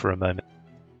frozen for a moment.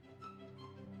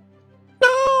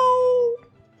 No.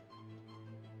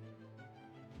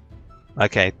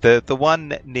 Okay, the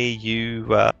one near you,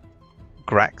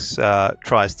 Grax,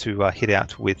 tries to hit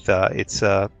out with its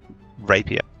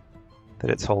rapier that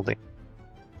it's holding.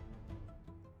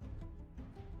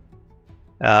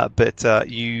 But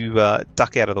you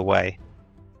duck out of the way.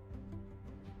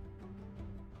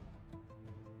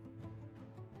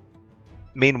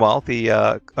 Meanwhile,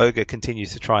 the ogre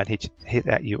continues to try and hit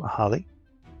at you, Harley.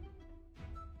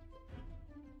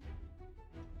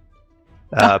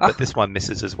 But this one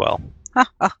misses as well.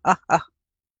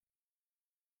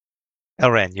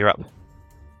 Elran, you're up.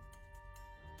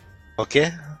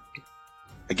 Okay.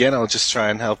 Again, I'll just try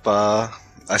and help. I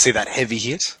see that heavy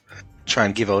hit. Try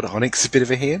and give old Onyx a bit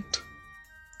of a hand.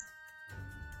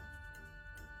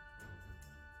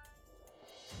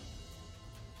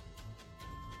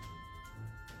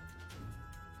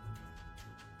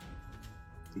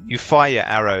 You fire your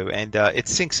arrow, and it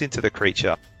sinks into the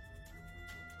creature.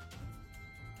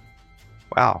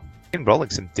 Wow, you've been rolling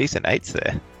some decent 8s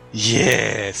there.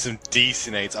 Yeah, some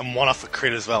decent 8s. I'm one off a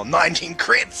crit as well. 19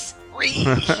 crits!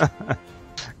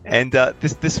 And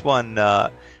this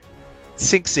one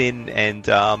sinks in, and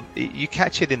you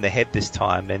catch it in the head this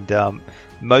time, and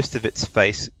most of its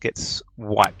face gets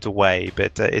wiped away,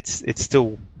 but it's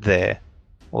still there,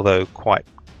 although quite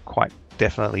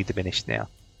definitely diminished now.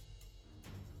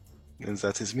 And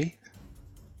that is me.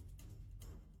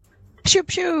 Pew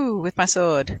pew with my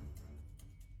sword.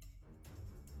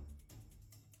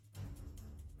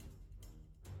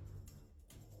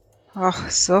 Oh,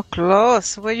 so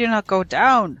close. Will you not go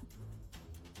down?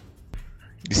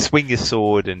 You swing your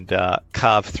sword and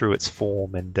carve through its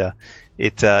form, and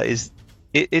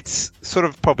it's sort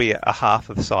of probably a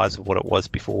half of the size of what it was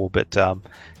before, but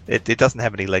it doesn't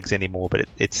have any legs anymore, but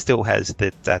it still has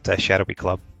that shadowy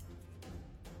club.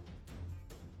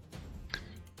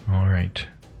 All right.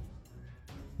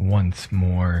 Once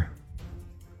more.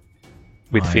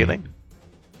 With feeling.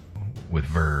 With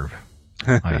verve.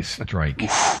 I strike.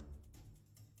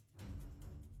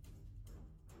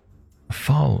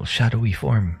 Fall, shadowy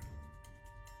form.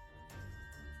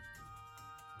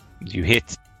 You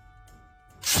hit.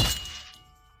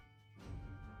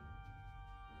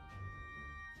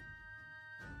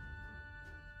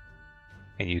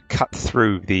 And you cut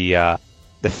through the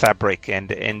fabric, and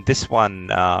this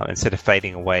one, instead of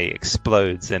fading away,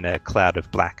 explodes in a cloud of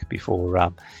black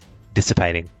before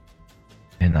dissipating.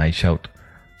 And I shout,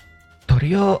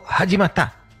 Torio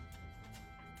Hajimata!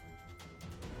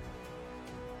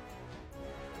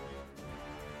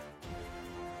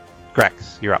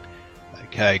 Grax, you're up.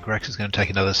 Okay, Grax is going to take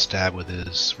another stab with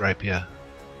his rapier.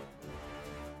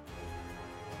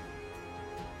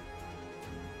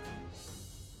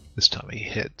 This time he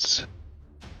hits.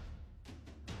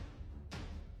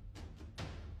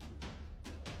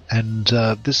 And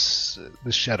this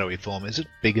shadowy form, is it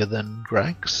bigger than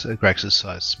Grax? Grax is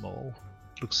size small.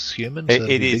 Looks human. So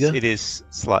It is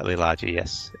slightly larger,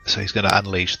 yes. So he's going to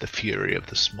unleash the fury of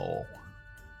the small.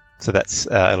 So that's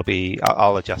it'll be.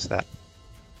 I'll adjust that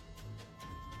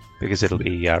because it'll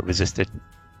be resisted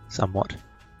somewhat.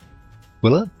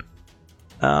 Will it?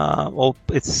 Well,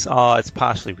 it's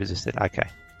partially resisted. Okay.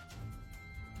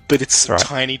 But it's Right.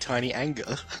 tiny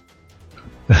anger.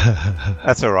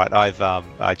 That's all right. I've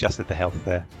adjusted the health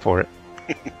there for it.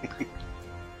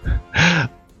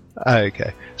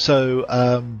 Okay. So,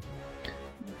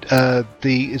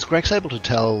 is Grex able to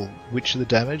tell which of the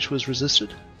damage was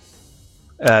resisted?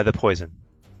 The poison.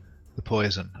 The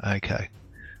poison. Okay.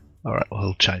 All right. Well,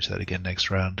 he'll change that again next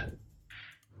round.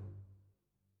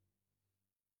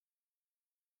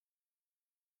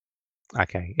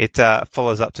 Okay. It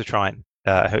follows up to try and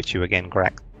hurt you again,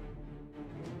 Grax.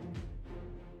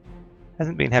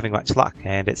 Hasn't been having much luck,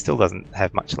 and it still doesn't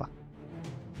have much luck.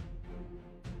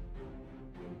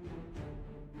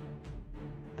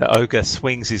 The ogre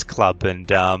swings his club,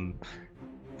 and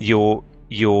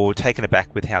you're taken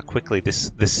aback with how quickly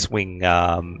this swing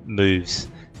moves,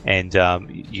 and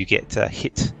you get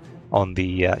hit on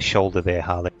the shoulder there,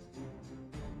 Harley.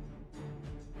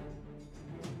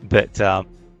 But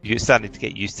you're starting to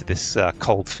get used to this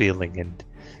cold feeling, and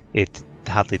it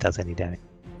hardly does any damage.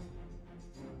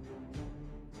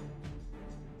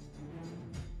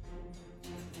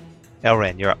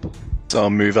 Elran, you're up. So I'll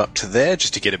move up to there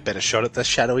just to get a better shot at the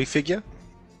shadowy figure.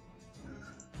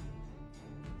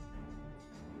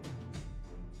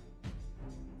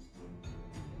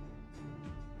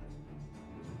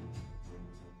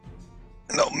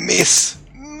 No, miss!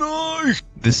 No!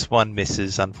 This one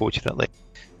misses, unfortunately.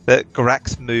 But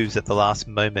Grax moves at the last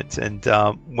moment, and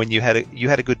when you had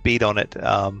a good beat on it,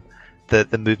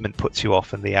 the movement puts you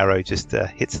off, and the arrow just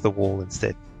hits the wall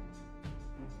instead.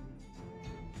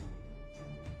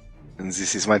 And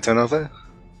this is my turn over?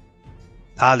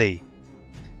 Ali,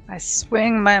 I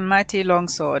swing my mighty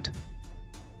longsword.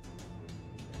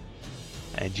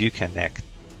 and you connect.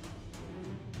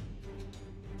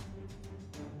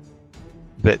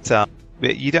 But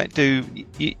you don't do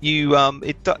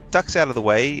it ducks out of the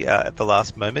way at the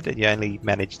last moment, and you only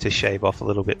manage to shave off a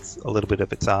little bit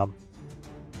of its arm.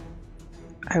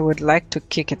 I would like to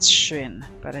kick its shin,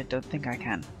 but I don't think I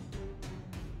can.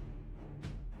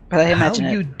 But I imagine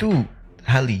How you do,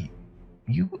 Hallie?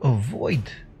 You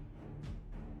avoid.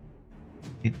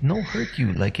 It no hurt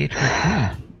you like it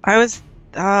hurt me. I was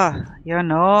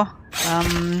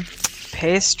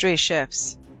pastry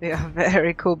chefs. They are a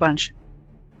very cool bunch.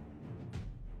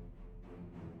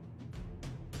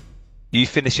 You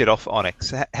finish it off,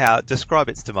 Onyx. How describe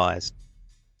its demise?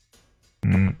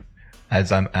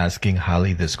 As I'm asking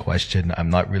Hallie this question, I'm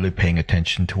not really paying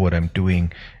attention to what I'm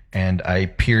doing, and I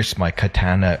pierce my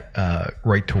katana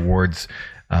right towards.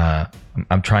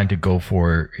 I'm trying to go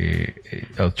for. I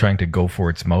was trying to go for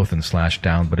its mouth and slash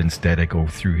down, but instead I go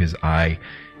through his eye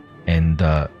and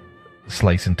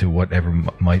slice into whatever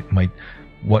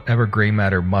whatever gray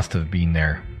matter must have been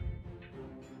there.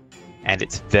 And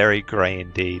it's very grey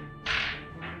indeed.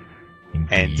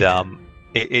 Indeed. And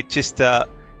it just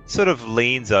sort of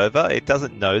leans over. It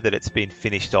doesn't know that it's been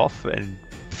finished off, and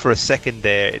for a second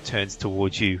there it turns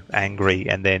towards you angry,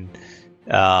 and then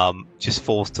just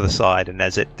falls to the side, and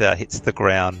as it hits the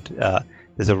ground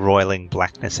there's a roiling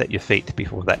blackness at your feet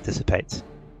before that dissipates.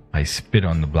 I spit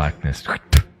on the blackness.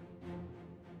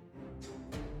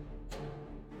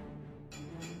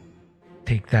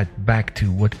 Take that back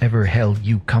to whatever hell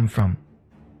you come from.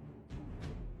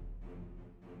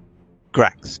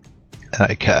 Grax.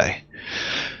 Okay.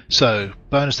 So,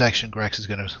 bonus action, Grax is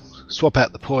going to swap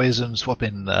out the poison, swap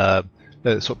in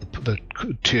swap the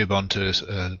tube onto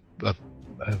a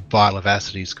vial of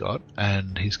acid he's got,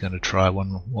 and he's going to try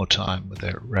one more time with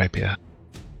that rapier.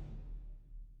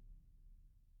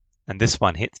 And this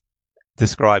one hits.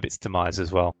 Describe its demise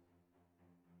as well.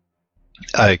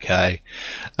 Okay.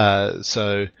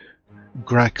 So,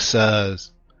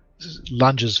 Grax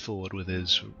lunges forward with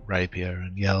his rapier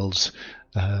and yells,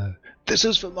 "This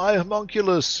is for my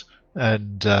homunculus!"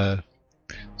 and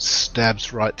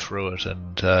stabs right through it,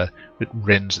 and it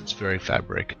rends its very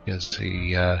fabric as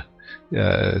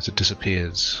as it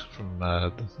disappears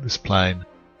from this plane.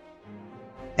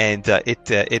 And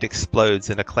it explodes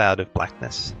in a cloud of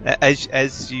blackness.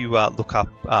 As you look up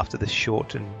after this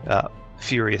short and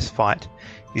furious fight,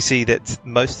 you see that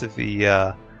most of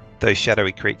the those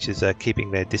shadowy creatures are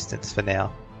keeping their distance for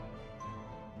now.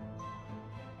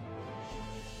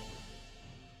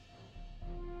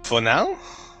 For now?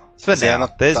 For They are now,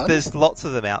 not done? there's lots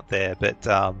of them out there, but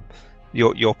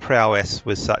your prowess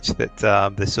was such that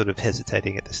they're sort of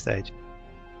hesitating at this stage.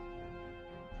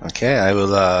 Okay, I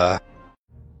will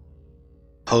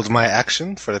hold my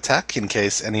action for attack in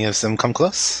case any of them come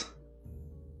close.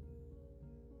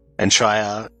 And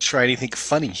try anything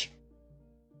funny.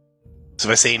 So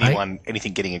if I see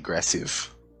anything getting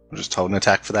aggressive, I'll just hold an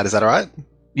attack for that. Is that alright?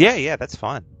 Yeah, that's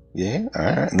fine. Yeah,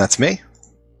 alright, and that's me.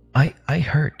 I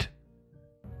hurt.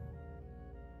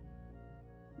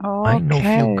 Okay. I no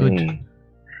feel good.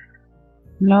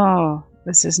 No,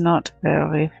 This is not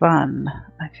very fun.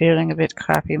 I'm feeling a bit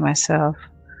crappy myself.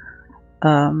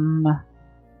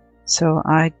 So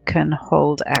I can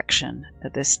hold action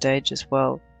at this stage as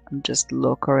well and just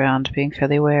look around, being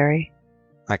fairly wary.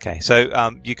 Okay,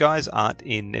 so you guys aren't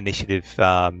in initiative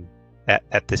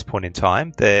at this point in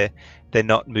time. They're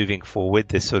not moving forward.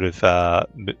 They're sort of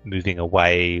moving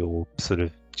away or sort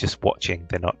of just watching.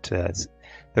 They're not.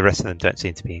 The rest of them don't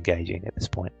seem to be engaging at this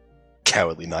point.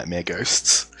 Cowardly nightmare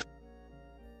ghosts.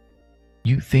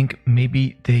 You think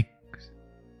maybe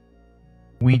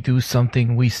we do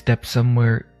something, we step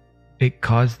somewhere, it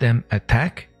caused them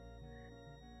attack?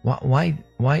 Why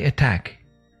attack?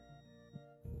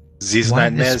 These Why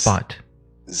nightmares, this spot?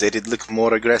 they did look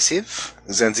more aggressive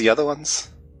than the other ones.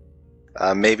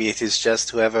 Maybe it is just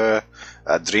whoever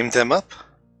dreamed them up.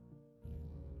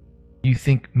 You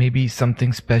think maybe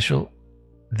something special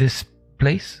this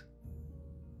place?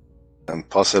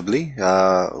 Possibly.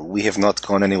 We have not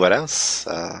gone anywhere else.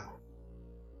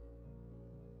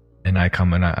 And I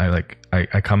come and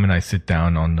I come and I sit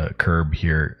down on the curb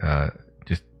here,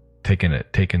 just taking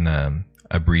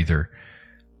a breather.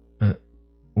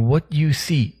 What do you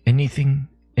see? Anything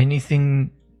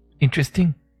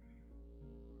interesting?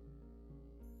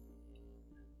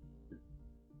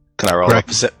 Can I roll Greg.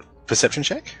 a perception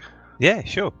check? Yeah,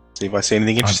 sure. See if I see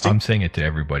anything interesting. I'm saying it to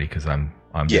everybody because I'm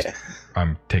Yeah.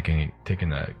 taking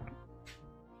a.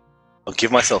 I'll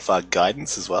give myself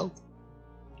guidance as well.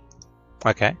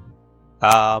 Okay.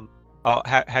 How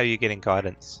are you getting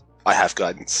guidance? I have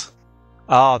guidance.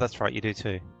 Oh, that's right. You do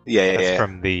too. Yeah, That's yeah.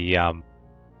 from the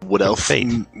Wood elf feet.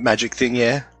 magic thing,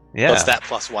 yeah. yeah. What's that,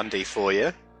 plus 1d4,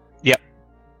 yeah? Yep.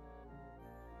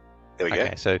 There we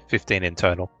Okay, so 15 in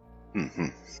total. go. Hmm.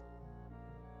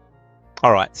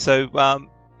 All right. So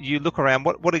you look around.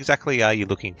 What exactly are you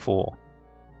looking for?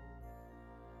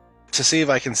 To see if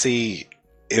I can see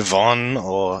Yvonne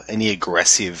or any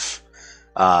aggressive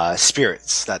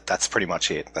spirits. That's pretty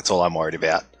much it. That's all I'm worried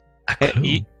about. A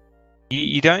clue.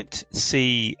 You don't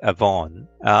see Yvonne.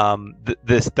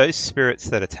 Those spirits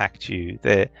that attacked you,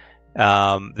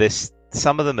 there's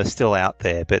some of them are still out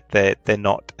there, but they're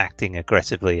not acting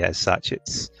aggressively as such.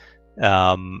 It's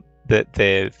that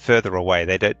they're further away.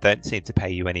 They don't seem to pay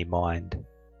you any mind.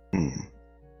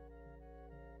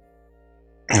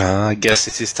 I guess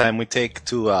it is time we take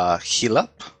to heal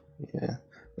up. Yeah.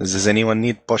 Does anyone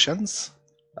need potions?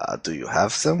 Do you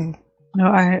have some?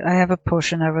 No, I have a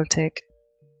potion I will take.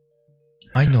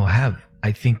 I know.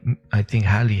 I think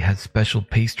Hallie has special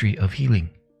pastry of healing.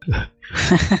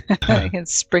 I can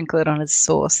sprinkle it on his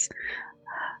sauce.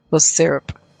 Or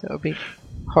syrup. That would be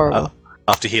horrible.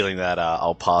 After healing that,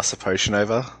 I'll pass a potion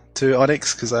over to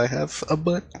Onyx because I have a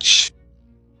bunch.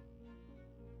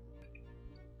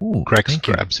 Ooh, Grex thank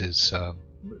you. grabs his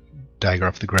dagger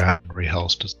off the ground,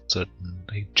 reholsters it,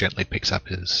 and he gently picks up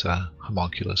his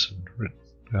homunculus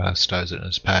and stows it in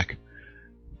his pack.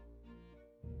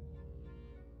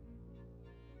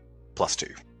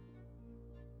 +2.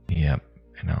 Yep,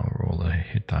 and I'll roll a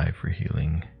hit die for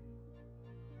healing.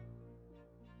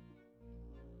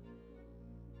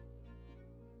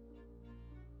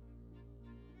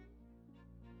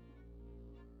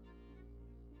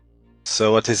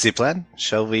 So what is the plan?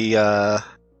 Shall we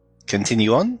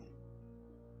continue on?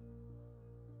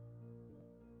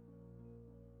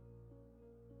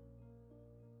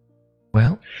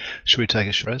 Well, Should we take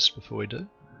a short rest before we do?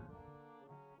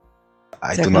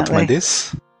 I do not Definitely. mind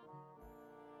this.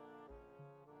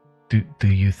 do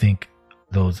you think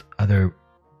those other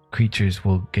creatures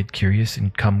will get curious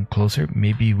and come closer?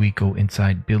 Maybe we go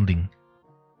inside building.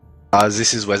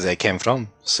 This is where they came from,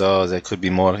 so there could be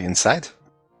more inside.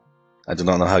 I do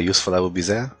not know how useful that will be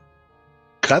there.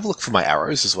 Could I have a look for my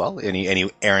arrows as well?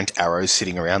 Any errant arrows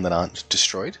sitting around that aren't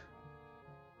destroyed? Is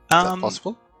that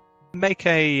possible? Make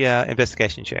a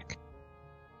investigation check.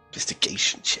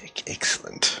 Investigation check.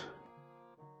 Excellent.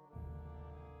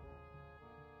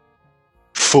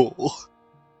 4.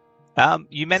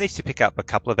 You managed to pick up a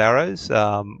couple of arrows.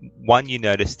 One you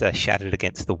noticed shattered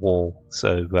against the wall,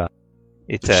 so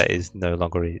it is no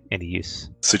longer any use.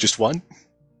 So just one?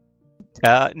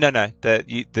 No.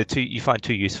 The two you find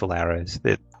two useful arrows.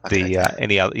 Okay.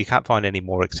 Any other you can't find any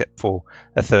more except for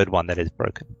a third one that is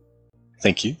broken.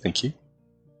 Thank you.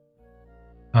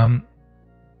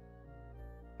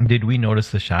 Did we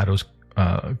notice the shadows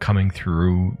coming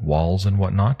through walls and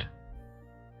whatnot?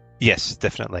 Yes,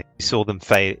 definitely. You saw them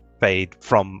fade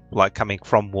from coming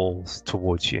from walls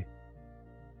towards you.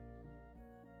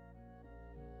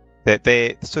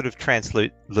 They're sort of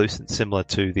translucent, similar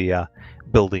to the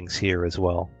buildings here as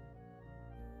well.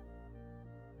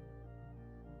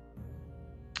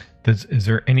 Is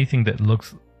there anything that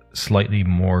looks slightly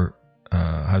more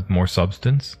has more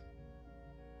substance?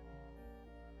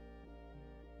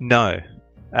 No.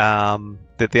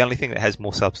 The only thing that has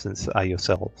more substance are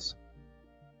yourselves.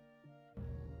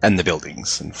 And the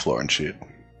buildings and floor and shoot.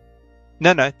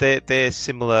 No, they're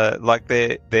similar. Like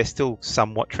they're still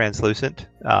somewhat translucent,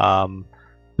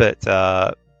 but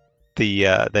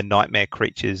the nightmare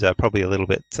creatures are probably a little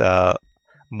bit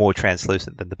more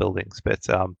translucent than the buildings, but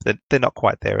they're not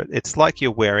quite there. It's like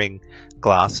you're wearing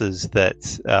glasses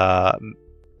that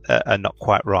are not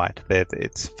quite right.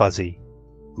 It's fuzzy.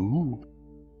 Ooh.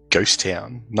 Ghost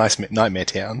Town. Nice Nightmare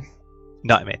Town.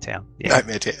 Nightmare Town. Yeah.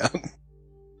 Nightmare Town.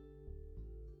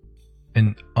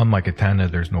 And on my katana,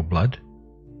 there's no blood?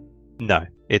 No,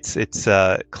 it's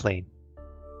clean.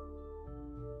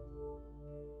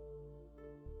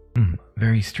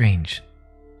 Very strange.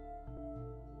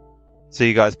 So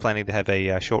you guys planning to have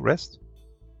a short rest?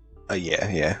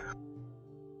 Yeah.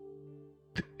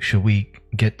 Should we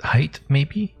get height,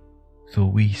 maybe? So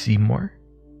we see more?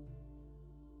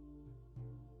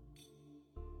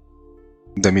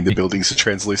 I mean, the buildings are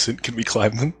translucent. Can we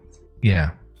climb them?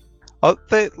 Yeah. Oh,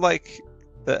 they like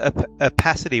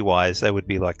opacity-wise, they would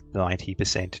be like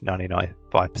 90%,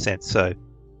 99.5%. So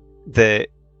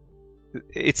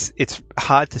it's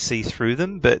hard to see through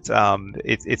them, but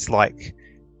it's like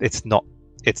it's not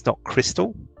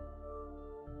crystal.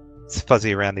 It's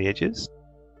fuzzy around the edges.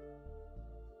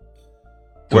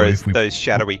 So Whereas if we- those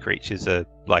shadowy creatures are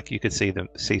like you could see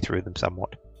through them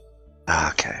somewhat.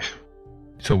 Okay.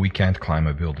 So we can't climb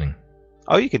a building.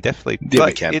 Oh, you can definitely. Yeah, we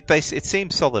like, can. It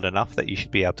seems solid enough that you should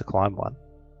be able to climb one.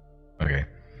 Okay.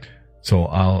 So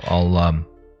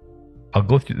I'll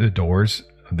go through the doors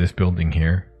of this building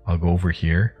here. I'll go over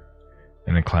here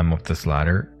and then climb up this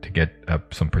ladder to get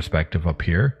some perspective up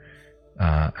here.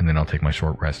 And then I'll take my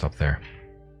short rest up there.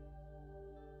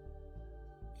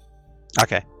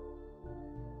 Okay.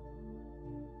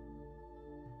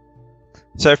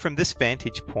 So from this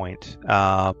vantage point,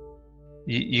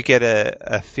 you get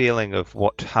a feeling of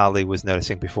what Harley was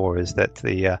noticing before, is that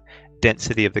the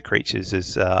density of the creatures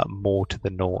is more to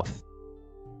the north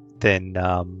than,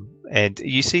 and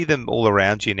you see them all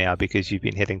around you now because you've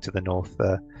been heading to the north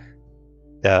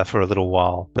for a little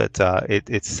while, but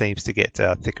it seems to get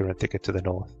thicker and thicker to the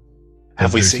north.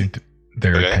 Have we Their seen?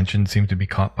 their Okay. attention seemed to be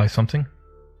caught by something?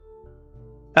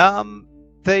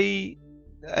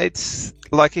 It's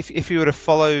like if you were to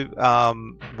follow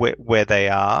where they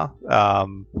are,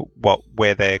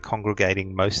 where they're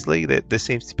congregating mostly, there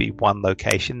seems to be one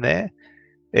location there.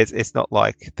 It's not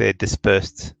like they're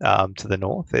dispersed to the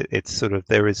north. It's sort of,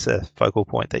 there is a focal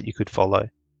point that you could follow.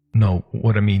 No,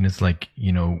 what I mean is like,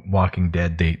 Walking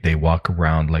Dead, they walk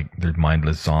around like they're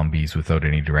mindless zombies without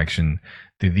any direction.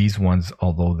 Do these ones,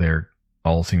 although they're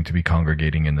all seem to be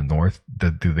congregating in the north,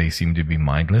 do they seem to be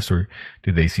mindless, or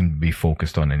do they seem to be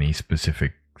focused on any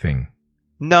specific thing?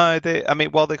 No,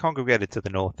 while they're congregated to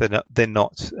the north, they're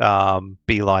not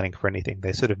beelining for anything.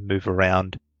 They sort of move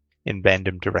around in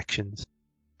random directions.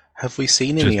 Have we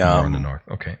seen Just any? more in the north.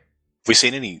 Okay. Have we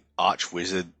seen any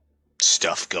archwizard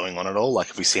stuff going on at all? Like,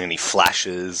 have we seen any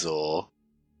flashes or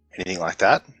anything like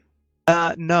that?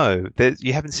 No,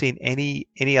 you haven't seen any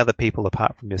other people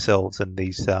apart from yourselves and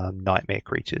these nightmare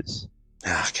creatures.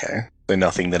 Okay. So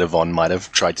nothing that Yvonne might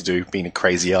have tried to do, being a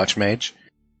crazy archmage?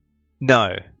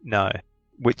 No.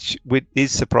 Which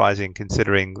is surprising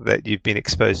considering that you've been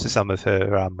exposed to some of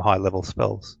her high-level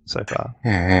spells so far.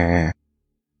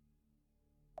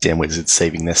 Damn wizards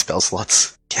saving their spell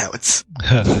slots. Cowards.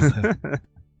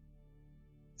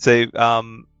 So,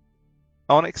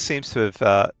 Onyx seems to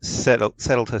have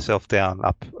settled herself down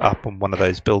up on one of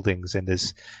those buildings and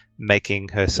is making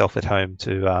herself at home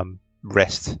to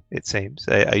rest, it seems.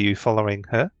 Are you following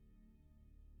her?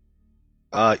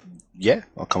 Yeah,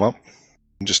 I'll come up.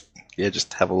 And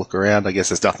just have a look around. I guess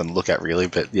there's nothing to look at really,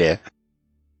 but yeah.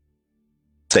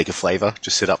 Sake of flavor,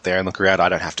 just sit up there and look around. I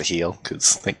don't have to heal,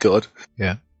 because thank God.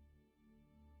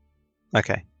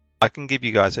 Okay. I can give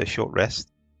you guys a short rest.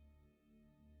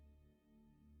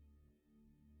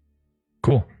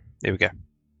 Cool. There we go.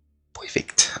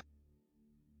 Perfect.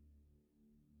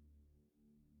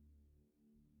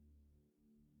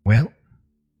 Well,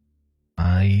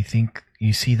 I think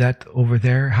you see that over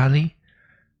there, Hallie?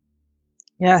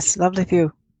 Yes, lovely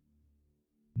view.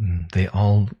 They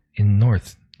all in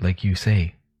north, like you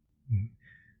say.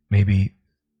 Maybe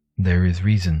there is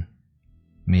reason.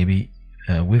 Maybe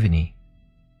Wiveny.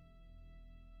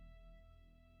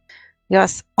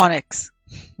 Yes, Onyx.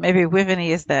 Maybe Wiveny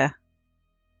is there.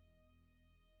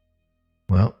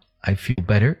 Well, I feel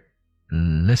better.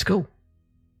 Let's go.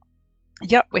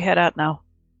 Yep, we head out now.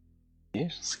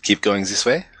 Yes. Keep going this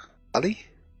way, Ali.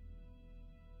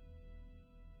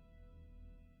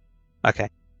 Okay.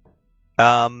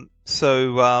 How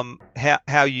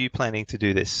are you planning to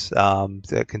do this?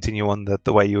 To continue on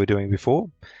the way you were doing before,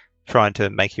 trying to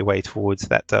make your way towards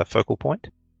that focal point?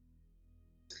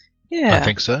 Yeah. I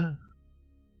think so.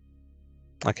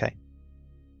 Okay.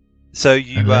 So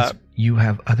you Unless you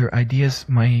have other ideas,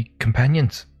 my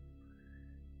companions.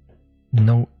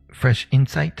 No fresh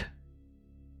insight?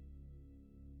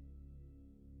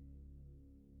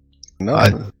 No, I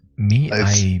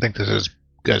I think this is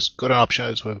as good an option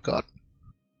as we've got.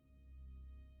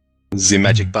 the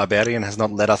magic barbarian has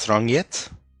not led us wrong yet.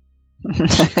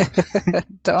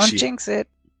 Don't She- jinx it.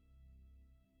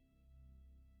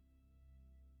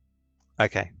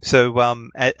 Okay. So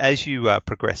as you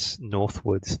progress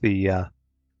northwards, the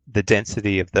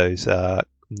density of those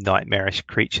nightmarish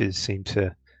creatures seem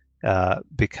to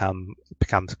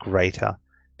becomes greater,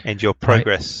 and your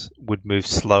progress would move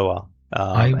slower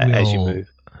as you move.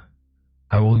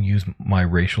 I will use my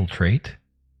racial trait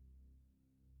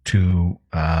to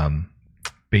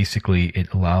basically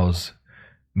it allows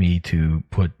me to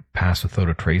put pass without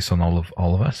a trace on all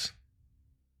of us.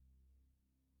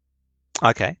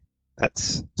 Okay, that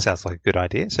sounds like a good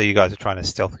idea. So you guys are trying to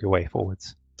stealth your way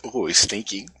forwards. Oh, he's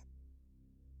sneaking.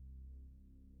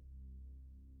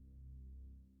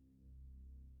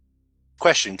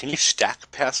 Question: can you stack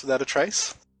pass without a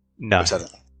trace? No. Or is that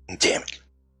damn it.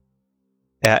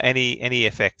 Any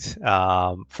effect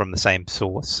from the same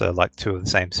source, so like two of the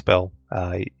same spell,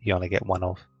 you only get one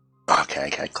of. Okay,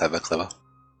 clever.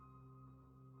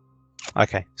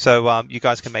 Okay, so you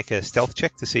guys can make a stealth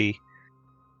check to see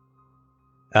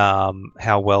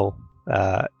how well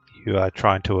you are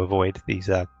trying to avoid these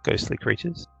ghostly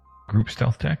creatures. Group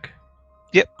stealth check.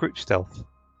 Yep, group stealth.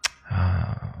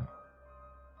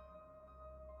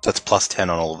 That's plus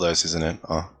 10 on all of those, isn't it?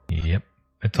 Oh, Yep,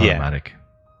 it's Yeah. automatic.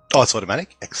 it's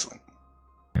automatic? Excellent.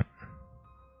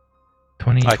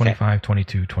 20, Okay. 25,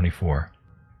 22, 24.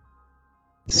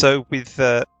 So with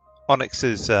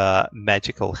Onyx's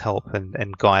magical help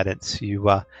and guidance, you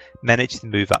manage to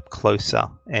move up closer.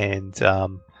 And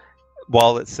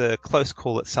while it's a close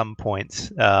call at some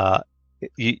points,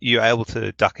 you're able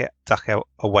to duck out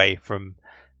away from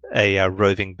a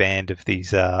roving band of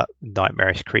these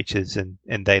nightmarish creatures,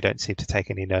 and they don't seem to take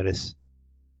any notice.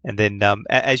 And then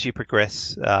as you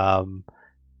progress,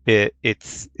 it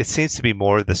seems to be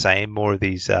more of the same, more of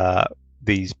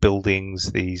these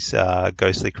buildings, these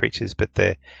ghostly creatures, but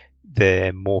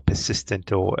they're more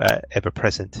persistent or ever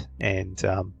present. And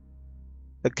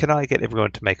can I get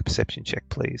everyone to make a perception check,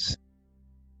 please?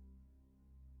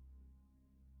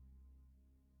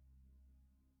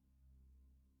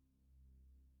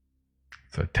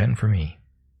 So 10 for me.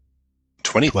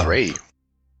 23.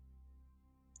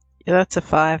 Yeah, that's a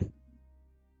 5.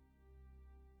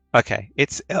 Okay,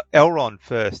 it's Elrond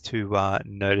first who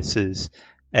notices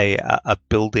a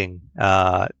building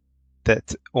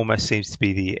that almost seems to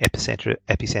be the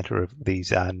epicenter of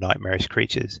these nightmarish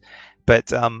creatures, but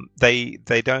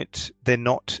they're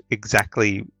not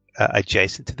exactly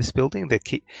adjacent to this building. They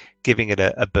keep giving it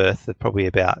a berth of probably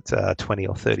about 20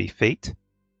 or 30 feet.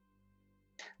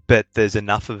 But there's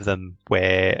enough of them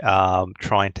where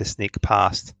trying to sneak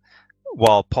past,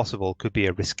 while possible, could be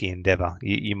a risky endeavor.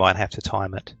 You might have to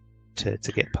time it to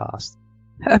get past.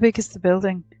 How big is the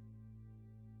building?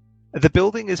 The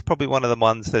building is probably one of the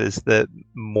ones that is the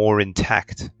more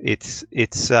intact. It's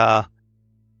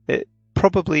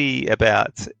probably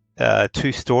about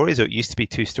 2 stories, or it used to be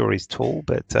 2 stories tall,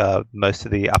 but most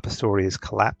of the upper story is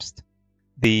collapsed.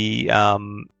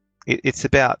 It's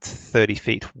about 30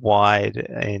 feet wide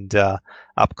and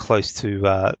up close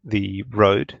to the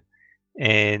road.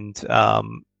 And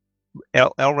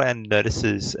Elrond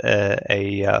notices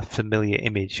a familiar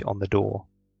image on the door.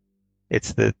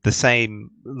 It's the same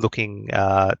looking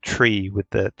tree with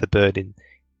the bird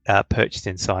perched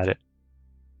inside it.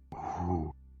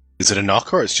 Ooh. Is it a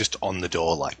knock or it's just on the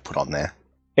door, like put on there?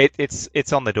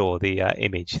 It's on the door. The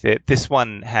image. This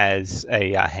one has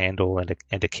a handle and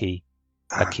a key.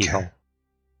 A keyhole.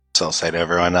 So I'll say to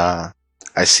everyone, I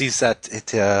see that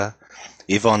at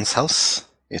Yvonne's house,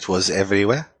 it was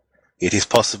everywhere. It is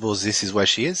possible this is where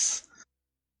she is.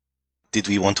 Did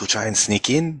we want to try and sneak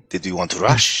in? Did we want to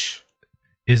rush?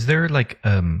 Is there like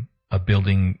a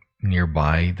building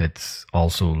nearby that's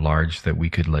also large that we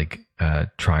could like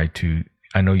try to?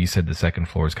 I know you said the second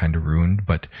floor is kind of ruined,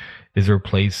 but is there a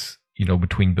place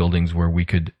between buildings where we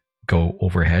could go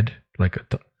overhead? Like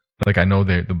I know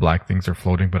the black things are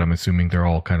floating, but I'm assuming they're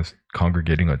all kind of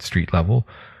congregating at street level.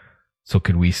 So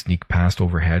could we sneak past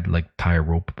overhead, like tie a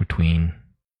rope between?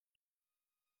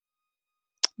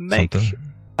 Make something?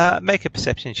 make a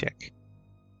perception check.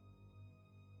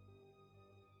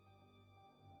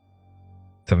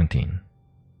 17.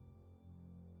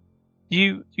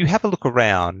 You have a look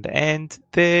around, and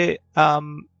there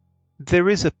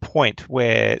is a point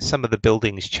where some of the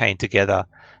buildings chain together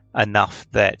enough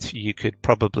that you could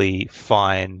probably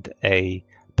find a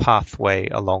pathway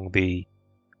along the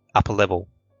upper level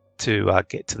to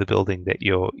get to the building that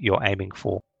you're aiming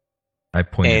for. I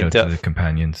pointed out to the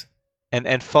companions.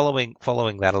 And following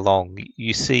that along,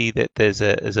 you see that there's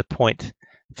a point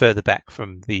further back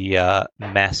from the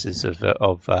masses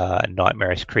of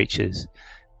nightmarish creatures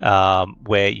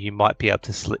where you might be able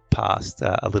to slip past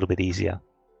a little bit easier.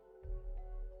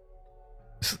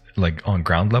 Like on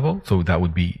ground level? So that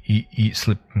would be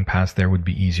slipping past there would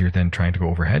be easier than trying to go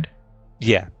overhead?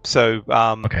 Yeah. So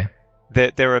okay.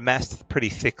 They're amassed pretty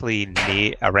thickly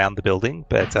near around the building,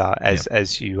 but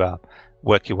as you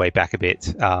work your way back a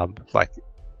bit, like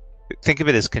think of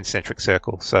it as concentric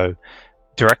circle. So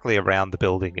directly around the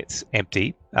building, it's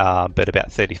empty, but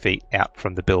about 30 feet out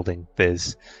from the building,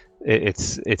 it's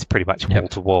pretty much wall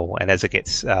to wall. And as it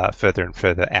gets further and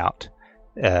further out,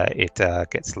 it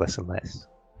gets less and less.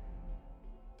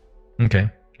 Okay.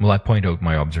 Well, I point out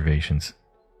my observations.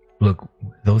 Look,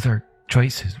 those are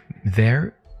choices.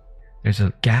 There's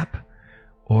a gap,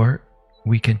 or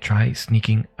we can try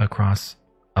sneaking across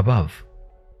above.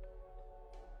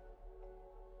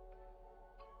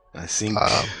 I think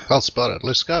well spotted.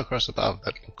 Let's go across above.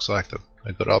 That looks like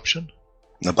a good option.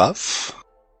 Above.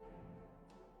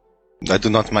 I do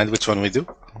not mind which one we do.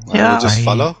 Yeah, I will just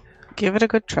follow. Give it a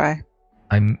good try.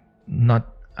 I'm not.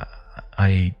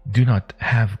 I do not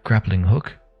have grappling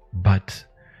hook, but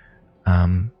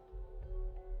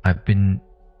I've been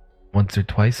once or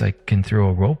twice. I can throw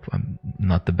a rope. I'm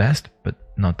not the best, but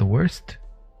not the worst.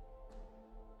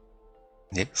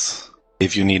 Yes.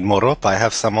 If you need more rope, I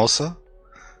have some also.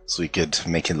 So we could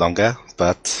make it longer,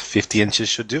 but 50 inches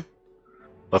should do.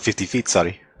 Or 50 feet,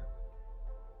 sorry.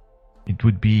 It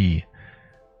would be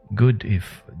good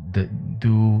if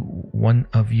do one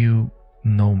of you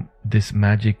know this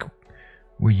magic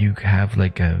where you have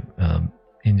like a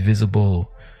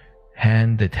invisible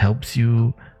hand that helps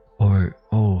you, or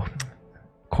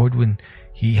Cordwin,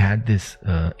 he had this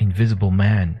invisible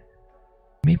man,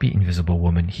 maybe invisible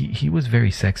woman. He was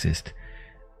very sexist.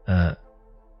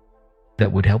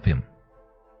 That would help him.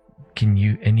 Can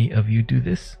any of you do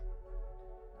this?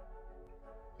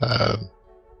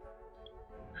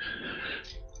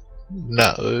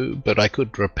 No, but I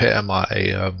could repair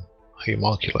my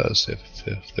homunculus if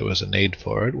there was a need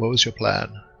for it. What was your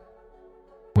plan?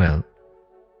 Well,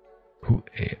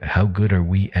 how good are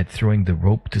we at throwing the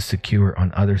rope to secure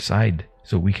on other side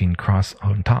so we can cross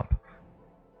on top?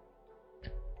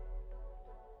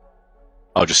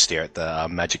 I'll just stare at the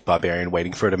magic barbarian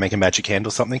waiting for her to make a magic hand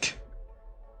or something.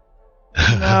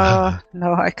 No,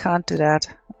 I can't do that,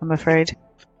 I'm afraid.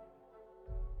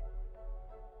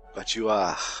 But you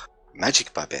are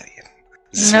magic barbarian.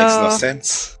 This makes no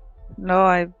sense. No,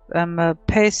 I am a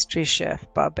pastry chef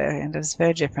barbarian. That's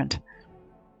very different.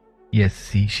 Yes,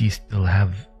 see, she still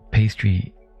have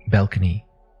pastry balcony.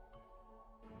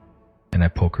 And I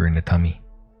poke her in the tummy.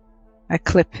 I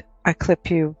clip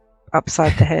you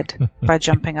upside the head by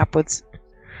jumping upwards.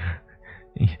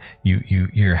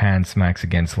 Your hand smacks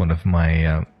against one of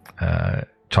my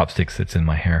chopsticks that's in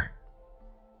my hair.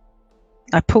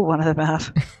 I pull one of them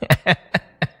out.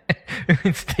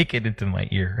 Stick it into my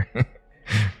ear.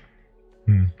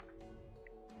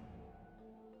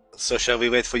 So shall we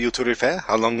wait for you to repair?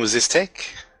 How long will this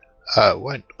take?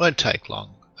 Won't take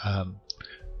long.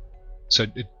 So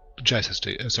Jace has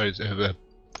to.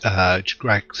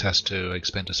 Grax has to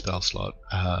expend a spell slot.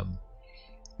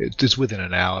 It's within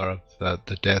an hour of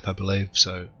the death, I believe,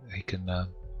 so he can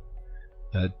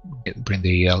bring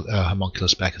the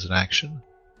homunculus back as an action.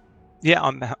 Yeah,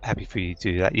 I'm happy for you to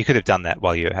do that. You could have done that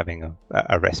while you were having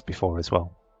a rest before as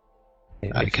well,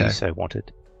 if you so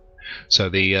wanted. So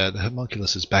the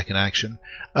homunculus is back in action,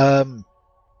 and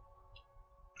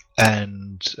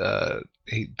the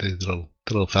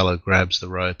little fellow grabs the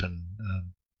rope and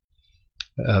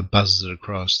buzzes it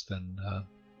across. Then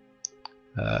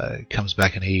comes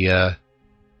back and he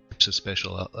puts a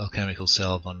special alchemical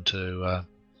salve onto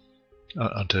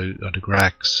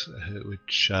Grax,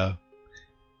 which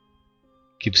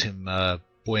gives him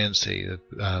buoyancy,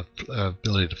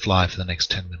 ability to fly for the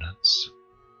next 10 minutes.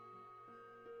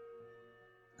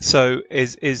 So,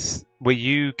 were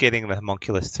you getting the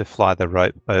homunculus to fly the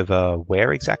rope over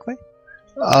where exactly?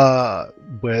 Where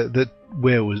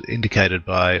was indicated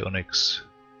by Onyx.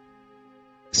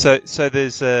 So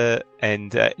there's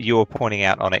and you were pointing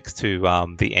out Onyx to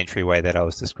the entryway that I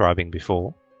was describing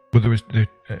before. Well,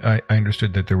 I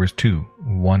understood that there was two.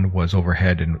 One was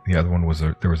overhead, and the other one was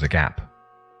there was a gap.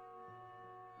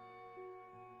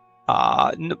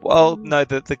 No.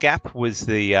 The gap was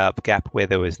the gap where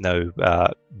there was no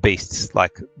beasts,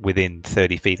 like within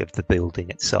 30 feet of the building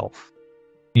itself.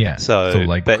 Yeah. So,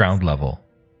 like ground level.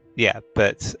 Yeah,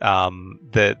 but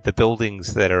the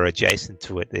buildings that are adjacent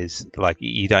to it is like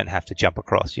you don't have to jump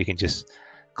across. You can just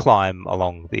climb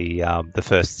along the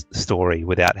first story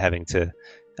without having to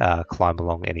climb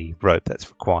along any rope that's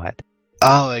required.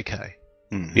 Oh, okay.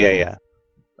 Yeah.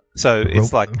 So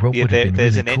it's like rope would have been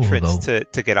there's really an cool, entrance though.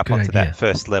 to get up Good onto idea. that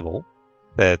first level,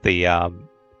 the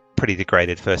pretty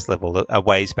degraded first level, a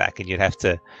ways back, and you'd have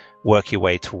to work your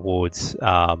way towards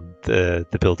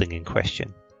the building in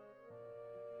question.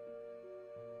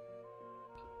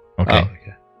 Okay.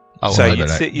 So well, you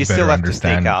but I you better still have to sneak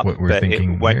understand up, what we're but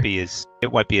thinking it won't here.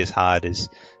 be as hard as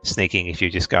sneaking if you're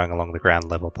just going along the ground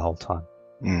level the whole time.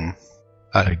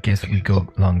 I guess we go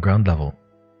along ground level.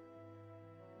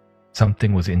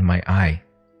 Something was in my eye.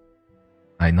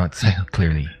 I not see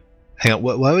clearly. Hang on,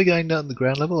 why are we going down the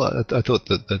ground level? I thought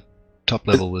that the top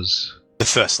level was... The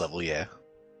first level, yeah.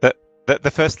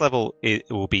 The first level, it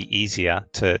will be easier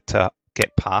to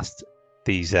get past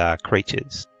these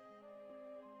creatures.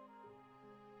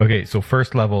 Okay, so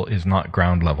first level is not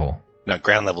ground level. No,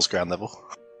 ground level's ground level.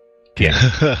 Yeah.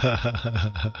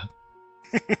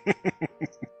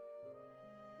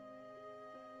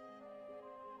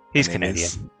 He's My name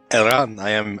is Canadian. Elran, I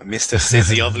am Mr.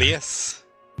 Seziovlius.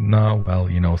 No, well,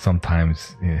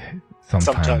 sometimes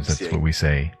Sometimes, that's yeah. what we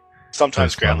say.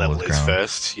 Sometimes First ground level level is is ground.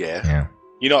 first, yeah. Yeah.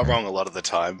 You're not wrong a lot of the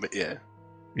time, but yeah.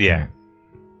 Yeah.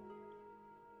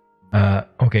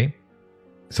 Okay.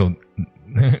 So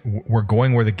we're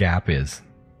going where the gap is.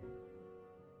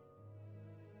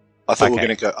 I thought we Okay. were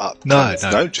going to go up.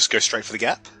 No. Just go straight for the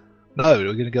gap. No, we're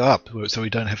going to go up, so we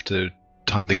don't have to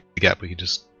time the gap. We can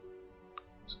just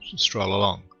stroll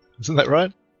along. Isn't that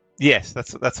right? Yes,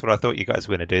 that's what I thought you guys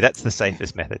were going to do. That's the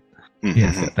safest method.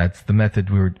 Yes, that's the method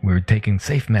we're taking.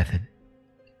 Safe method.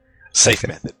 Safe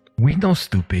method. We know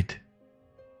stupid.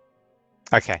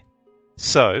 Okay.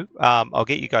 So I'll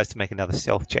get you guys to make another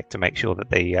stealth check to make sure that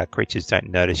the creatures don't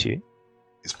notice you.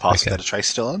 Is Pass Okay. Without a Trace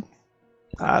still on?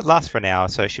 Lasts for an hour,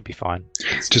 so it should be fine.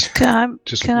 Just Can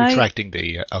I? retracting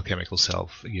the alchemical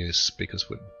self, yes, because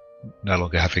we're no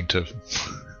longer having to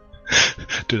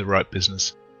do the right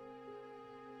business.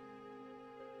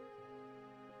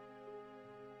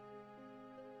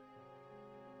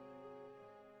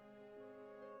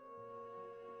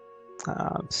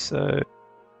 So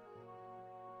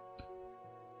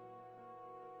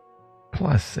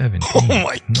Plus 17. Oh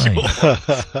my Nice.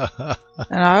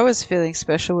 And I was feeling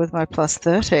special with my plus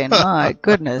 13. My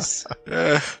goodness.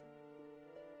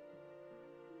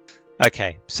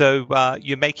 okay, so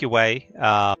you make your way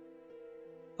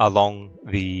along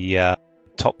the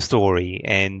top story,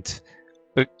 and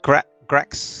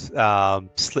Grax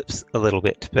slips a little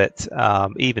bit, but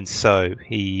even so,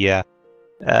 he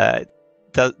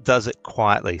does it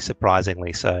quietly,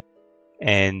 surprisingly so.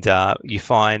 And you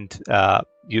find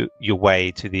your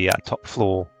way to the top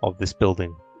floor of this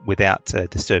building without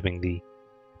disturbing the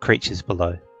creatures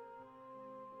below.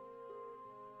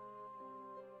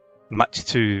 Much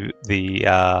to the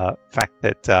fact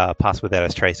that Pass Without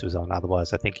a Trace was on.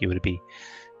 Otherwise, I think you would be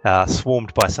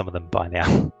swarmed by some of them by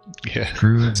now. Yeah,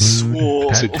 True blue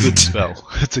Swore. it's a tattoo. good spell.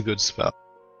 It's a good spell.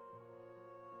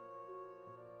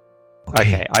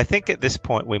 Okay, I think at this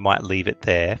point we might leave it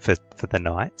there for the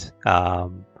night,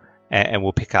 and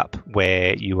we'll pick up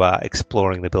where you are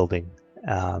exploring the building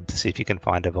to see if you can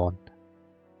find Yvonne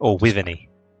or Withany.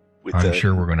 I'm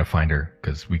sure we're going to find her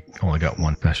because we only got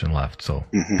one session left. So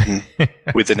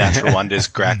With the natural wonders,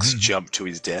 Grax jumped to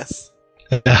his death.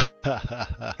 and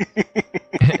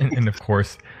of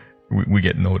course, we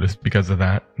get noticed because of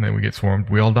that, and then we get swarmed.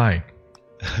 We all die.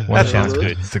 One That sounds shot,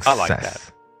 good. Success. I like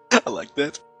that. I like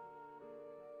that.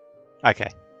 Okay,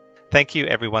 thank you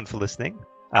everyone for listening.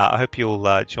 I hope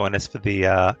you'll join us for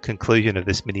the conclusion of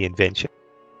this mini adventure,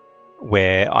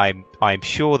 where I'm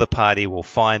sure the party will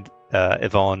find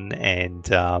Yvonne and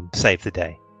save the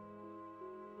day.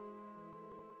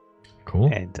 Cool.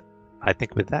 And I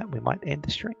think with that we might end the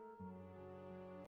stream.